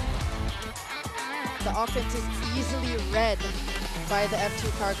hesitation. The offense is easily read by the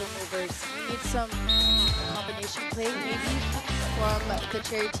F2 cargo movers. You need some combination play maybe from the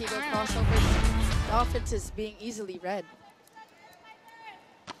Chery Tiggo Crossovers. The offense is being easily read.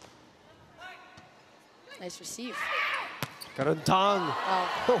 Nice receive. Karantang.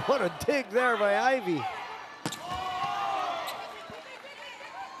 Wow. What a dig there by Ivy.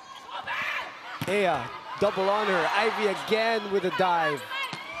 Ea, double on her. Ivy again with a dive.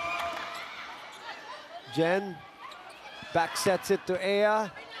 Jen back sets it to Ea.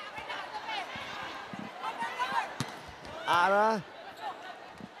 Ara.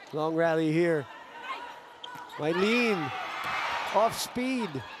 Long rally here. Mylene off speed.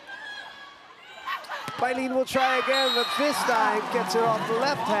 Mylene will try again, but this time gets it off the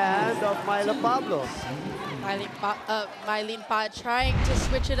left hand of Myla Pablo. Mylene Pa trying to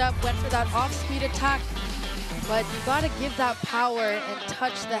switch it up, went for that off-speed attack, but you gotta give that power and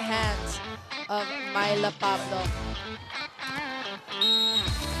touch the hands of Myla Pablo.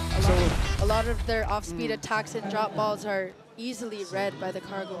 A lot of their off-speed attacks and drop balls are easily read by the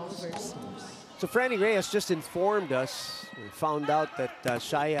cargo movers. So Franny Reyes just informed us, we found out that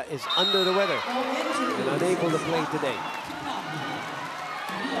Shaya is under the weather and unable to play today.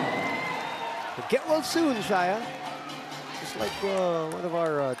 But get well soon, Shaya. Just like one of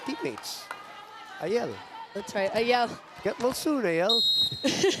our teammates, Ayel. That's right, Ayel. Get well soon, Ayel.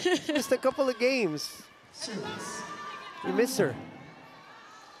 Just a couple of games. We miss her.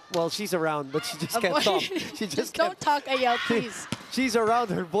 Well, she's around, but she just can't talk. She just don't talk, Ayel, please. She's around,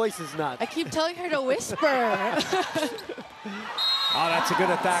 her voice is not. I keep telling her to whisper. Oh, that's a good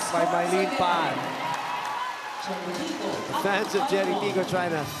attack by Mylene Pan. The fans of Chery Tiggo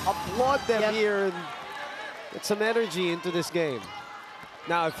trying to applaud them here and get some energy into this game.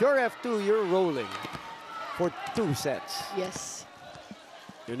 Now, if you're F2, you're rolling for 2 sets. Yes.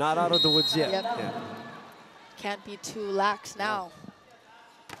 You're not out of the woods yet. Yep. Yeah. Can't be too lax now.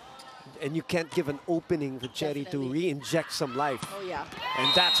 And you can't give an opening for Chery to re-inject some life. Oh, yeah.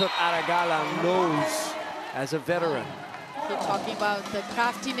 And that's what Aragalang knows as a veteran. We're talking about the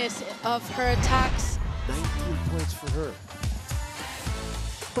craftiness of her attacks. 19 points for her.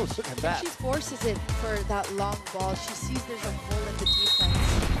 Oh, look at that. She forces it for that long ball. She sees there's a hole in the defense.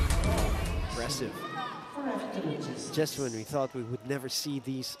 Impressive. Just when we thought we would never see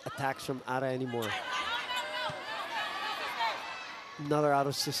these attacks from Ara anymore. Another out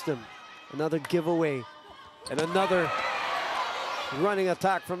of system. Another giveaway And another running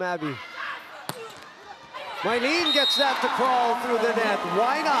attack from Abby. Mylene gets that to crawl through the net.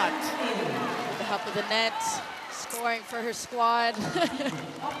 Why not? With the help of the net, scoring for her squad.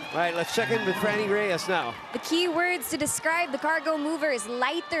 All right, let's check in with Franny Reyes now. The key words to describe the cargo mover is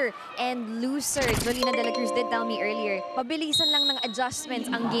lighter and looser. Jolina De La Cruz did tell me earlier, pabilisan lang ng adjustments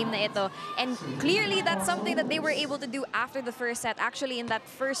ang game na ito. And clearly, that's something that they were able to do after the first set. Actually, in that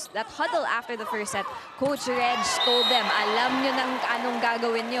huddle after the first set, Coach Reg told them, alam nyo nang anong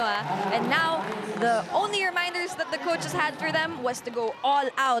gagawin nyo, ah. And now, the only reminders that the coaches had for them was to go all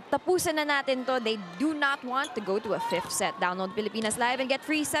out. Tapusan na natin to. They do not want to go to a fifth set. Download Pilipinas Live and get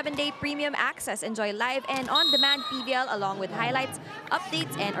free 7-day premium access. Enjoy live and on-demand PVL along with highlights,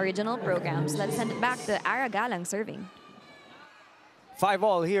 updates, and original programs. Let's send it back to Ara Galang serving.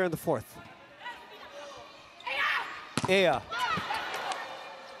 5-all here in the fourth. Aya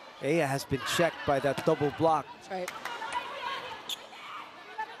has been checked by that double block. That's right.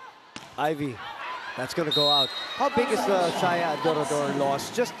 Ivy, that's going to go out. How big is the Shaya Dorador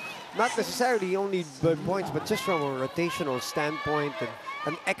loss? Just not necessarily only points, but just from a rotational standpoint and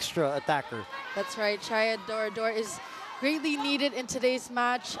an extra attacker. That's right. Shaya Dorador is greatly needed in today's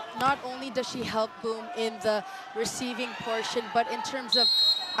match. Not only does she help Boom in the receiving portion, but in terms of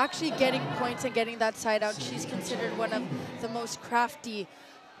actually getting points and getting that side out, she's considered one of the most crafty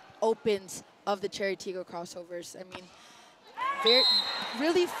opens of the Chery Tiggo Crossovers. I mean,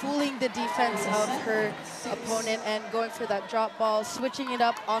 really fooling the defense of her opponent and going for that drop ball, switching it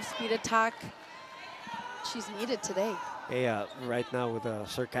up, off-speed attack. She's needed today. Yeah, right now with a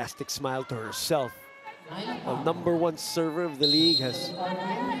sarcastic smile to herself. The #1 server of the league has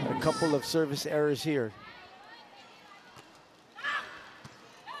a couple of service errors here.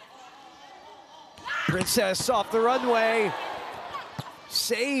 Princess off the runway.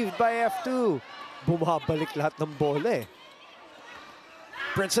 Saved by F2. Bumabalik lahat ng bola eh.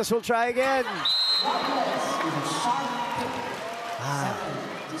 Princess will try again.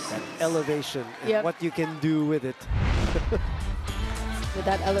 That elevation and what you can do with it. With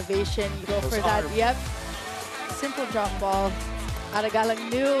that elevation, you go for that. Yep. Simple drop ball. Ara Galang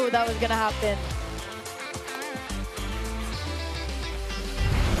knew that was going to happen.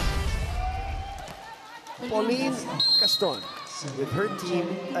 Pauline Caston with her team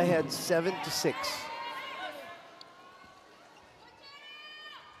ahead 7-6.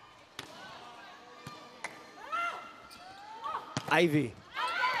 Ivy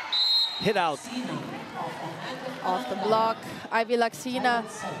hit out. Off the block, Ivy Laxina.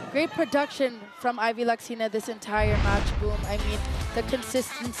 Great production from Ivy Laxina this entire match, Boom. I mean, the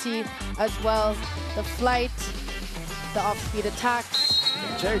consistency as well, the flight, the off-speed attacks.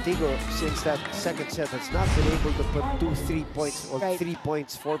 Chery Tiggo, since that second set, has not been able to put 2-3 points or 3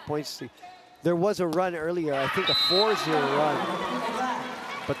 points, 4 points. There was a run earlier, I think a 4-0 run,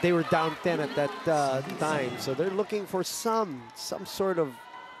 but they were down 10 at that time. So they're looking for some sort of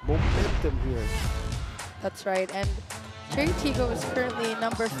momentum here. That's right, and Chery Tiggo is currently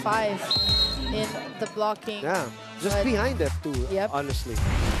number 5 in the blocking. Yeah, just behind F2, honestly.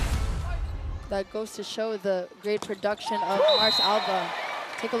 That goes to show the great production of Mars Alba.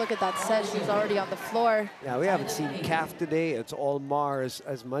 Take a look at that set, she's already on the floor. Yeah, we haven't seen Calf today, it's all Mars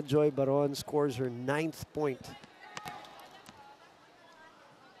as Majoy Baron scores her 9th point.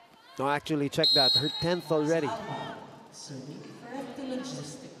 No, actually, check that, her 10th already.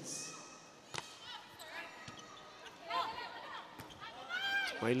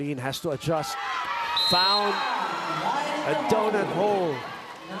 Mylene has to adjust. Found a donut hole.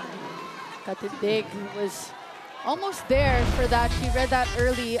 Katindig was almost there for that. She read that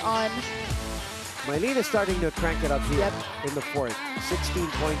early on. Mylene is starting to crank it up here in the fourth. 16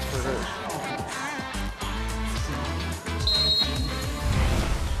 points for her.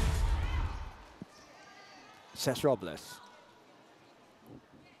 Cesc Robles.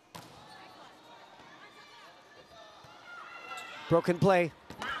 Broken play.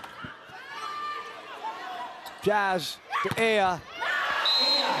 Jazz to Aya.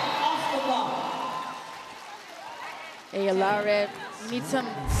 Aya Lauret needs some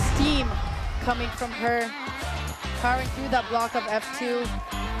steam coming from her. Powering through that block of F2.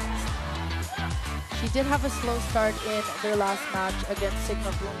 She did have a slow start in their last match against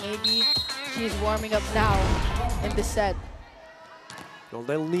Sigma Blue. Maybe she's warming up now in the set. Well,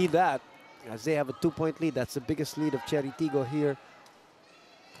 they'll need that as they have a 2-point lead. That's the biggest lead of Chery Tiggo here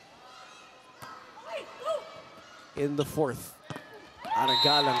in the fourth. Ara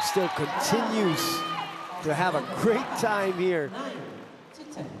Galang still continues to have a great time here.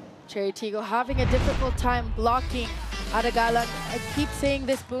 Chery Tiggo having a difficult time blocking Aragalan, I keep saying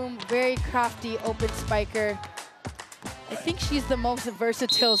this, Boom, very crafty open spiker. I think she's the most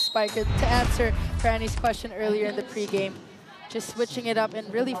versatile spiker, to answer Franny's question earlier in the pregame. Just switching it up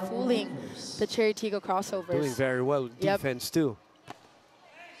and really fooling the Chery Tiggo Crossovers. Doing very well with defense too.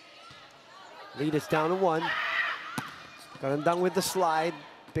 Lead is down to 1. Karandang with the slide,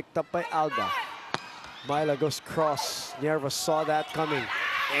 picked up by Alba. Myla goes cross. Nerva saw that coming.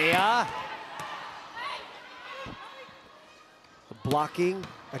 Ea! The blocking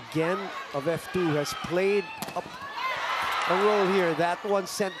again of F2 has played up a role here. That one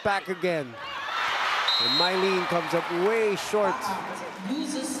sent back again. And Mylene comes up way short.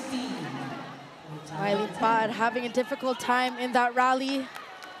 Mylene Pad having a difficult time in that rally.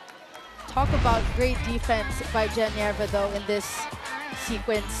 Talk about great defense by Geneva though in this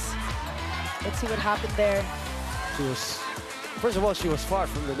sequence. Let's see what happened there. She was, first of all, she was far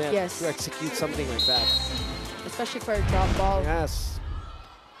from the net to execute something like that. Especially for a drop ball. Yes.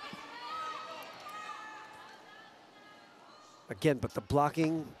 Again, but the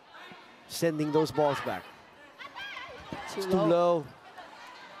blocking, sending those balls back. Too Too low.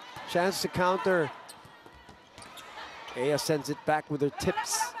 Chance to counter. Ea sends it back with her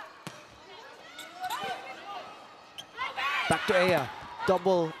tips. Back to Ea.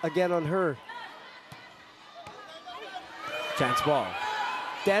 Double again on her. Chance ball.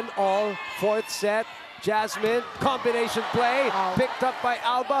 10-all, 4th set. Jasmine, combination play. Picked up by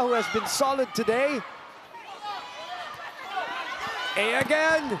Alba, who has been solid today. Ea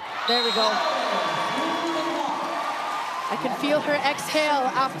again. There we go. I can feel her exhale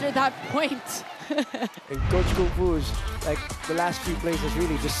after that point. And Coach Kung Fu's, like the last few plays, has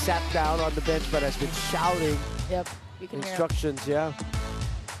really just sat down on the bench, but has been shouting you can instructions. Yeah.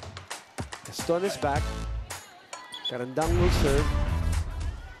 Gaston is back. Karandang will serve.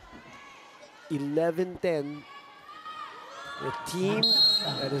 11-10. A team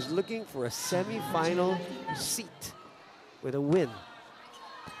that is looking for a semi-final seat with a win.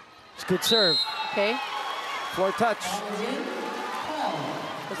 It's good serve. Okay. 4-touch.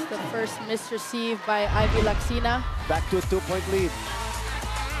 It's the first misreceive by Ivy Laxina. Back to a 2-point lead.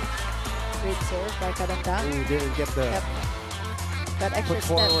 Great serve by Karandang. Ooh, didn't get the that extra put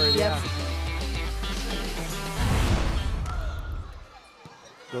forward. step. Yeah.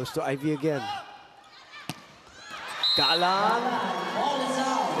 Goes to Ivy again. Galang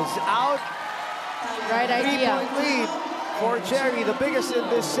is out. Right idea. 3-point lead for Chery, the biggest in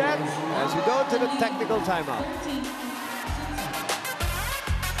this set, as we go to the technical timeout.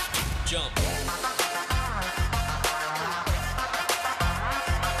 Jump.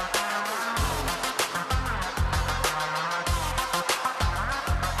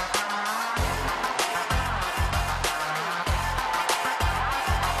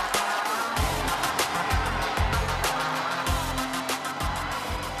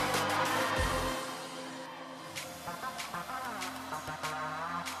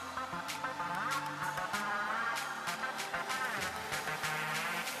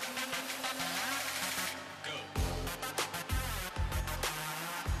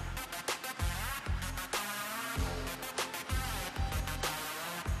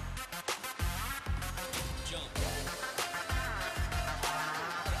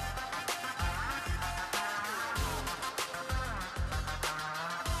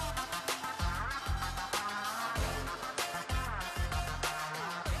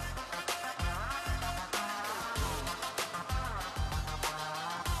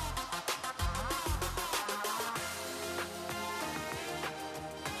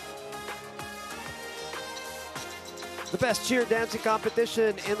 The best cheer dancing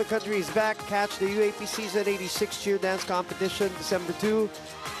competition in the country is back. Catch the UAP Season 86 Cheer Dance Competition December 2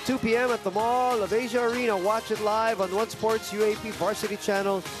 p.m. at the Mall of Asia Arena. Watch it live on One Sports UAP Varsity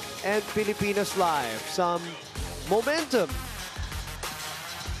Channel and Pilipinas Live. Some momentum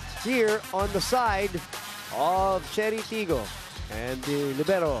here on the side of Chery Tiggo and the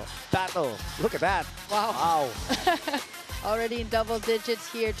libero battle. Look at that. Wow. Already in double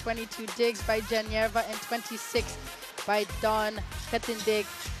digits here. 22 digs by Geneva and 26 by Don Katindig.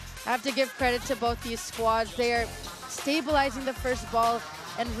 I have to give credit to both these squads. They are stabilizing the first ball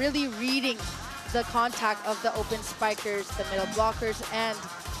and really reading the contact of the open spikers, the middle blockers, and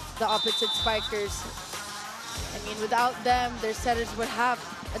the opposite spikers. I mean, without them, their setters would have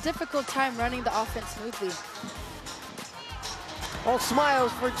a difficult time running the offense smoothly. All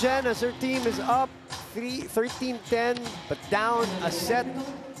smiles for Jen as her team is up 13-10, but down a set.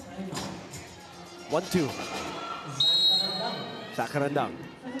 1-2. Sakarandang.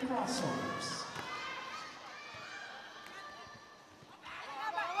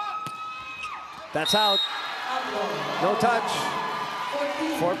 That's out. No touch.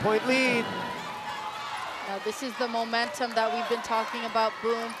 4-point lead. Now this is the momentum that we've been talking about,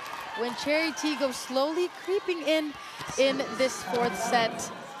 Boom. When Chery Tiggo slowly creeping in this fourth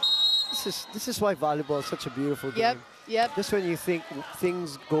set. This is why volleyball is such a beautiful game. Yep. Just when you think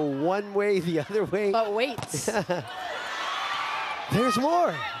things go one way, the other way. But wait. There's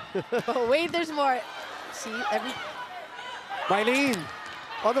more. But wait, there's more. See, Mylene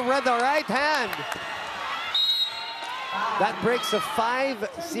on the right hand. That breaks the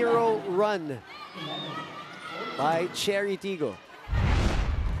 5-0 run by Chery Tiggo.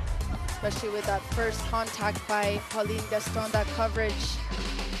 Especially with that first contact by Pauline Gaston, that coverage.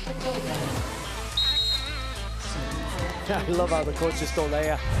 I love how the coaches told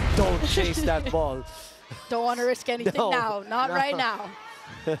Leia, don't chase that ball. Don't want to risk anything now. Not right now.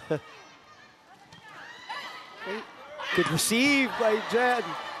 Good receive by Jen.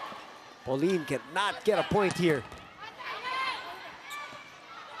 Pauline cannot get a point here.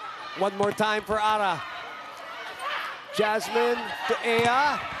 One more time for Ara. Jasmine to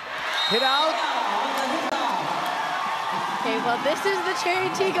Ea. Hit out. Okay, well, this is the Chery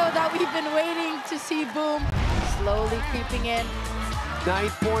Tiggo that we've been waiting to see, Boom. Slowly creeping in. 9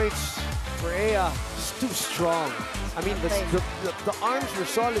 points for Ea. It's too strong. I mean, the arms were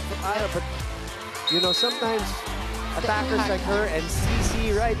solid for Ara, but, you know, sometimes attackers like her and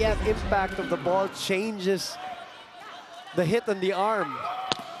CC, right? The impact of the ball changes the hit on the arm.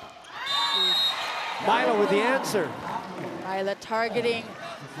 Milo with the answer. Myla targeting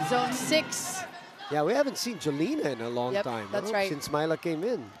zone 6. Yeah, we haven't seen Jolina in a long time. That's right. Since Myla came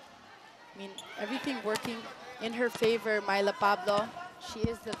in. I mean, everything working in her favor, Myla Pablo. She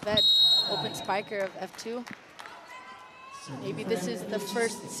is the vet open spiker of F2. Maybe this is the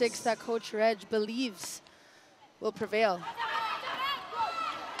first 6 that Coach Reg believes will prevail.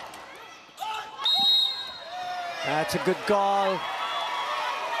 That's a good call.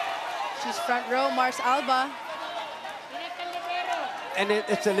 She's front row, Mars Alba. And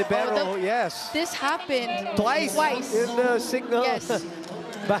it's a libero, yes. This happened twice in the signal. Yes.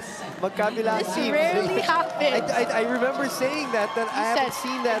 Magkabilang This team. rarely happens. I remember saying that I haven't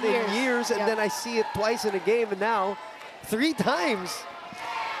seen that in years, and then I see it twice in a game, and now 3 times.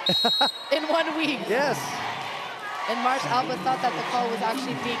 In 1 week. Yes. And Mars Alba thought that the call was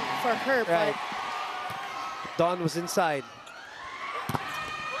actually being for her, right. But Dawn was inside.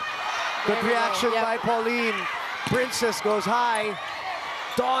 Good reaction by Pauline. Princess goes high.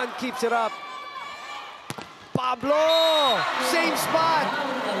 Dawn keeps it up. Pablo, same spot.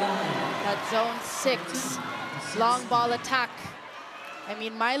 That zone 6, long ball attack. I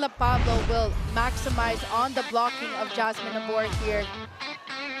mean, Myla Pablo will maximize on the blocking of Jasmine Abor here.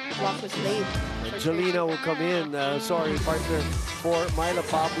 The block was laid. Jolina will come in, sorry, partner for Myla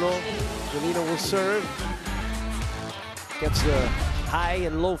Pablo. Jolina will serve. Gets the high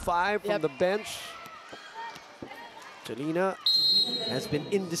and low 5 from the bench. Jolina has been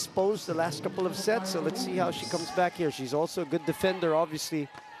indisposed the last couple of sets, so let's see how she comes back here. She's also a good defender, obviously,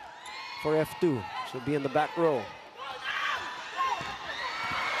 for F2. She'll be in the back row.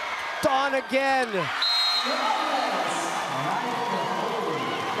 Dawn again.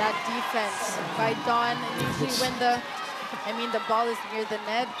 That defense by Dawn, usually when the ball is near the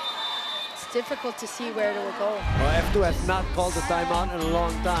net, it's difficult to see where it will go. Well, F2 has not called a timeout in a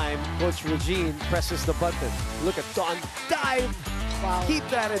long time. Coach Regine presses the button. Look at Dawn dive. Wow. Keep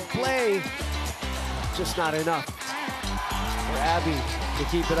that in play. Just not enough for Abby to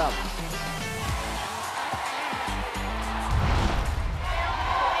keep it up.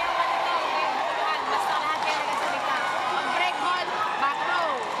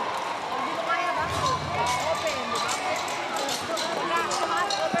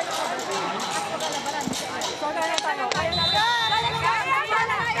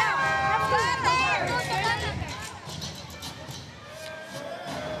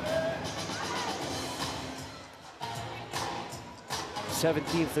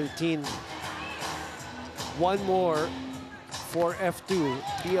 (17-13). One more for F2.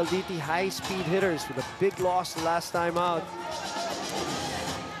 PLDT high-speed hitters with a big loss the last time out.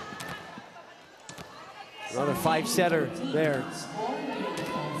 Another 5-setter there.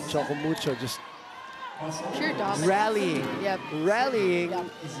 Chocomucho just rallying, rallying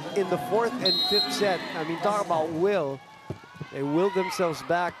in the 4th and 5th set. I mean, talk about will. They will themselves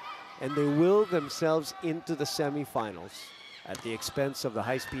back, and they will themselves into the semifinals at the expense of the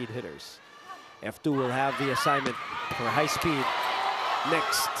high-speed hitters. F2 will have the assignment for high speed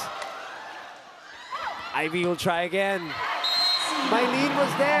next. Ivy will try again. Mylene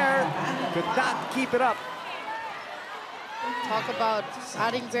was there, could not keep it up. Talk about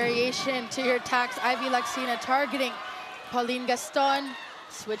adding variation to your attacks. Ivy Laxina targeting Pauline Gaston,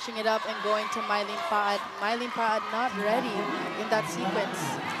 switching it up and going to Mylene Paad. Mylene Paad not ready in that sequence.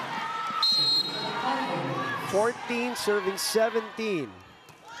 14 serving 17.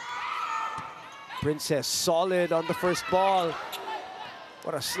 Princess solid on the first ball.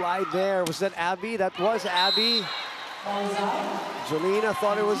 What a slide there. Was that Abby? That was Abby. Jolina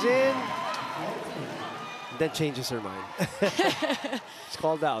thought it was in. Then changes her mind. It's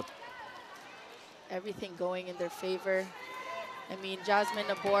called out. Everything going in their favor. I mean, Jasmine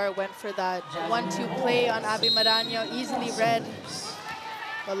Nabor went for that 1-2 play on Abby Marano, easily read.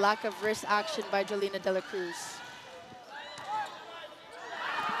 The lack of wrist action by Jolina De La Cruz.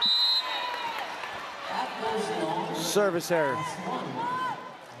 Service error.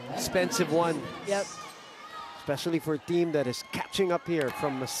 Expensive one. Yep. Especially for a team that is catching up here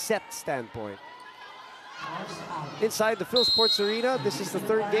from a set standpoint. Inside the Phil Sports Arena, this is the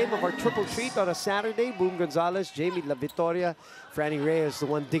third game of our triple treat on a Saturday. Boom Gonzalez, Jamie La Victoria, Franny Reyes, the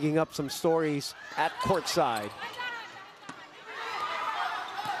one digging up some stories at courtside.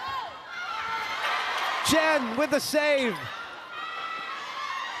 Jen with the save.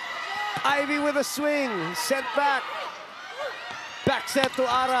 Ivy with a swing, sent back. Back set to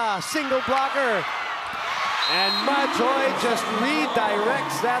Ara, single blocker. And Majoy just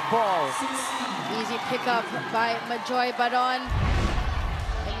redirects that ball. Easy pickup by Majoy Baron.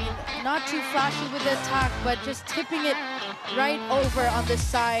 I mean, not too flashy with the attack, but just tipping it right over on the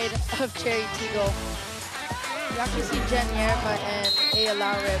side of Chery Tiggo. You actually see Jen Yerma and Aya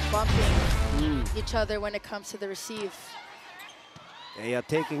Laure bumping each other when it comes to the receive. Aya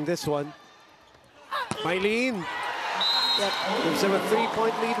taking this one. Mylene. Yep. Gives him a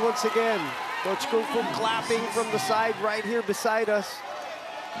 3-point lead once again. Coach Kung Fu clapping from the side right here beside us.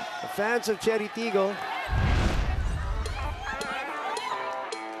 The fans of Chery Tiggo.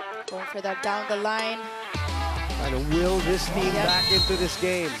 Going for that down the line. Trying to will this team back into this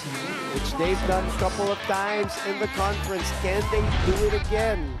game, which they've done a couple of times in the conference. Can they do it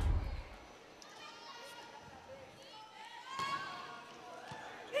again?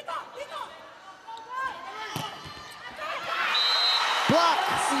 Block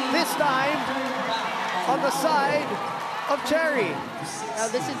this time on the side of Chery. Now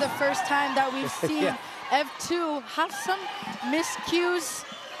this is the first time that we've seen F2 have some miscues.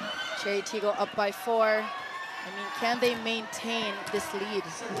 Chery Tiggo up by 4. I mean, can they maintain this lead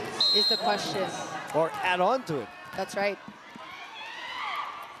is the question. Or add on to it. That's right.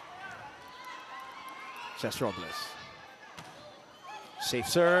 Cesc Robles. Safe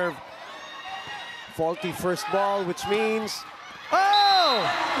serve. Faulty first ball, which means... Oh!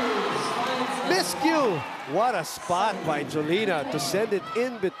 Miscue! What a spot by Jolina to send it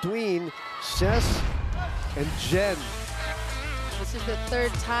in between Cesc and Jen. This is the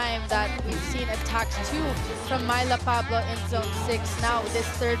third time that we've seen attacks 2 from Myla Pablo in zone 6. Now this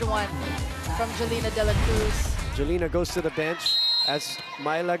third one from Jolina De La Cruz. Jolina goes to the bench as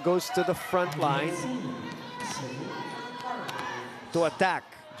Myla goes to the front line to attack.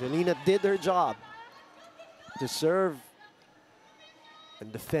 Jolina did her job to serve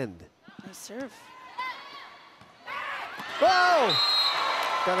and defend. Nice serve. Whoa!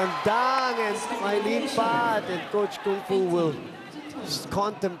 Karandang and Mylene Paad, and Coach Kung Fu will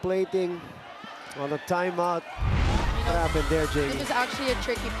contemplating on a timeout. What happened there, Jamie? It was actually a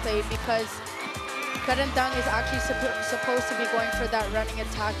tricky play because Karandang is actually supposed to be going for that running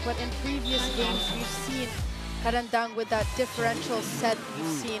attack, but in previous games we've seen Karandang with that differential set we've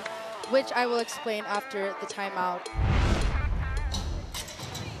seen, which I will explain after the timeout.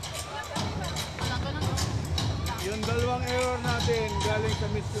 Yung dalawang error natin galing sa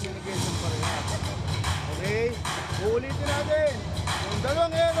miscommunication parehas. Okay? Uulitin natin. Yung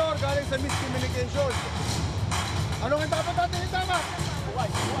dalawang error galing sa miscommunication. Anong ang dapat natin itama?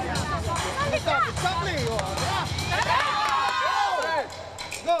 Stop, exactly.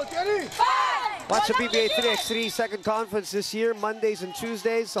 Go, Chery! Watch the PBA 3x3 second conference this year, Mondays and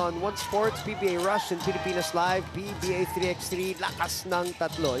Tuesdays on One Sports, PBA Rush and Pilipinas Live, PBA 3x3, lakas ng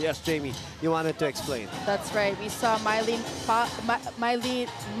tatlo. Yes, Jamie, you wanted to explain. That's right. We saw Myla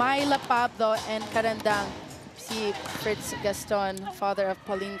Pablo and Karandang. See Fritz Gaston, father of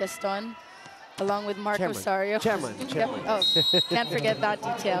Pauline Gaston, along with Mark Rosario. Chairman. Oh, can't forget that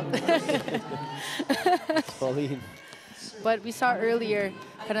detail. Pauline. But we saw earlier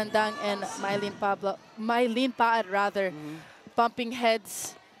Karandang and Mylene Paad rather, bumping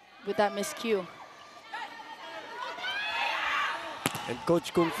heads with that miscue. And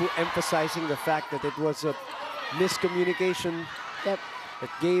Coach Kung Fu emphasizing the fact that it was a miscommunication that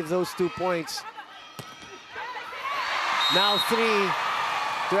gave those 2 points. Now 3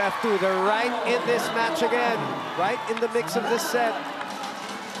 to F2. They're right in this match again. Right in the mix of this set.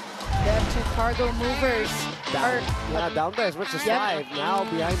 The F2 cargo movers are down by as much as 5. Now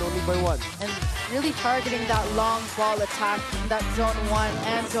behind only by 1. and really targeting that long ball attack in that zone 1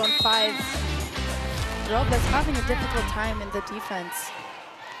 and zone 5. Robles having a difficult time in the defense.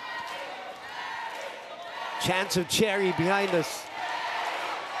 Chance of Chery behind us.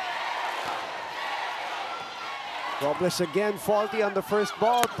 Robles again faulty on the first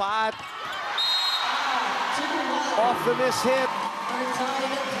ball. Pat off the miss hit.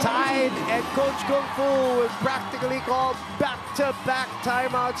 Tied, and Coach Kung Fu will practically call back-to-back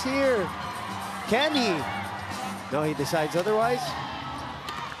timeouts here. Can he? No, he decides otherwise.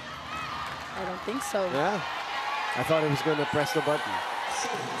 I don't think so. Yeah, I thought he was going to press the button.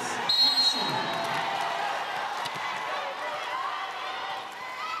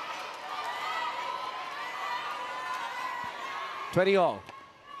 $20 all.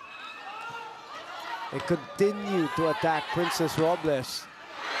 They continue to attack Princess Robles.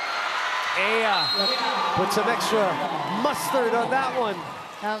 Aya put some extra mustard on that one.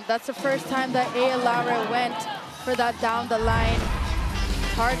 That's the first time that Aya Lara went for that down the line,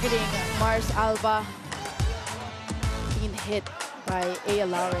 targeting Mars Alba, being hit by Aya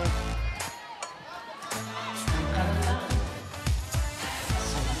Lara.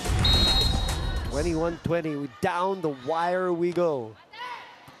 $21-20, down the wire we go.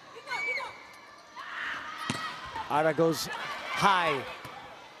 Ara goes high.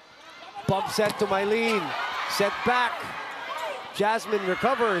 Bump set to Mylene. Set back. Jasmine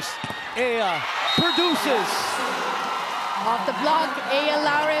recovers. Aya produces. Off the block, Aya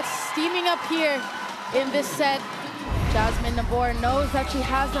Lara steaming up here in this set. Jasmine Nabor knows that she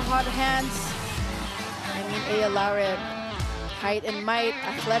has the hot hands. I mean, Aya Lara, height and might,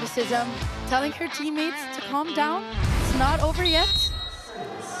 athleticism, telling her teammates to calm down. It's not over yet.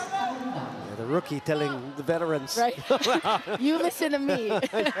 The rookie telling the veterans. Right. You listen to me.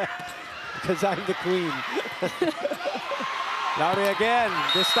 Because I'm the queen. Lowry again.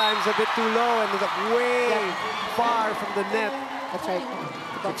 This time's a bit too low and way far from the net. That's right.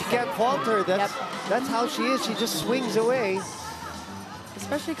 But you can't fault her. That's how she is. She just swings away.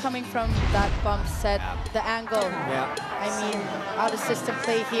 Especially coming from that bump set, the angle. Yeah. I mean, out of system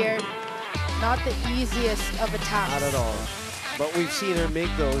play here. Not the easiest of attacks. Not at all. But we've seen her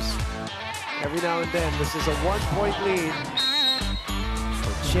make those every now and then. This is a 1-point lead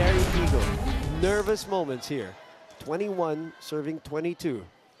for Chery Tiggo. Nervous moments here. 21 serving 22.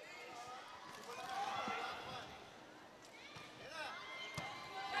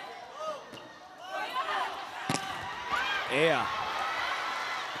 Yeah.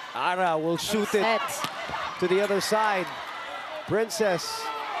 Ara will shoot it to the other side. Princess.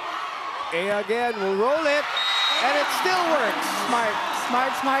 Aya again will roll it, and it still works.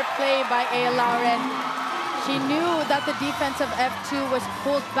 Smart play by Aya Lauren. She knew that the defense of F2 was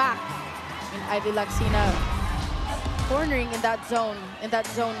pulled back. And Ivy Laxina cornering in that zone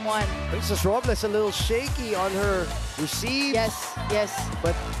 1. Princess Robles a little shaky on her receive. Yes.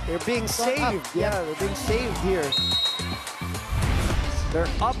 But they're being saved. Yeah, they're being saved here. They're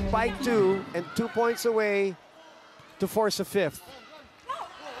up by 2 and 2 points away to force a 5th.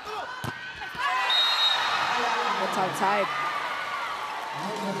 That's outside.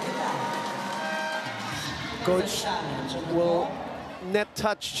 Coach will net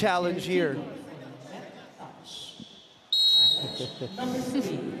touch challenge here.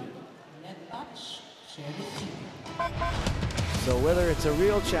 So whether it's a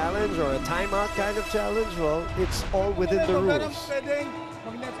real challenge or a timeout kind of challenge, well, it's all within the rules.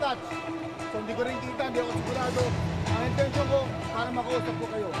 Mag-net touch. So hindi ko rin kita, hindi ako sigurado. Ang intention ko, para makausap ko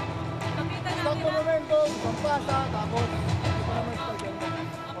kayo. Stop the momentum, pampasa, tapos ito pa naman sa ganyan.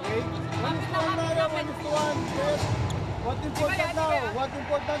 Okay? One is to one tayo, 1 is to 1. Yes. What's important now? What's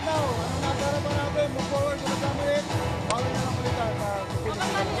important now? Anong nagarapan natin? Move forward, kung kasama rin. Bawal na lang ulitan.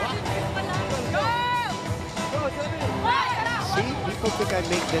 Go, Chery! See, people think I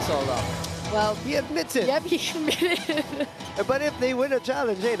make this all up. Well, he admits it. Yep, he admitted it. But if they win a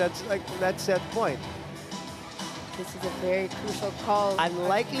challenge, hey, that's that point. This is a very crucial call.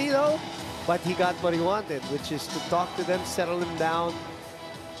 Unlikely though, but he got what he wanted, which is to talk to them, settle them down,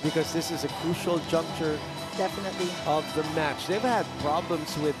 because this is a crucial juncture. Definitely. Of the match. They've had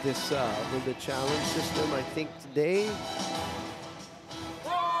problems with this, with the challenge system, I think, today.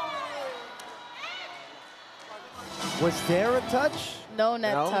 Was there a touch? No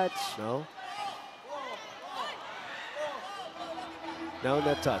net touch. No. No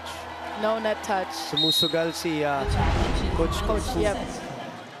net touch. No net touch. Sumusugal si Coach. Yep.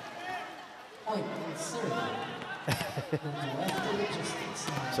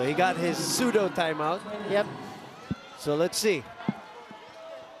 So he got his pseudo timeout. Yep. So let's see.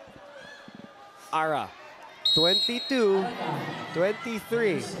 Ara, 22,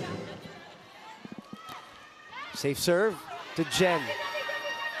 23. Safe serve to Jen.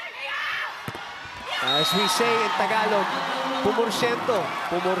 As we say in Tagalog, pumorsyento.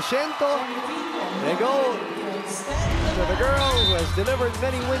 Pumorsyento. They go to the girl who has delivered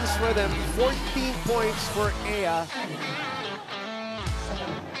many wins for them. 14 points for Ea.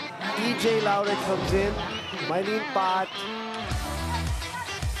 EJ Laure comes in. Mylene Pat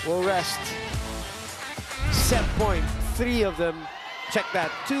will rest. Set point, 3 of them. Check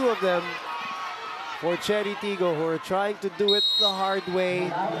that, 2 of them for Chery Tiggo, who are trying to do it the hard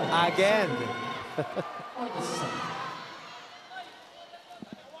way again.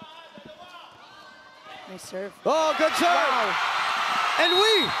 Nice serve. Oh, good serve! Wow. And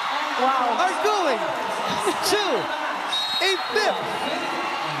we are going to a 5th.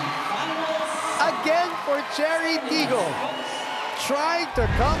 Again for Chery Tiggo, trying to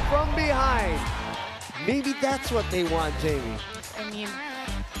come from behind. Maybe that's what they want, Jamie. I mean,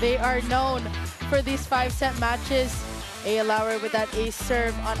 they are known for these 5-set matches. Ea Laure with that ace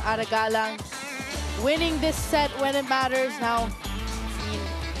serve on Aragalang, winning this set when it matters. Now, I mean,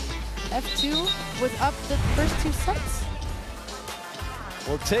 F2 was up the first 2 sets.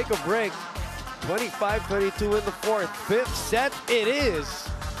 We'll take a break. 25-22 in the 4th. 5th set it is.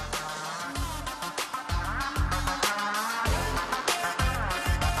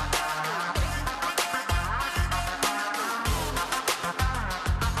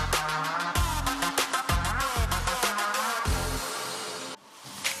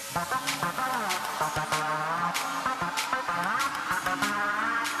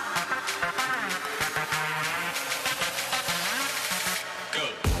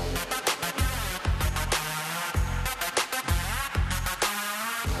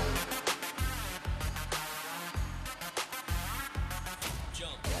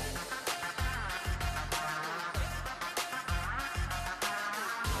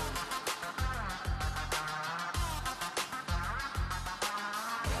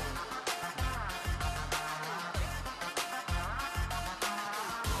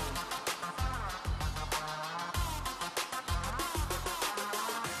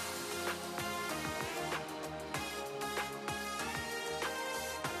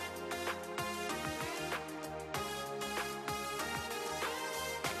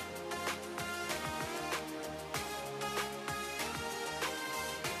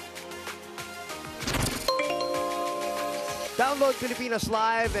 Download Pilipinas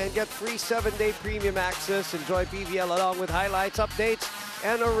Live and get free 7-day premium access. Enjoy PVL along with highlights, updates,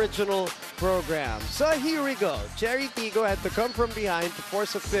 and original programs. So here we go. Chery Tiggo had to come from behind to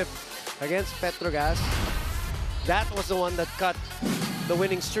force a 5th against Petrogas. That was the one that cut the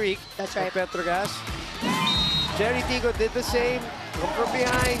winning streak. That's right. For Petrogas. Chery Tiggo did the same. Come from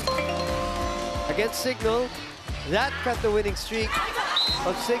behind against Signal. That cut the winning streak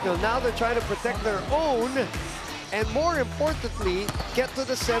of Signal. Now they're trying to protect their own, and more importantly, get to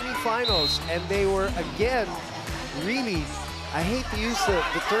the semifinals. And they were, again, really, I hate to use the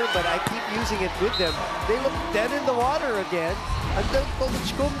term, but I keep using it with them. They look dead in the water again until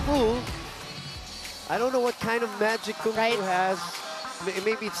Coach Kung Fu, I don't know what kind of magic Kung Fu has.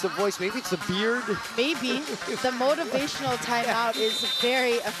 Maybe it's the voice, maybe it's the beard. Maybe. The motivational timeout is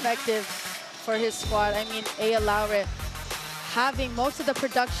very effective for his squad. I mean, Ea Laure having most of the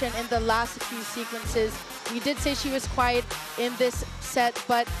production in the last few sequences. We did say she was quiet in this set,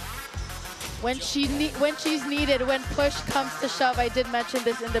 but when she's needed, when push comes to shove, I did mention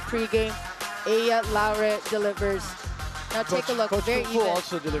this in the pregame, Ea Laure delivers. Now take a look, Coach very Kung Fu even.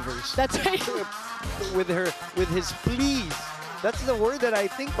 also delivers. That's right. with his pleas. That's the word that I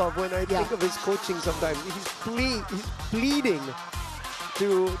think of when I think of his coaching sometimes. He's pleading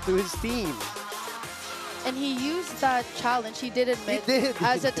to his team. And he used that challenge, he did admit,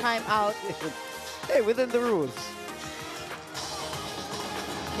 as a timeout. Hey, within the rules.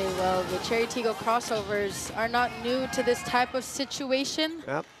 Okay, well, the Chery Tiggo Crossovers are not new to this type of situation.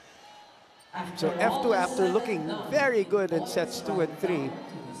 Yep. So F2, after looking very good in sets 2 and 3,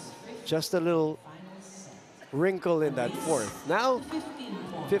 just a little wrinkle in that 4th. Now,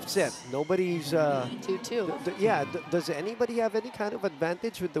 5th set. Nobody's 2-2. Yeah. Does anybody have any kind of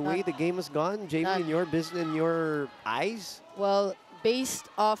advantage with the way the game has gone, Jamie? In your business, in your eyes? Well, based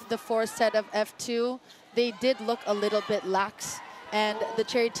off the 4th set of F2, they did look a little bit lax, and the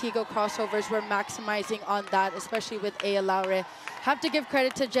Chery Tiggo Crossovers were maximizing on that, especially with Ea Laure. Have to give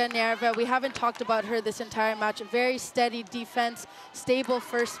credit to Jen Nerva. We haven't talked about her this entire match. Very steady defense, stable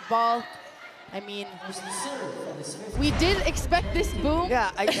first ball. I mean, we did expect this boom.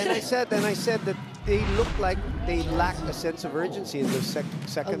 Yeah, I said that they looked like they lacked a sense of urgency in the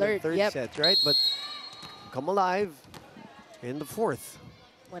second Alert, and third yep. sets, right? But come alive in the fourth.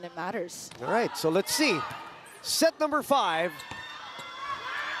 When it matters. All right, so let's see. Set number 5.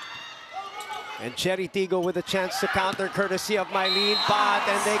 And Chery Tiggo with a chance to counter courtesy of Mylene Pat,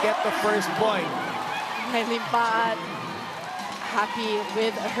 and they get the first point. Mylene Pat, happy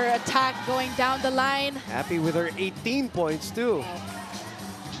with her attack going down the line. Happy with her 18 points too.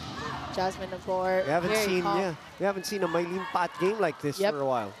 Jasmine Nabor, We haven't very seen, calm. yeah, we haven't seen a Mylene Pat game like this Yep. for a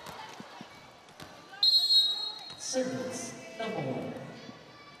while. Service number 1.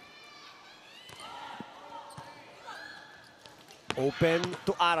 Open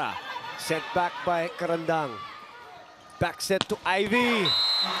to Ara. Sent back by Karandang. Back set to Ivy.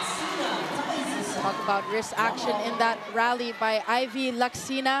 Talk about wrist action in that rally by Ivy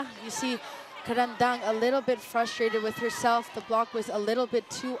Laksina. You see Karandang a little bit frustrated with herself. The block was a little bit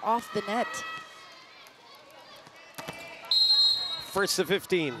too off the net. First to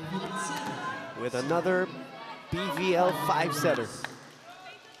 15. With another PVL 5-setter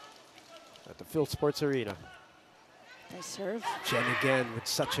at the Phil Sports Arena. Nice serve. Jen again with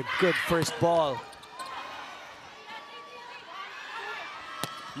such a good first ball.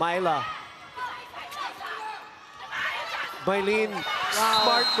 Myla. Mylene,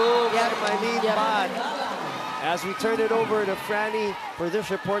 smart move by Mylene Pat. As we turn it over to Franny for this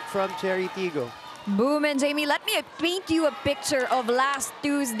report from Chery Tiggo. Boom, and Jamie, let me paint you a picture of last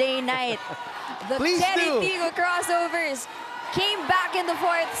Tuesday night. The Please Chery do. Tiggo Crossovers came back in the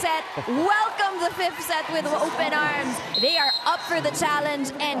 4th set, welcomed the 5th set with open arms. They are up for the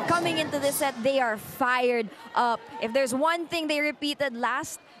challenge, and coming into this set, they are fired up. If there's one thing they repeated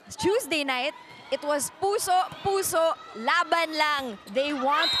last Tuesday night, it was puso, puso, laban lang. They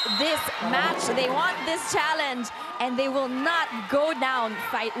want this match, they want this challenge, and they will not go down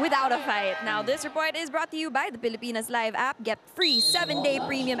fight without a fight. Now, this report is brought to you by the Pilipinas Live app. Get free 7-day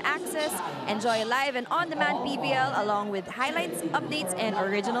premium access. Enjoy live and on-demand PVL along with highlights, updates, and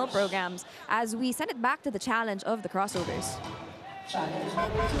original programs as we send it back to the challenge of the crossovers. Challenge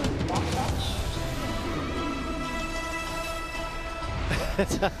number 2, block touch.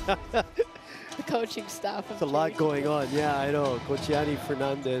 The coaching staff. There's a lot going on. Yeah, I know. Coach Yanni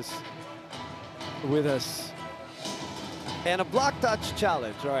Fernandez with us. And a block touch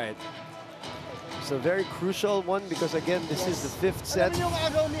challenge. All right. It's a very crucial one because, again, this is the 5th set.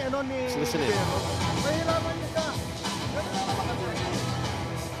 Let's listen in. Mahirapan niya siya.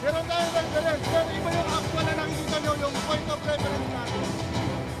 Meron tayo ng galit. Pero iba yung actual na nakikita nyo, yung point of reference natin.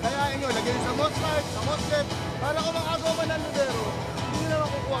 Kayain nyo, lagyan sa most right, sa most left. Para kung makagawa man ng libero, hindi na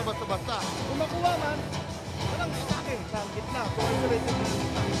makukuha basta-basta. Kung makuha man, walang atake sa gitna. Kung isolate yung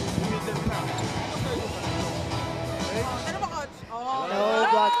middle na. Ano ba, coach? No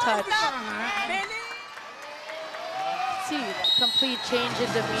block touch. See the complete change in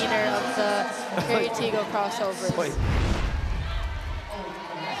demeanor of the Chery Tiggo Crossovers.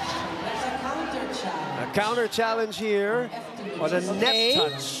 A counter challenge here on a net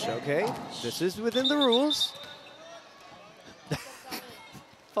touch. Okay, this is within the rules.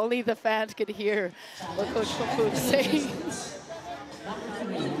 If only the fans could hear what Coach Papu is saying.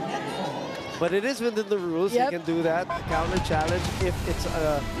 But it is within the rules. Yep. You can do that. Counter challenge if it's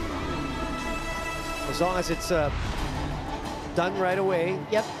as long as it's done right away.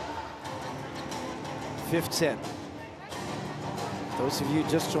 Yep. 5th set. Those of you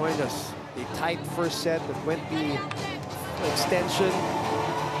just joined us. A tight first set that went the extension.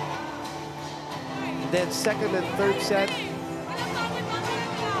 Then 2nd and 3rd set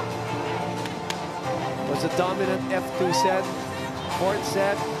was a dominant F2 set. 4th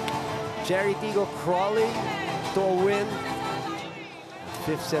set, Chery Tiggo crawling to a win.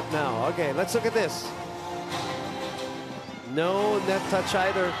 5th set now. Okay, let's look at this. No net touch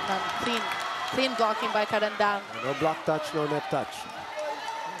either. Clean blocking by Karandang. No block touch, no net touch.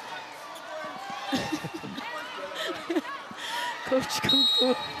 Coach Kung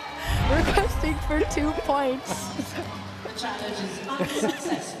Fu requesting for 2 points. The challenge is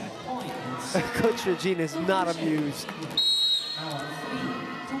unsuccessful. Points. Coach Regine is not amused. Now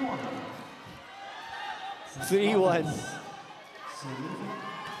 3-1. 3-1.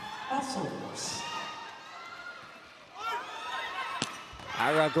 Crossovers.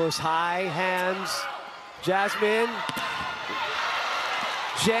 Ira goes high, hands. Jasmine.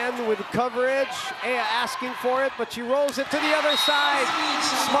 Jen with coverage, asking for it, but she rolls it to the other side.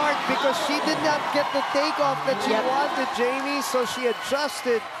 Smart, because she did not get the takeoff that she wanted, Jamie, so she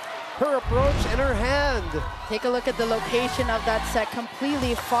adjusted her approach and her hand. Take a look at the location of that set,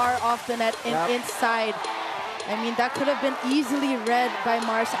 completely far off the net and inside. I mean, that could have been easily read by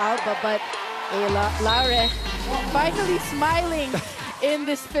Mars Alba, but Laure finally smiling in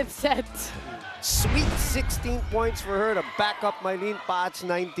this 5th set. Sweet 16 points for her to back up Mylene Paat's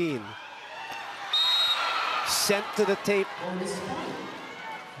 19. Sent to the tape.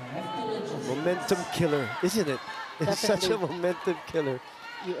 Momentum killer, isn't it? It's such a momentum killer.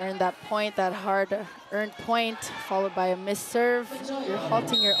 You earn that point, that hard-earned point, followed by a missed serve. You're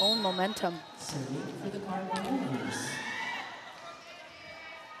halting your own momentum.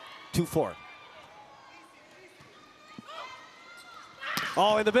 2-4.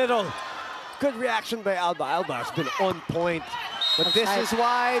 Oh, in the middle. Good reaction by Alba. Alba has been on point. But this is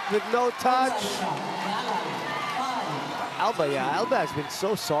wide with no touch. Alba has been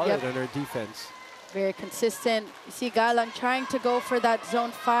so solid on her defense. Very consistent. You see Galang trying to go for that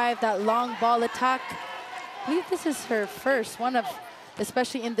zone 5, that long ball attack. I believe this is her first one of,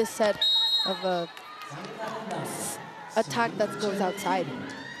 especially in this set, of a attack that goes outside.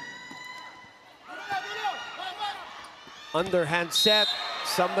 Underhand set.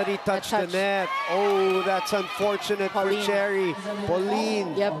 Somebody touched the net. Oh, that's unfortunate for Chery.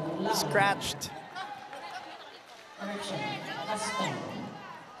 Pauline scratched.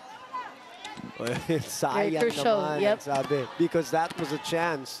 Very crucial, sabi. Because that was a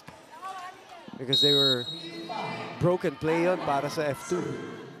chance. Because they were broken play on para sa F2.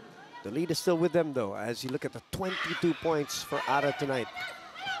 The lead is still with them though, as you look at the 22 points for Ara tonight.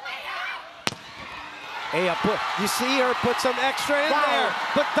 Aya you see her put some extra in there,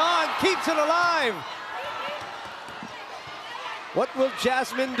 but Dawn keeps it alive. What will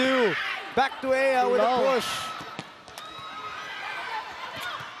Jasmine do? Back to Aya with a push.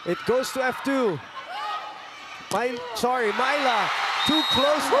 It goes to F2. Myla, too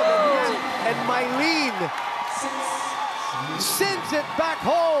close to the net, and Mylene sends it back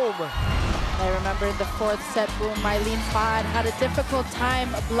home. I remember in the 4th set, Mylene Paat had a difficult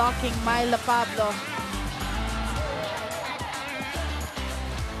time blocking Myla Pablo.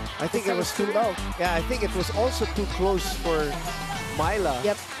 I think it was too low. Yeah, I think it was also too close for Myla.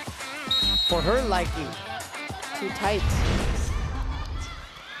 Yep. For her liking. Too tight.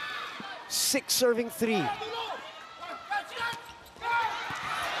 6 serving 3.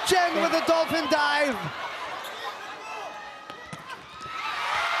 Jen with a dolphin dive.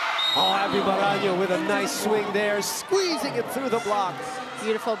 Oh, Abby Maraño with a nice swing there, squeezing it through the block.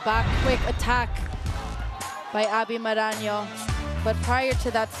 Beautiful back quick attack by Abby Maraño. But prior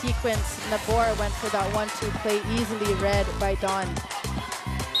to that sequence, Nabor went for that 1-2 play, easily read by Dawn.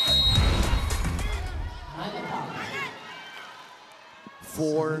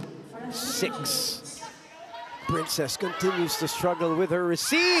 Four, 6. Princess continues to struggle with her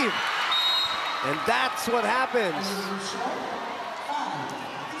receive. And that's what happens.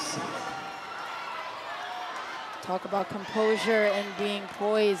 Talk about composure and being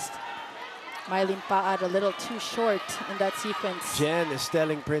poised. Mylene Paat a little too short in that sequence. Jen is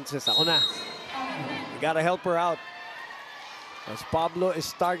telling Princess, ako na. You gotta help her out. As Pablo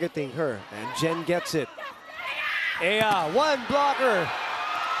is targeting her, and Jen gets it. Aya, one blocker.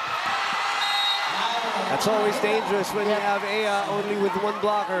 That's always dangerous when you have Aya only with one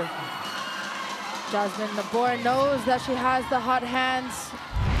blocker. Jasmine Nabor knows that she has the hot hands.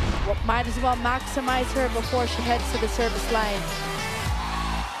 Might as well maximize her before she heads to the service line.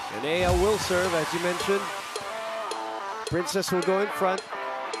 And Aya will serve, as you mentioned. Princess will go in front.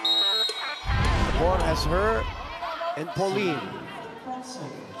 Nabor has her and Pauline.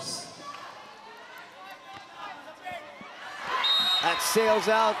 That sails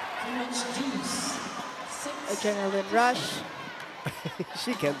out. Adrenaline rush.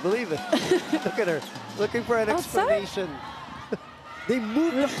 She can't believe it. Look at her, looking for an explanation. They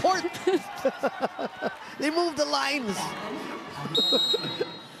moved the court. They moved the lines.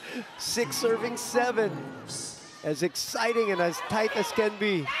 6 serving 7. As exciting and as tight as can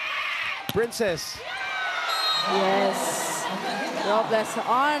be. Princess. Yes. Robles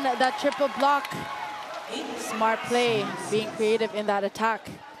on that triple block. Smart play, being creative in that attack.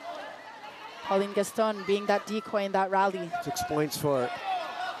 Pauline Gaston being that decoy in that rally. 6 points for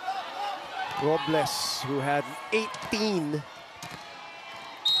Robles, who had 18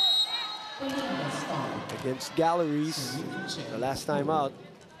 against Galleries the last time out.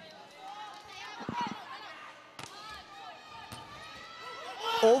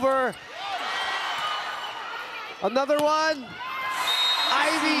 Over. Another one.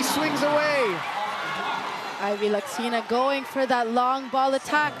 Ivy swings away. Ivy Laxina going for that long ball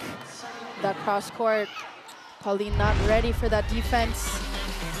attack. That cross court. Pauline not ready for that defense.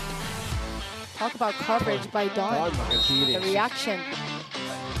 Talk about coverage by Dawn. The reaction.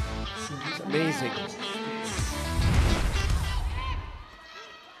 It's amazing.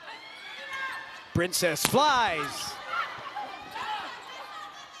 Princess flies.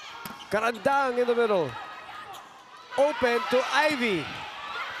 Karandang in the middle. Open to Ivy.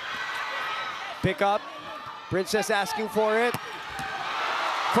 Pick up. Princess asking for it.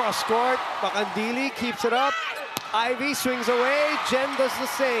 Cross court. Makandili keeps it up. Ivy swings away. Jen does the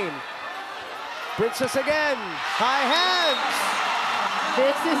same. Princess again. High hands.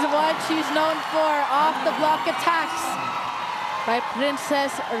 This is what she's known for. Off the block attacks by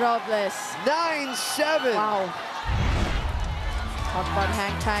Princess Robles. 9-7. Wow. Talk about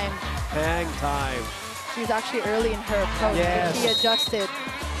hang time. Hang time. She was actually early in her approach. Yes. She adjusted.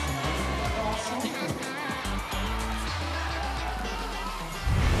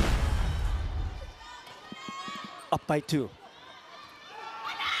 Up by 2.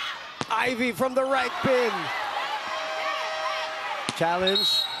 Ivy from the right pin. Challenge.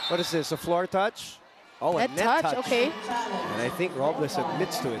 What is this, a floor touch? Oh, a net touch. Okay. And I think Robles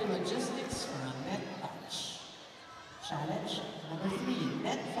admits to it. Logistics for a net touch. Challenge number 3,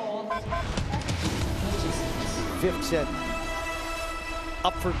 net fault. Logistics. 5th set.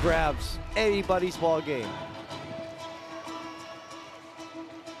 Up for grabs. Anybody's ball game.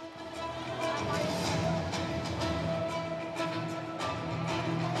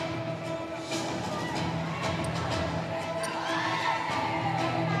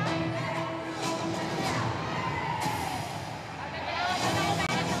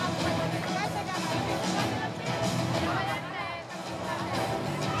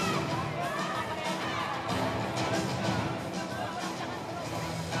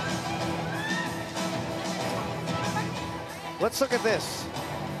 Let's look at this.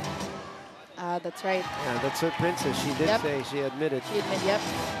 That's right. Yeah, that's her Princess. She did say, she admitted. She admitted, yep.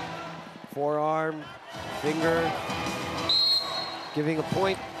 Forearm, finger, giving a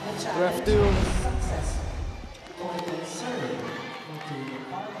point. Ref 2.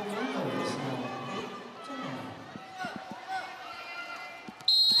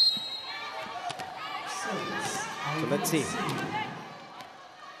 So let's see.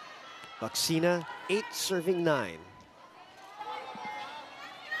 Baxina, 8 serving 9.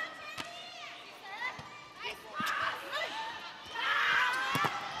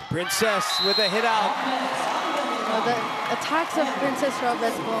 Princess with a hit out. Well, the attacks of Princess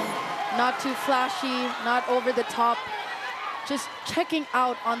Robles, not too flashy, not over the top, just checking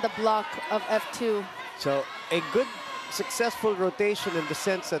out on the block of F2. So a good, successful rotation in the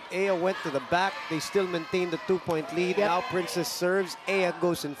sense that Aya went to the back. They still maintained the 2-point lead. Yep. Now Princess serves. Aya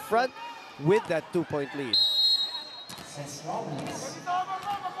goes in front with that 2-point lead.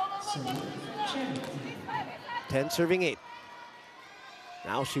 10 serving 8.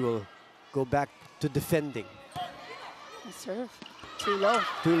 Now she will go back to defending. Serve. Too low.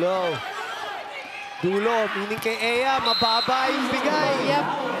 Too low. Dulo, meaning kay Aya, mababa yung bigay. Yep.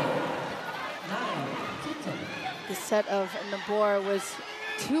 The set of Nabor was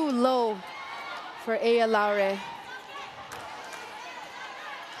too low for Aya Laure.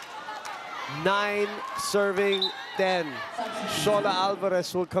 9 serving 10. Shola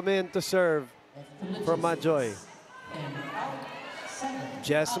Alvarez will come in to serve for Majoy.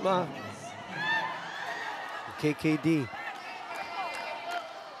 Jesma, KKD.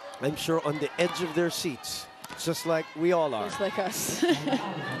 I'm sure on the edge of their seats, just like we all are. Just like us.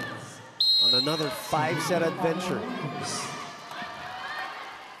 On another 5-set adventure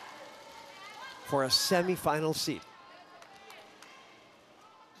for a semi-final seat.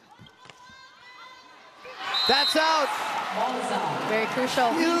 That's out. Very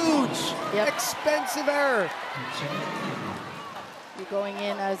crucial. Huge, Yep. expensive error. You're going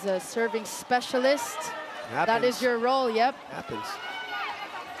in as a serving specialist. Happens. That is your role, yep. Happens.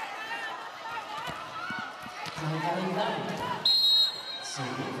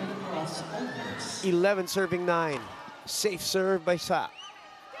 Crossovers. 11 serving 9. Safe serve by Sa.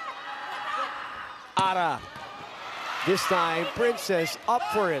 Ara. This time, Princess up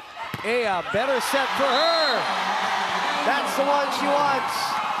for it. Aya, better set for her. That's the one she wants.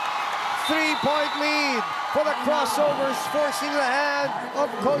 3-point lead for the Crossovers, forcing the hand of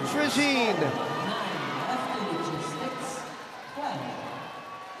Coach Regine.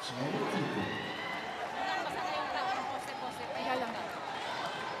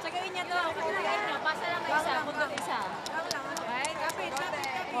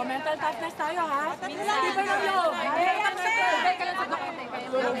 Oh, mental toughness tayo, ha? Hindi pa lang yun.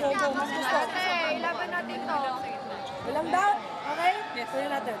 Ilaban natin to. Walang doubt, okay? Kaya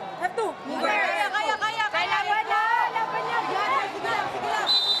natin. F2. Kaya. Kailangan na. Laban niya. Sige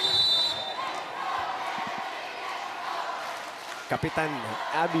lang. Kapitan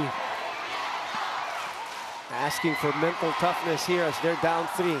Abby asking for mental toughness here as they're down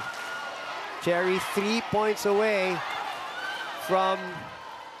 3. Chery 3 points away from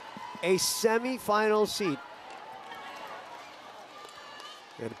a semi-final seat.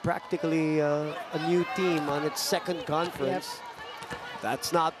 And practically a new team on its second conference. Yep.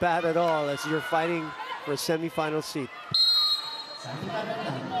 That's not bad at all as you're fighting for a semi-final seat.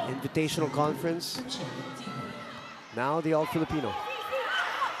 Invitational conference. Now the All-Filipino.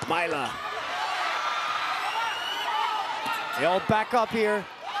 Myla. They all back up here.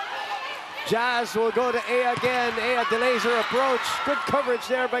 Jazz will go to Ea again. Ea delays her approach. Good coverage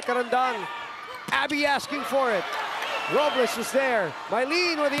there by Karandang. Abby asking for it. Robles is there.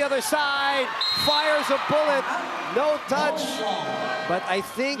 Mylene with the other side. Fires a bullet. No touch. But I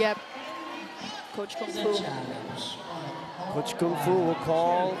think... Yep. Coach Kung Fu. Coach Kung Fu will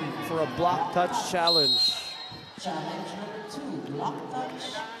call for a block touch challenge. Challenge number 2, block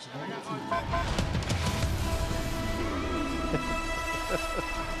touch.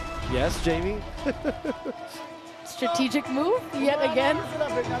 Yes, Jamie? Strategic move yet again.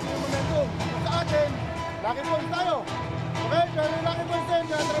 Lucky points tayo. Okay? Pero lucky points din,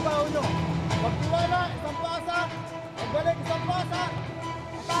 kaya trabaho nyo. Magtiwala, isang pasa. Magbalik, isang pasa.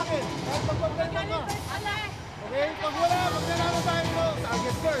 Atake. Kahit pag-content ka. Okay? Pag wala, magnanalo tayo mo.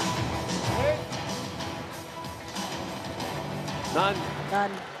 Target first. Okay? None.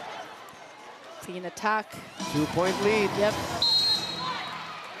 None. Clean attack. 2-point lead. Yep.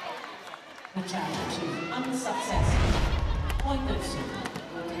 The challenge is unsuccessful. Point of two.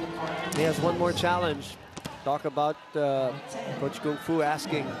 He has one more challenge. Talk about Coach Kung Fu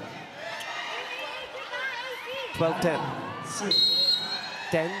asking. 12-10.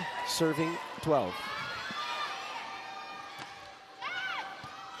 10 serving 12.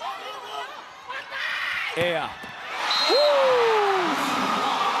 Ea.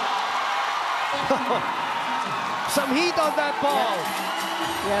 Some heat on that ball.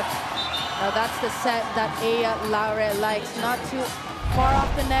 Yep. Now that's the set that Ea Laure likes. Not too far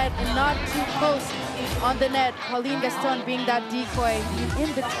off the net and not too close on the net. Pauline Gaston being that decoy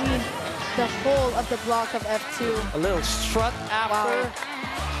in between the whole of the block of F2. A little strut after. Wow.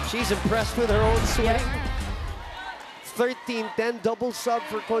 She's impressed with her own swing. Yep. 13-10 double sub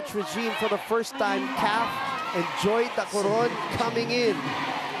for Coach Regine for the first time. Calf and Joy Tacoron coming in.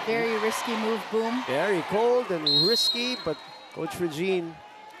 Very risky move, Boom. Very cold and risky, but Coach Regine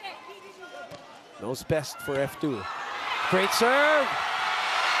knows best for F2. Great serve.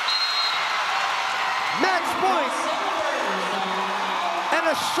 Match point. And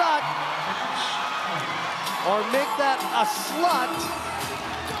a shot. Or make that a slot.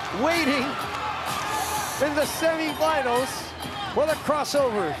 Waiting in the semifinals for the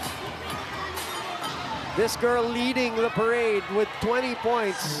Crossovers. This girl leading the parade with 20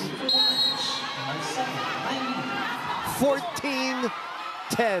 points. 14-10.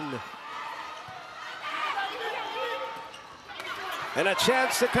 And a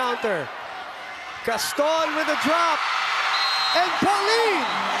chance to counter. Gaston with a drop. And Pauline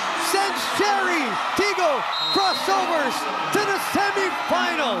sends Chery Tiggo Crossovers to the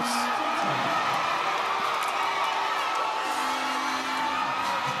semifinals.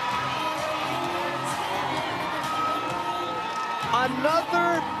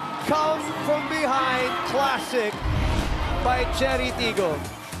 Another come from behind classic by Chery Tiggo,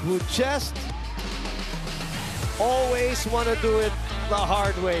 who just always want to do it the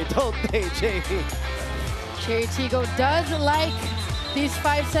hard way, don't they, Jamie? Chery Tiggo does like these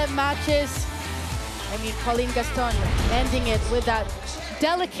 5-set matches. I mean, Pauline Gaston ending it with that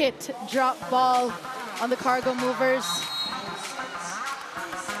delicate drop ball on the cargo movers.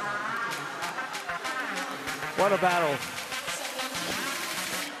 What a battle.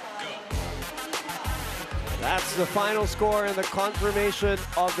 That's the final score and the confirmation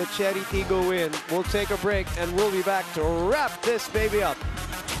of the Chery Tiggo win. We'll take a break and we'll be back to wrap this baby up.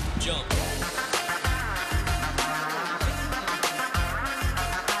 Jump.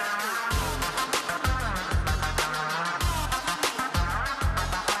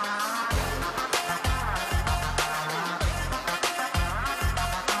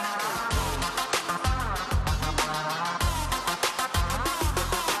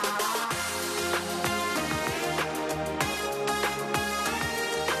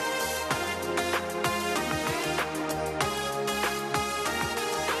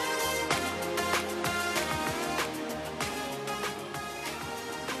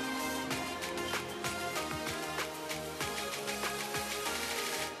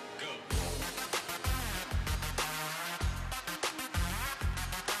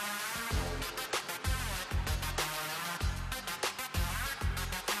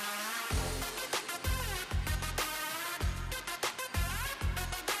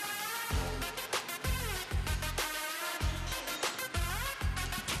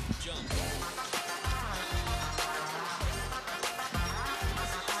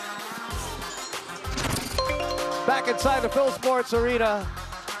 back inside the Phil Sports Arena.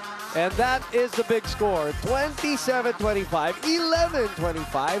 And that is the big score. 27-25, 11-25,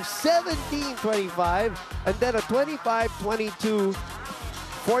 17-25, and then a 25-22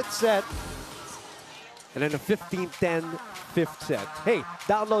 fourth set. And then a 15-10 fifth set. Hey,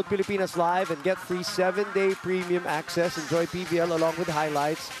 download Pilipinas Live and get free 7-day premium access. Enjoy PVL along with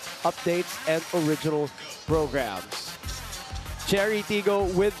highlights, updates, and original programs. Chery Tiggo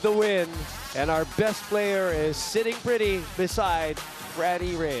with the win. And our best player is sitting pretty beside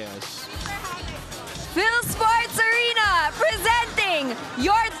Franny Reyes. Phil Sports Arena presenting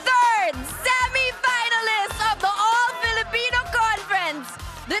your third semi-finalist of the All-Filipino Conference,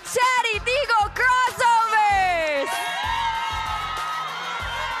 the Chery Tiggo Crossovers!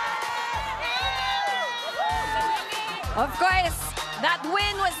 Of course, that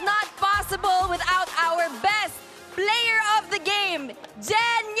win was not possible without our best player of the game,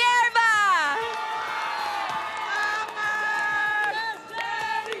 Jen Yerba!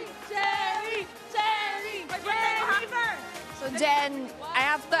 So Jen, I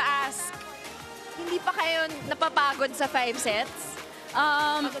have to ask, hindi pa kayo napapagod sa 5 sets?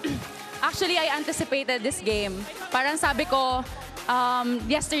 Actually, I anticipated this game. Parang sabi ko,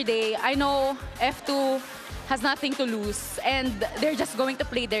 yesterday, I know F2 has nothing to lose and they're just going to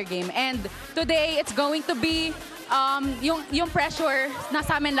play their game. And today, it's going to be yung pressure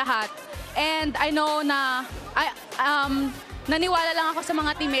nasa amin lahat. And I know na, naniwala lang ako sa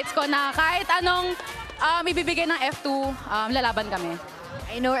mga teammates ko na kahit anong ibibigay ng F2, lalaban kami.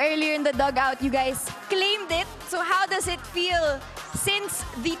 I know earlier in the dugout, you guys claimed it. So how does it feel since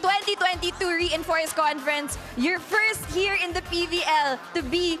the 2022 Reinforced Conference, your first here in the PVL to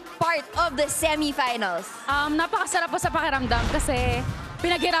be part of the semifinals? Napakasarap po sa pakiramdam kasi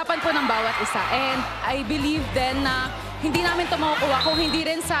pinaghirapan po ng bawat isa. And I believe then na hindi namin ito makukuha kung hindi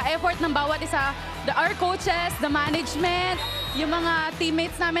rin sa effort ng bawat isa. Our coaches, the management, yung mga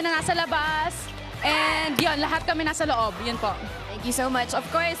teammates namin na nasa labas. And yun, lahat kami nasa loob. Yun po. Thank you so much. Of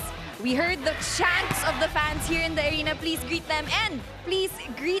course, we heard the chants of the fans here in the arena. Please greet them and please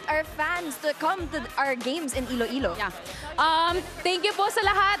greet our fans to come to our games in Iloilo. Yeah. Thank you po sa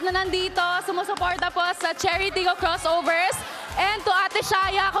lahat na nandito. Sumusuporta po sa Chery Tiggo Crossovers. And to Ate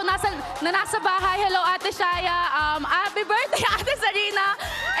Shaya, kung nasa bahay, hello Ate Shaya. Happy birthday Ate Sarina.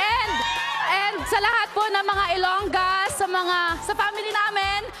 And sa lahat po ng mga Ilonggas, sa family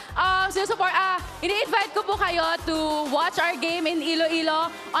namin, ini-invite ko po kayo to watch our game in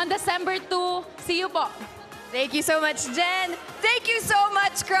Iloilo on December 2. See you po. Thank you so much, Jen. Thank you so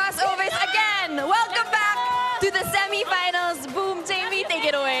much, Crossovers. Again, welcome back to the semifinals. Boom, Jamie, take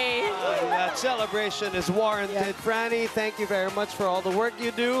it away. That celebration is warranted. Yeah. Franny, thank you very much for all the work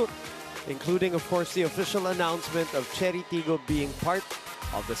you do, including, of course, the official announcement of Chery Tiggo being part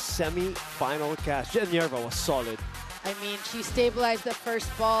of the semi-final cast. Jen Yerba was solid. I mean, she stabilized the first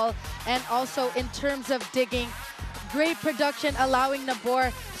ball, and also in terms of digging, great production, allowing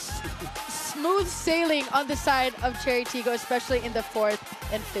Nabor smooth sailing on the side of Chery Tiggo, especially in the fourth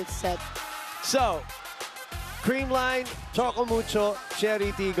and fifth set. So, Creamline, Choco Mucho,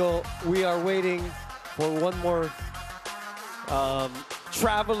 Chery Tiggo, we are waiting for one more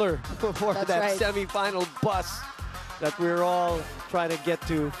traveler for That's that right. semi-final bus that we're all trying to get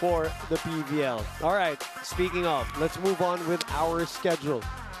to for the PVL. All right, speaking of, let's move on with our schedule.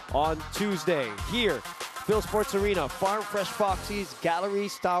 On Tuesday, here, Phil Sports Arena, Farm Fresh Foxies,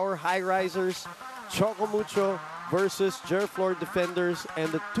 Galleries Tower, High Risers, Choco Mucho versus Jerflor Defenders,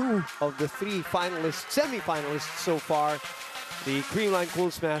 and the 2 of the 3 finalists, semi-finalists so far, the Creamline Cool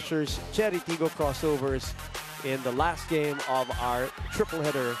Smashers, Chery Tiggo Crossovers, in the last game of our triple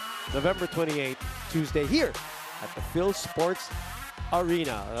header, November 28th, Tuesday, here at the Phil Sports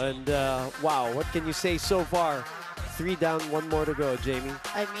Arena. And wow, what can you say so far? 3 down, 1 more to go, Jamie.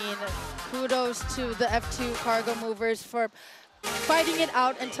 I mean, kudos to the F2 cargo movers for fighting it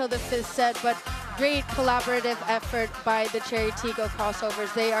out until the 5th set, but great collaborative effort by the Chery Tiggo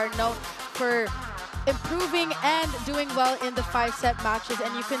Crossovers. They are known for improving and doing well in the 5-set matches,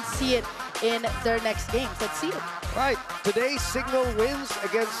 and you can see it in their next games. Let's see it. Right, today Signal wins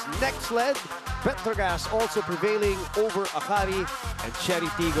against Next Led. Petrogas also prevailing over Akari, and Chery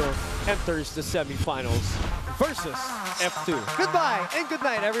Tiggo enters the semifinals versus F2. Goodbye and good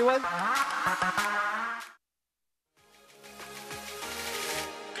night, everyone.